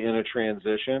be in a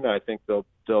transition. I think they'll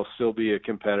still be a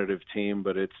competitive team,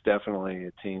 but it's definitely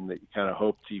a team that you kind of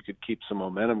hoped you could keep some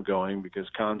momentum going because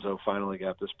Konzo finally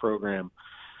got this program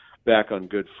back on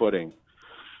good footing.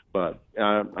 but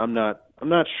I'm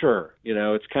not sure.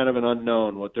 It's kind of an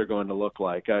unknown what they're going to look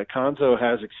like. Konzo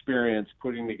has experience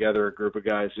putting together a group of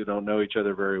guys who don't know each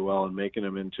other very well and making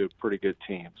them into a pretty good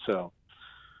team. So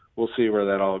we'll see where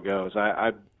that all goes.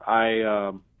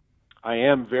 I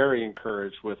am very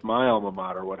encouraged with my alma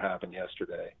mater, what happened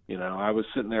yesterday. I was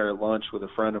sitting there at lunch with a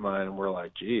friend of mine, and we're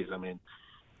like, geez,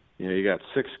 you got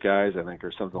 6 guys, I think,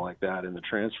 or something like that in the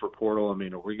transfer portal.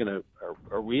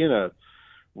 Are we in a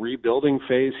rebuilding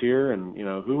phase here? And,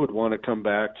 who would want to come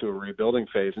back to a rebuilding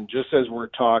phase? And just as we're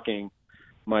talking,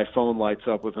 my phone lights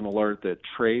up with an alert that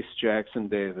Trace Jackson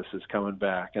Davis is coming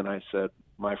back. And I said,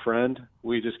 my friend,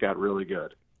 we just got really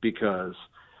good, because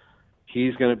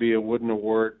he's going to be a Wooden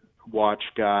Award watch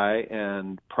guy,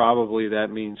 and probably that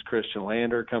means Christian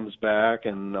Lander comes back,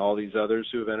 and all these others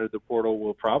who have entered the portal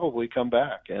will probably come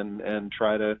back and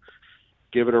try to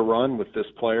give it a run with this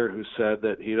player who said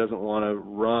that he doesn't want to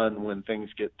run when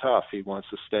things get tough. He wants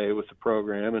to stay with the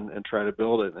program and try to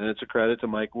build it. And it's a credit to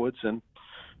Mike Woodson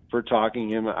for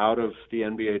talking him out of the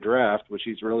NBA draft, which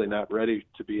he's really not ready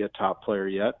to be a top player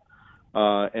yet.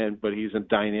 But he's a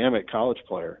dynamic college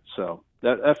player. So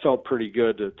that felt pretty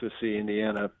good to see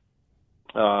Indiana,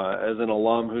 as an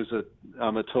alum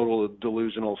I'm a total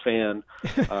delusional fan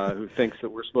who thinks that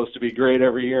we're supposed to be great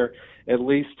every year, at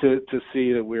least to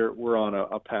see that we're on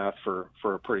a path for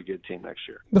a pretty good team next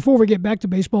year. Before we get back to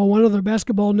baseball, one other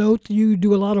basketball note. You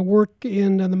do a lot of work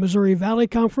in the Missouri Valley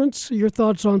Conference. Your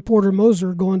thoughts on Porter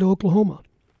Moser going to Oklahoma?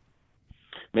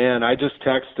 Man, I just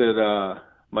texted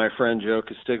my friend Joe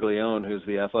Castiglione, who's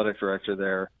the athletic director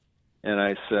there, and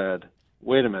I said,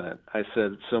 wait a minute. I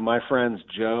said, so my friends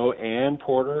Joe and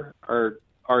Porter are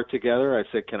together. I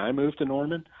said, can I move to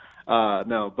Norman?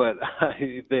 No, but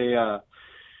they're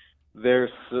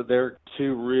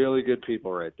 2 really good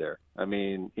people right there.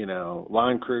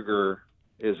 Lon Kruger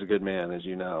is a good man, as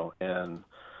you know, and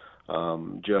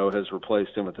Joe has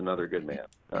replaced him with another good man.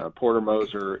 Porter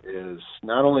Moser is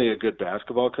not only a good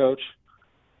basketball coach,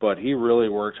 but he really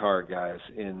worked hard, guys,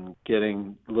 in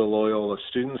getting the Loyola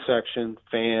student section,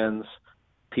 fans,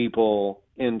 people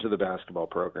into the basketball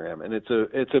program, and it's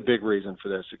a big reason for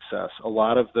their success. A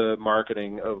lot of the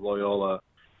marketing of Loyola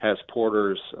has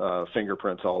Porter's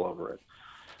fingerprints all over it.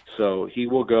 So he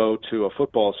will go to a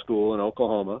football school in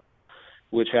Oklahoma,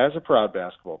 which has a proud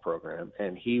basketball program,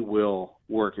 and he will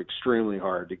work extremely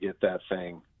hard to get that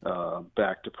thing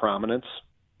back to prominence.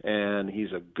 And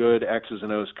he's a good X's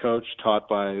and O's coach, taught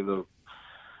by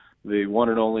the one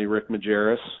and only Rick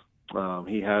Majerus.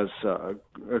 He has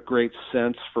a great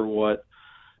sense for what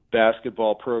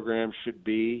basketball programs should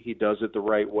be. He does it the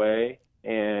right way,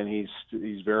 and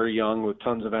he's very young with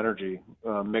tons of energy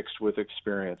mixed with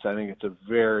experience. I think it's a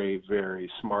very, very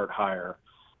smart hire.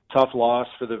 Tough loss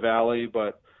for the Valley,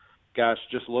 but gosh,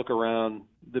 just look around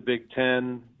the Big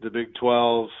Ten, the Big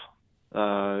 12,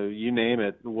 you name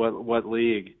it, what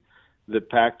league, the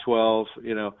Pac-12,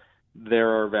 there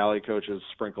are Valley coaches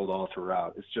sprinkled all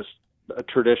throughout. It's just a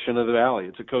tradition of the Valley.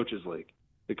 It's a coaches league.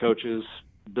 The coaches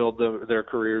build their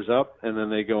careers up, and then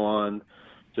they go on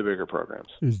to bigger programs.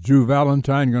 Is Drew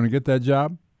Valentine going to get that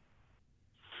job?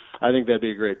 I think that'd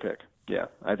be a great pick. Yeah,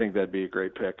 I think that'd be a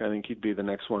great pick. I think he'd be the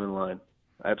next one in line.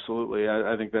 Absolutely.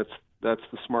 I think that's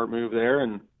the smart move there,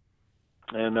 and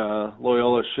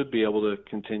Loyola should be able to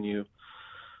continue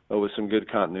with some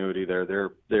good continuity there.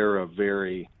 They're a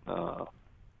very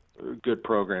good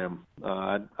program.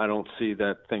 I don't see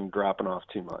that thing dropping off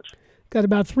too much. Got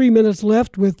about 3 minutes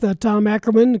left with Tom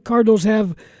Ackerman. The Cardinals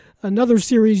have another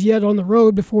series yet on the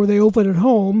road before they open at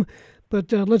home.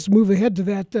 But let's move ahead to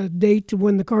that date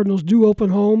when the Cardinals do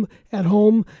open at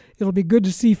home. It'll be good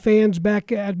to see fans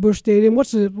back at Busch Stadium.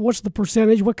 What's the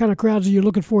percentage? What kind of crowds are you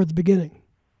looking for at the beginning?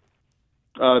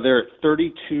 They're at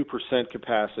 32%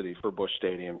 capacity for Busch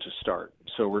Stadium to start.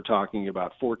 So we're talking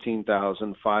about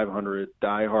 14,500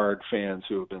 diehard fans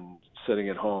who have been sitting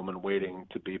at home and waiting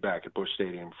to be back at Busch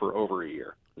Stadium for over a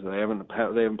year. They haven't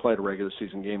played a regular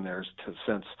season game there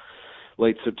since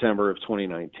late September of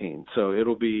 2019. So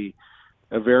it'll be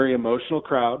a very emotional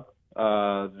crowd.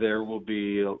 There will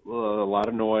be a lot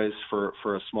of noise for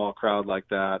a small crowd like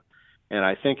that, and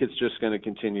I think it's just going to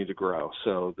continue to grow.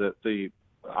 So the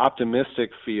optimistic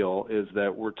feel is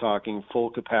that we're talking full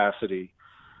capacity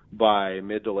by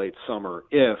mid to late summer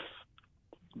if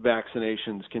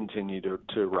vaccinations continue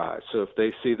to rise. So if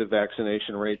they see the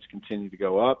vaccination rates continue to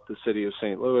go up, the city of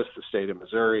St. Louis, the state of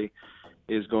Missouri,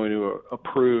 is going to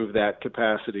approve that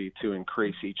capacity to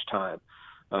increase each time.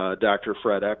 Dr.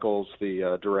 Fred Eccles,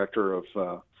 the director of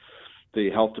the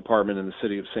health department in the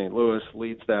city of St. Louis,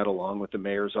 leads that along with the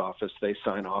mayor's office. They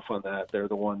sign off on that. They're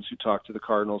the ones who talk to the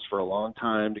Cardinals for a long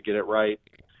time to get it right.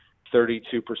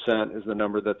 32% is the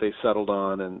number that they settled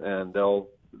on, and they'll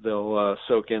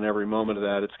soak in every moment of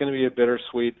that. It's going to be a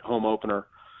bittersweet home opener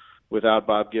without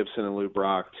Bob Gibson and Lou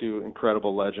Brock, two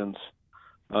incredible legends.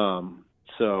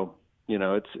 So,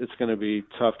 it's going to be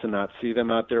tough to not see them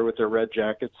out there with their red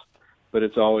jackets, but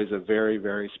it's always a very,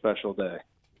 very special day.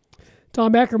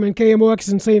 Tom Ackerman,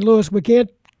 KMOX in St. Louis. We can't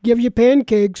give you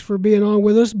pancakes for being on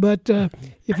with us, but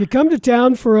if you come to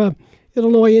town for a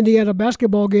Illinois-Indiana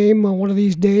basketball game on one of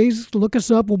these days, look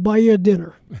us up. We'll buy you a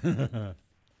dinner.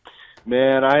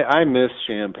 Man, I miss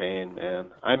Champaign, man.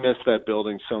 I miss that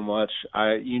building so much.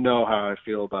 You know how I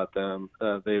feel about them.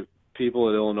 People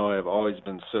at Illinois have always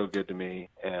been so good to me,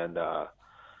 and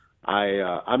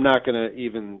I'm not going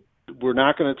to we're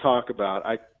not going to talk about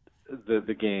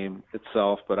the game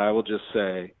itself, but I will just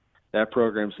say that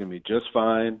program's going to be just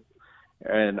fine,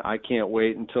 and I can't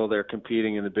wait until they're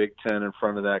competing in the Big Ten in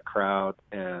front of that crowd.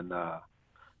 And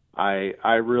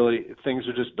I really, things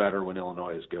are just better when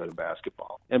Illinois is good in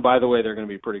basketball. And by the way, they're going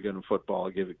to be pretty good in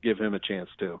football. Give him a chance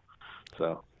too.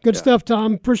 So good stuff,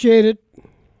 Tom. Appreciate it.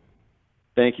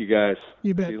 Thank you, guys.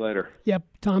 You bet. See you later. Yep,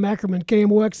 Tom Ackerman,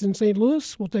 KMOX in St.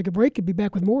 Louis. We'll take a break and be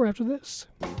back with more after this.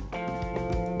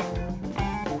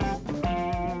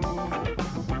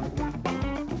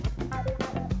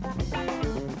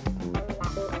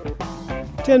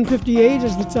 10:58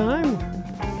 is the time.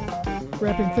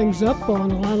 Wrapping things up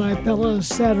on Illini Pella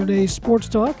Saturday Sports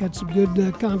Talk. Had some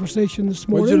good conversation this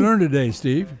morning. What did you learn today,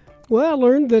 Steve? Well, I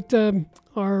learned that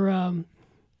our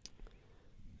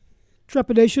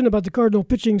trepidation about the Cardinal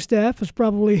pitching staff is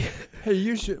probably...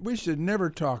 Hey, we should never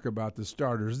talk about the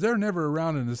starters. They're never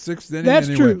around in the sixth inning. That's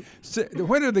anyway. true.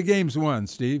 When are the games won,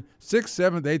 Steve? 6th,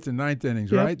 7th, 8th, and 9th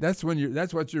innings, yep. Right? That's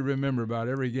what you remember about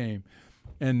every game.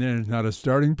 And there's not a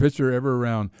starting pitcher ever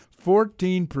around.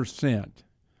 14%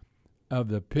 of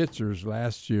the pitchers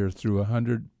last year threw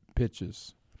 100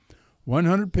 pitches.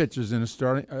 100 pitches in a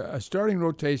starting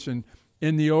rotation.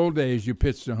 In the old days, you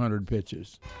pitched 100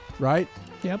 pitches, right?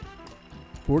 Yep.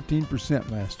 14%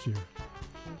 last year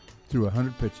threw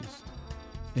 100 pitches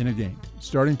in a game.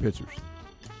 Starting pitchers.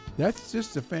 That's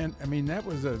just that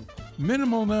was a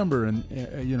minimal number in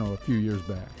a few years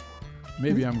back.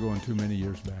 Maybe I'm going too many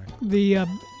years back.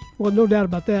 Well, no doubt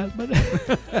about that. But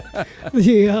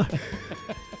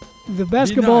the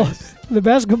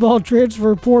basketball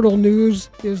transfer portal news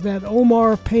is that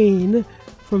Omar Payne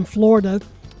from Florida,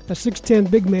 a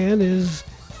 6'10" big man, is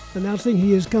announcing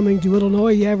he is coming to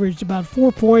Illinois. He averaged about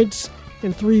 4 points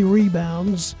and 3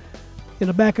 rebounds in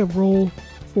a backup role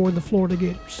for the Florida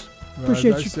Gators. Well, as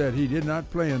I said, he did not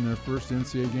play in their first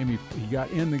NCAA game. He got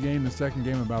in the game, the second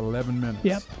game, about 11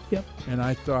 minutes. Yep. And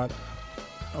I thought,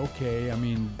 okay,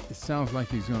 it sounds like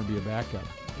he's going to be a backup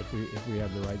if we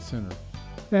have the right center.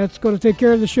 That's going to take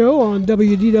care of the show on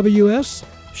WDWS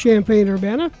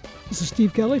Champaign-Urbana. This is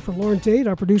Steve Kelly for Loren Tate,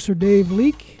 our producer Dave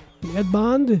Leake, and Ed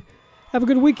Bond. Have a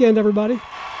good weekend, everybody.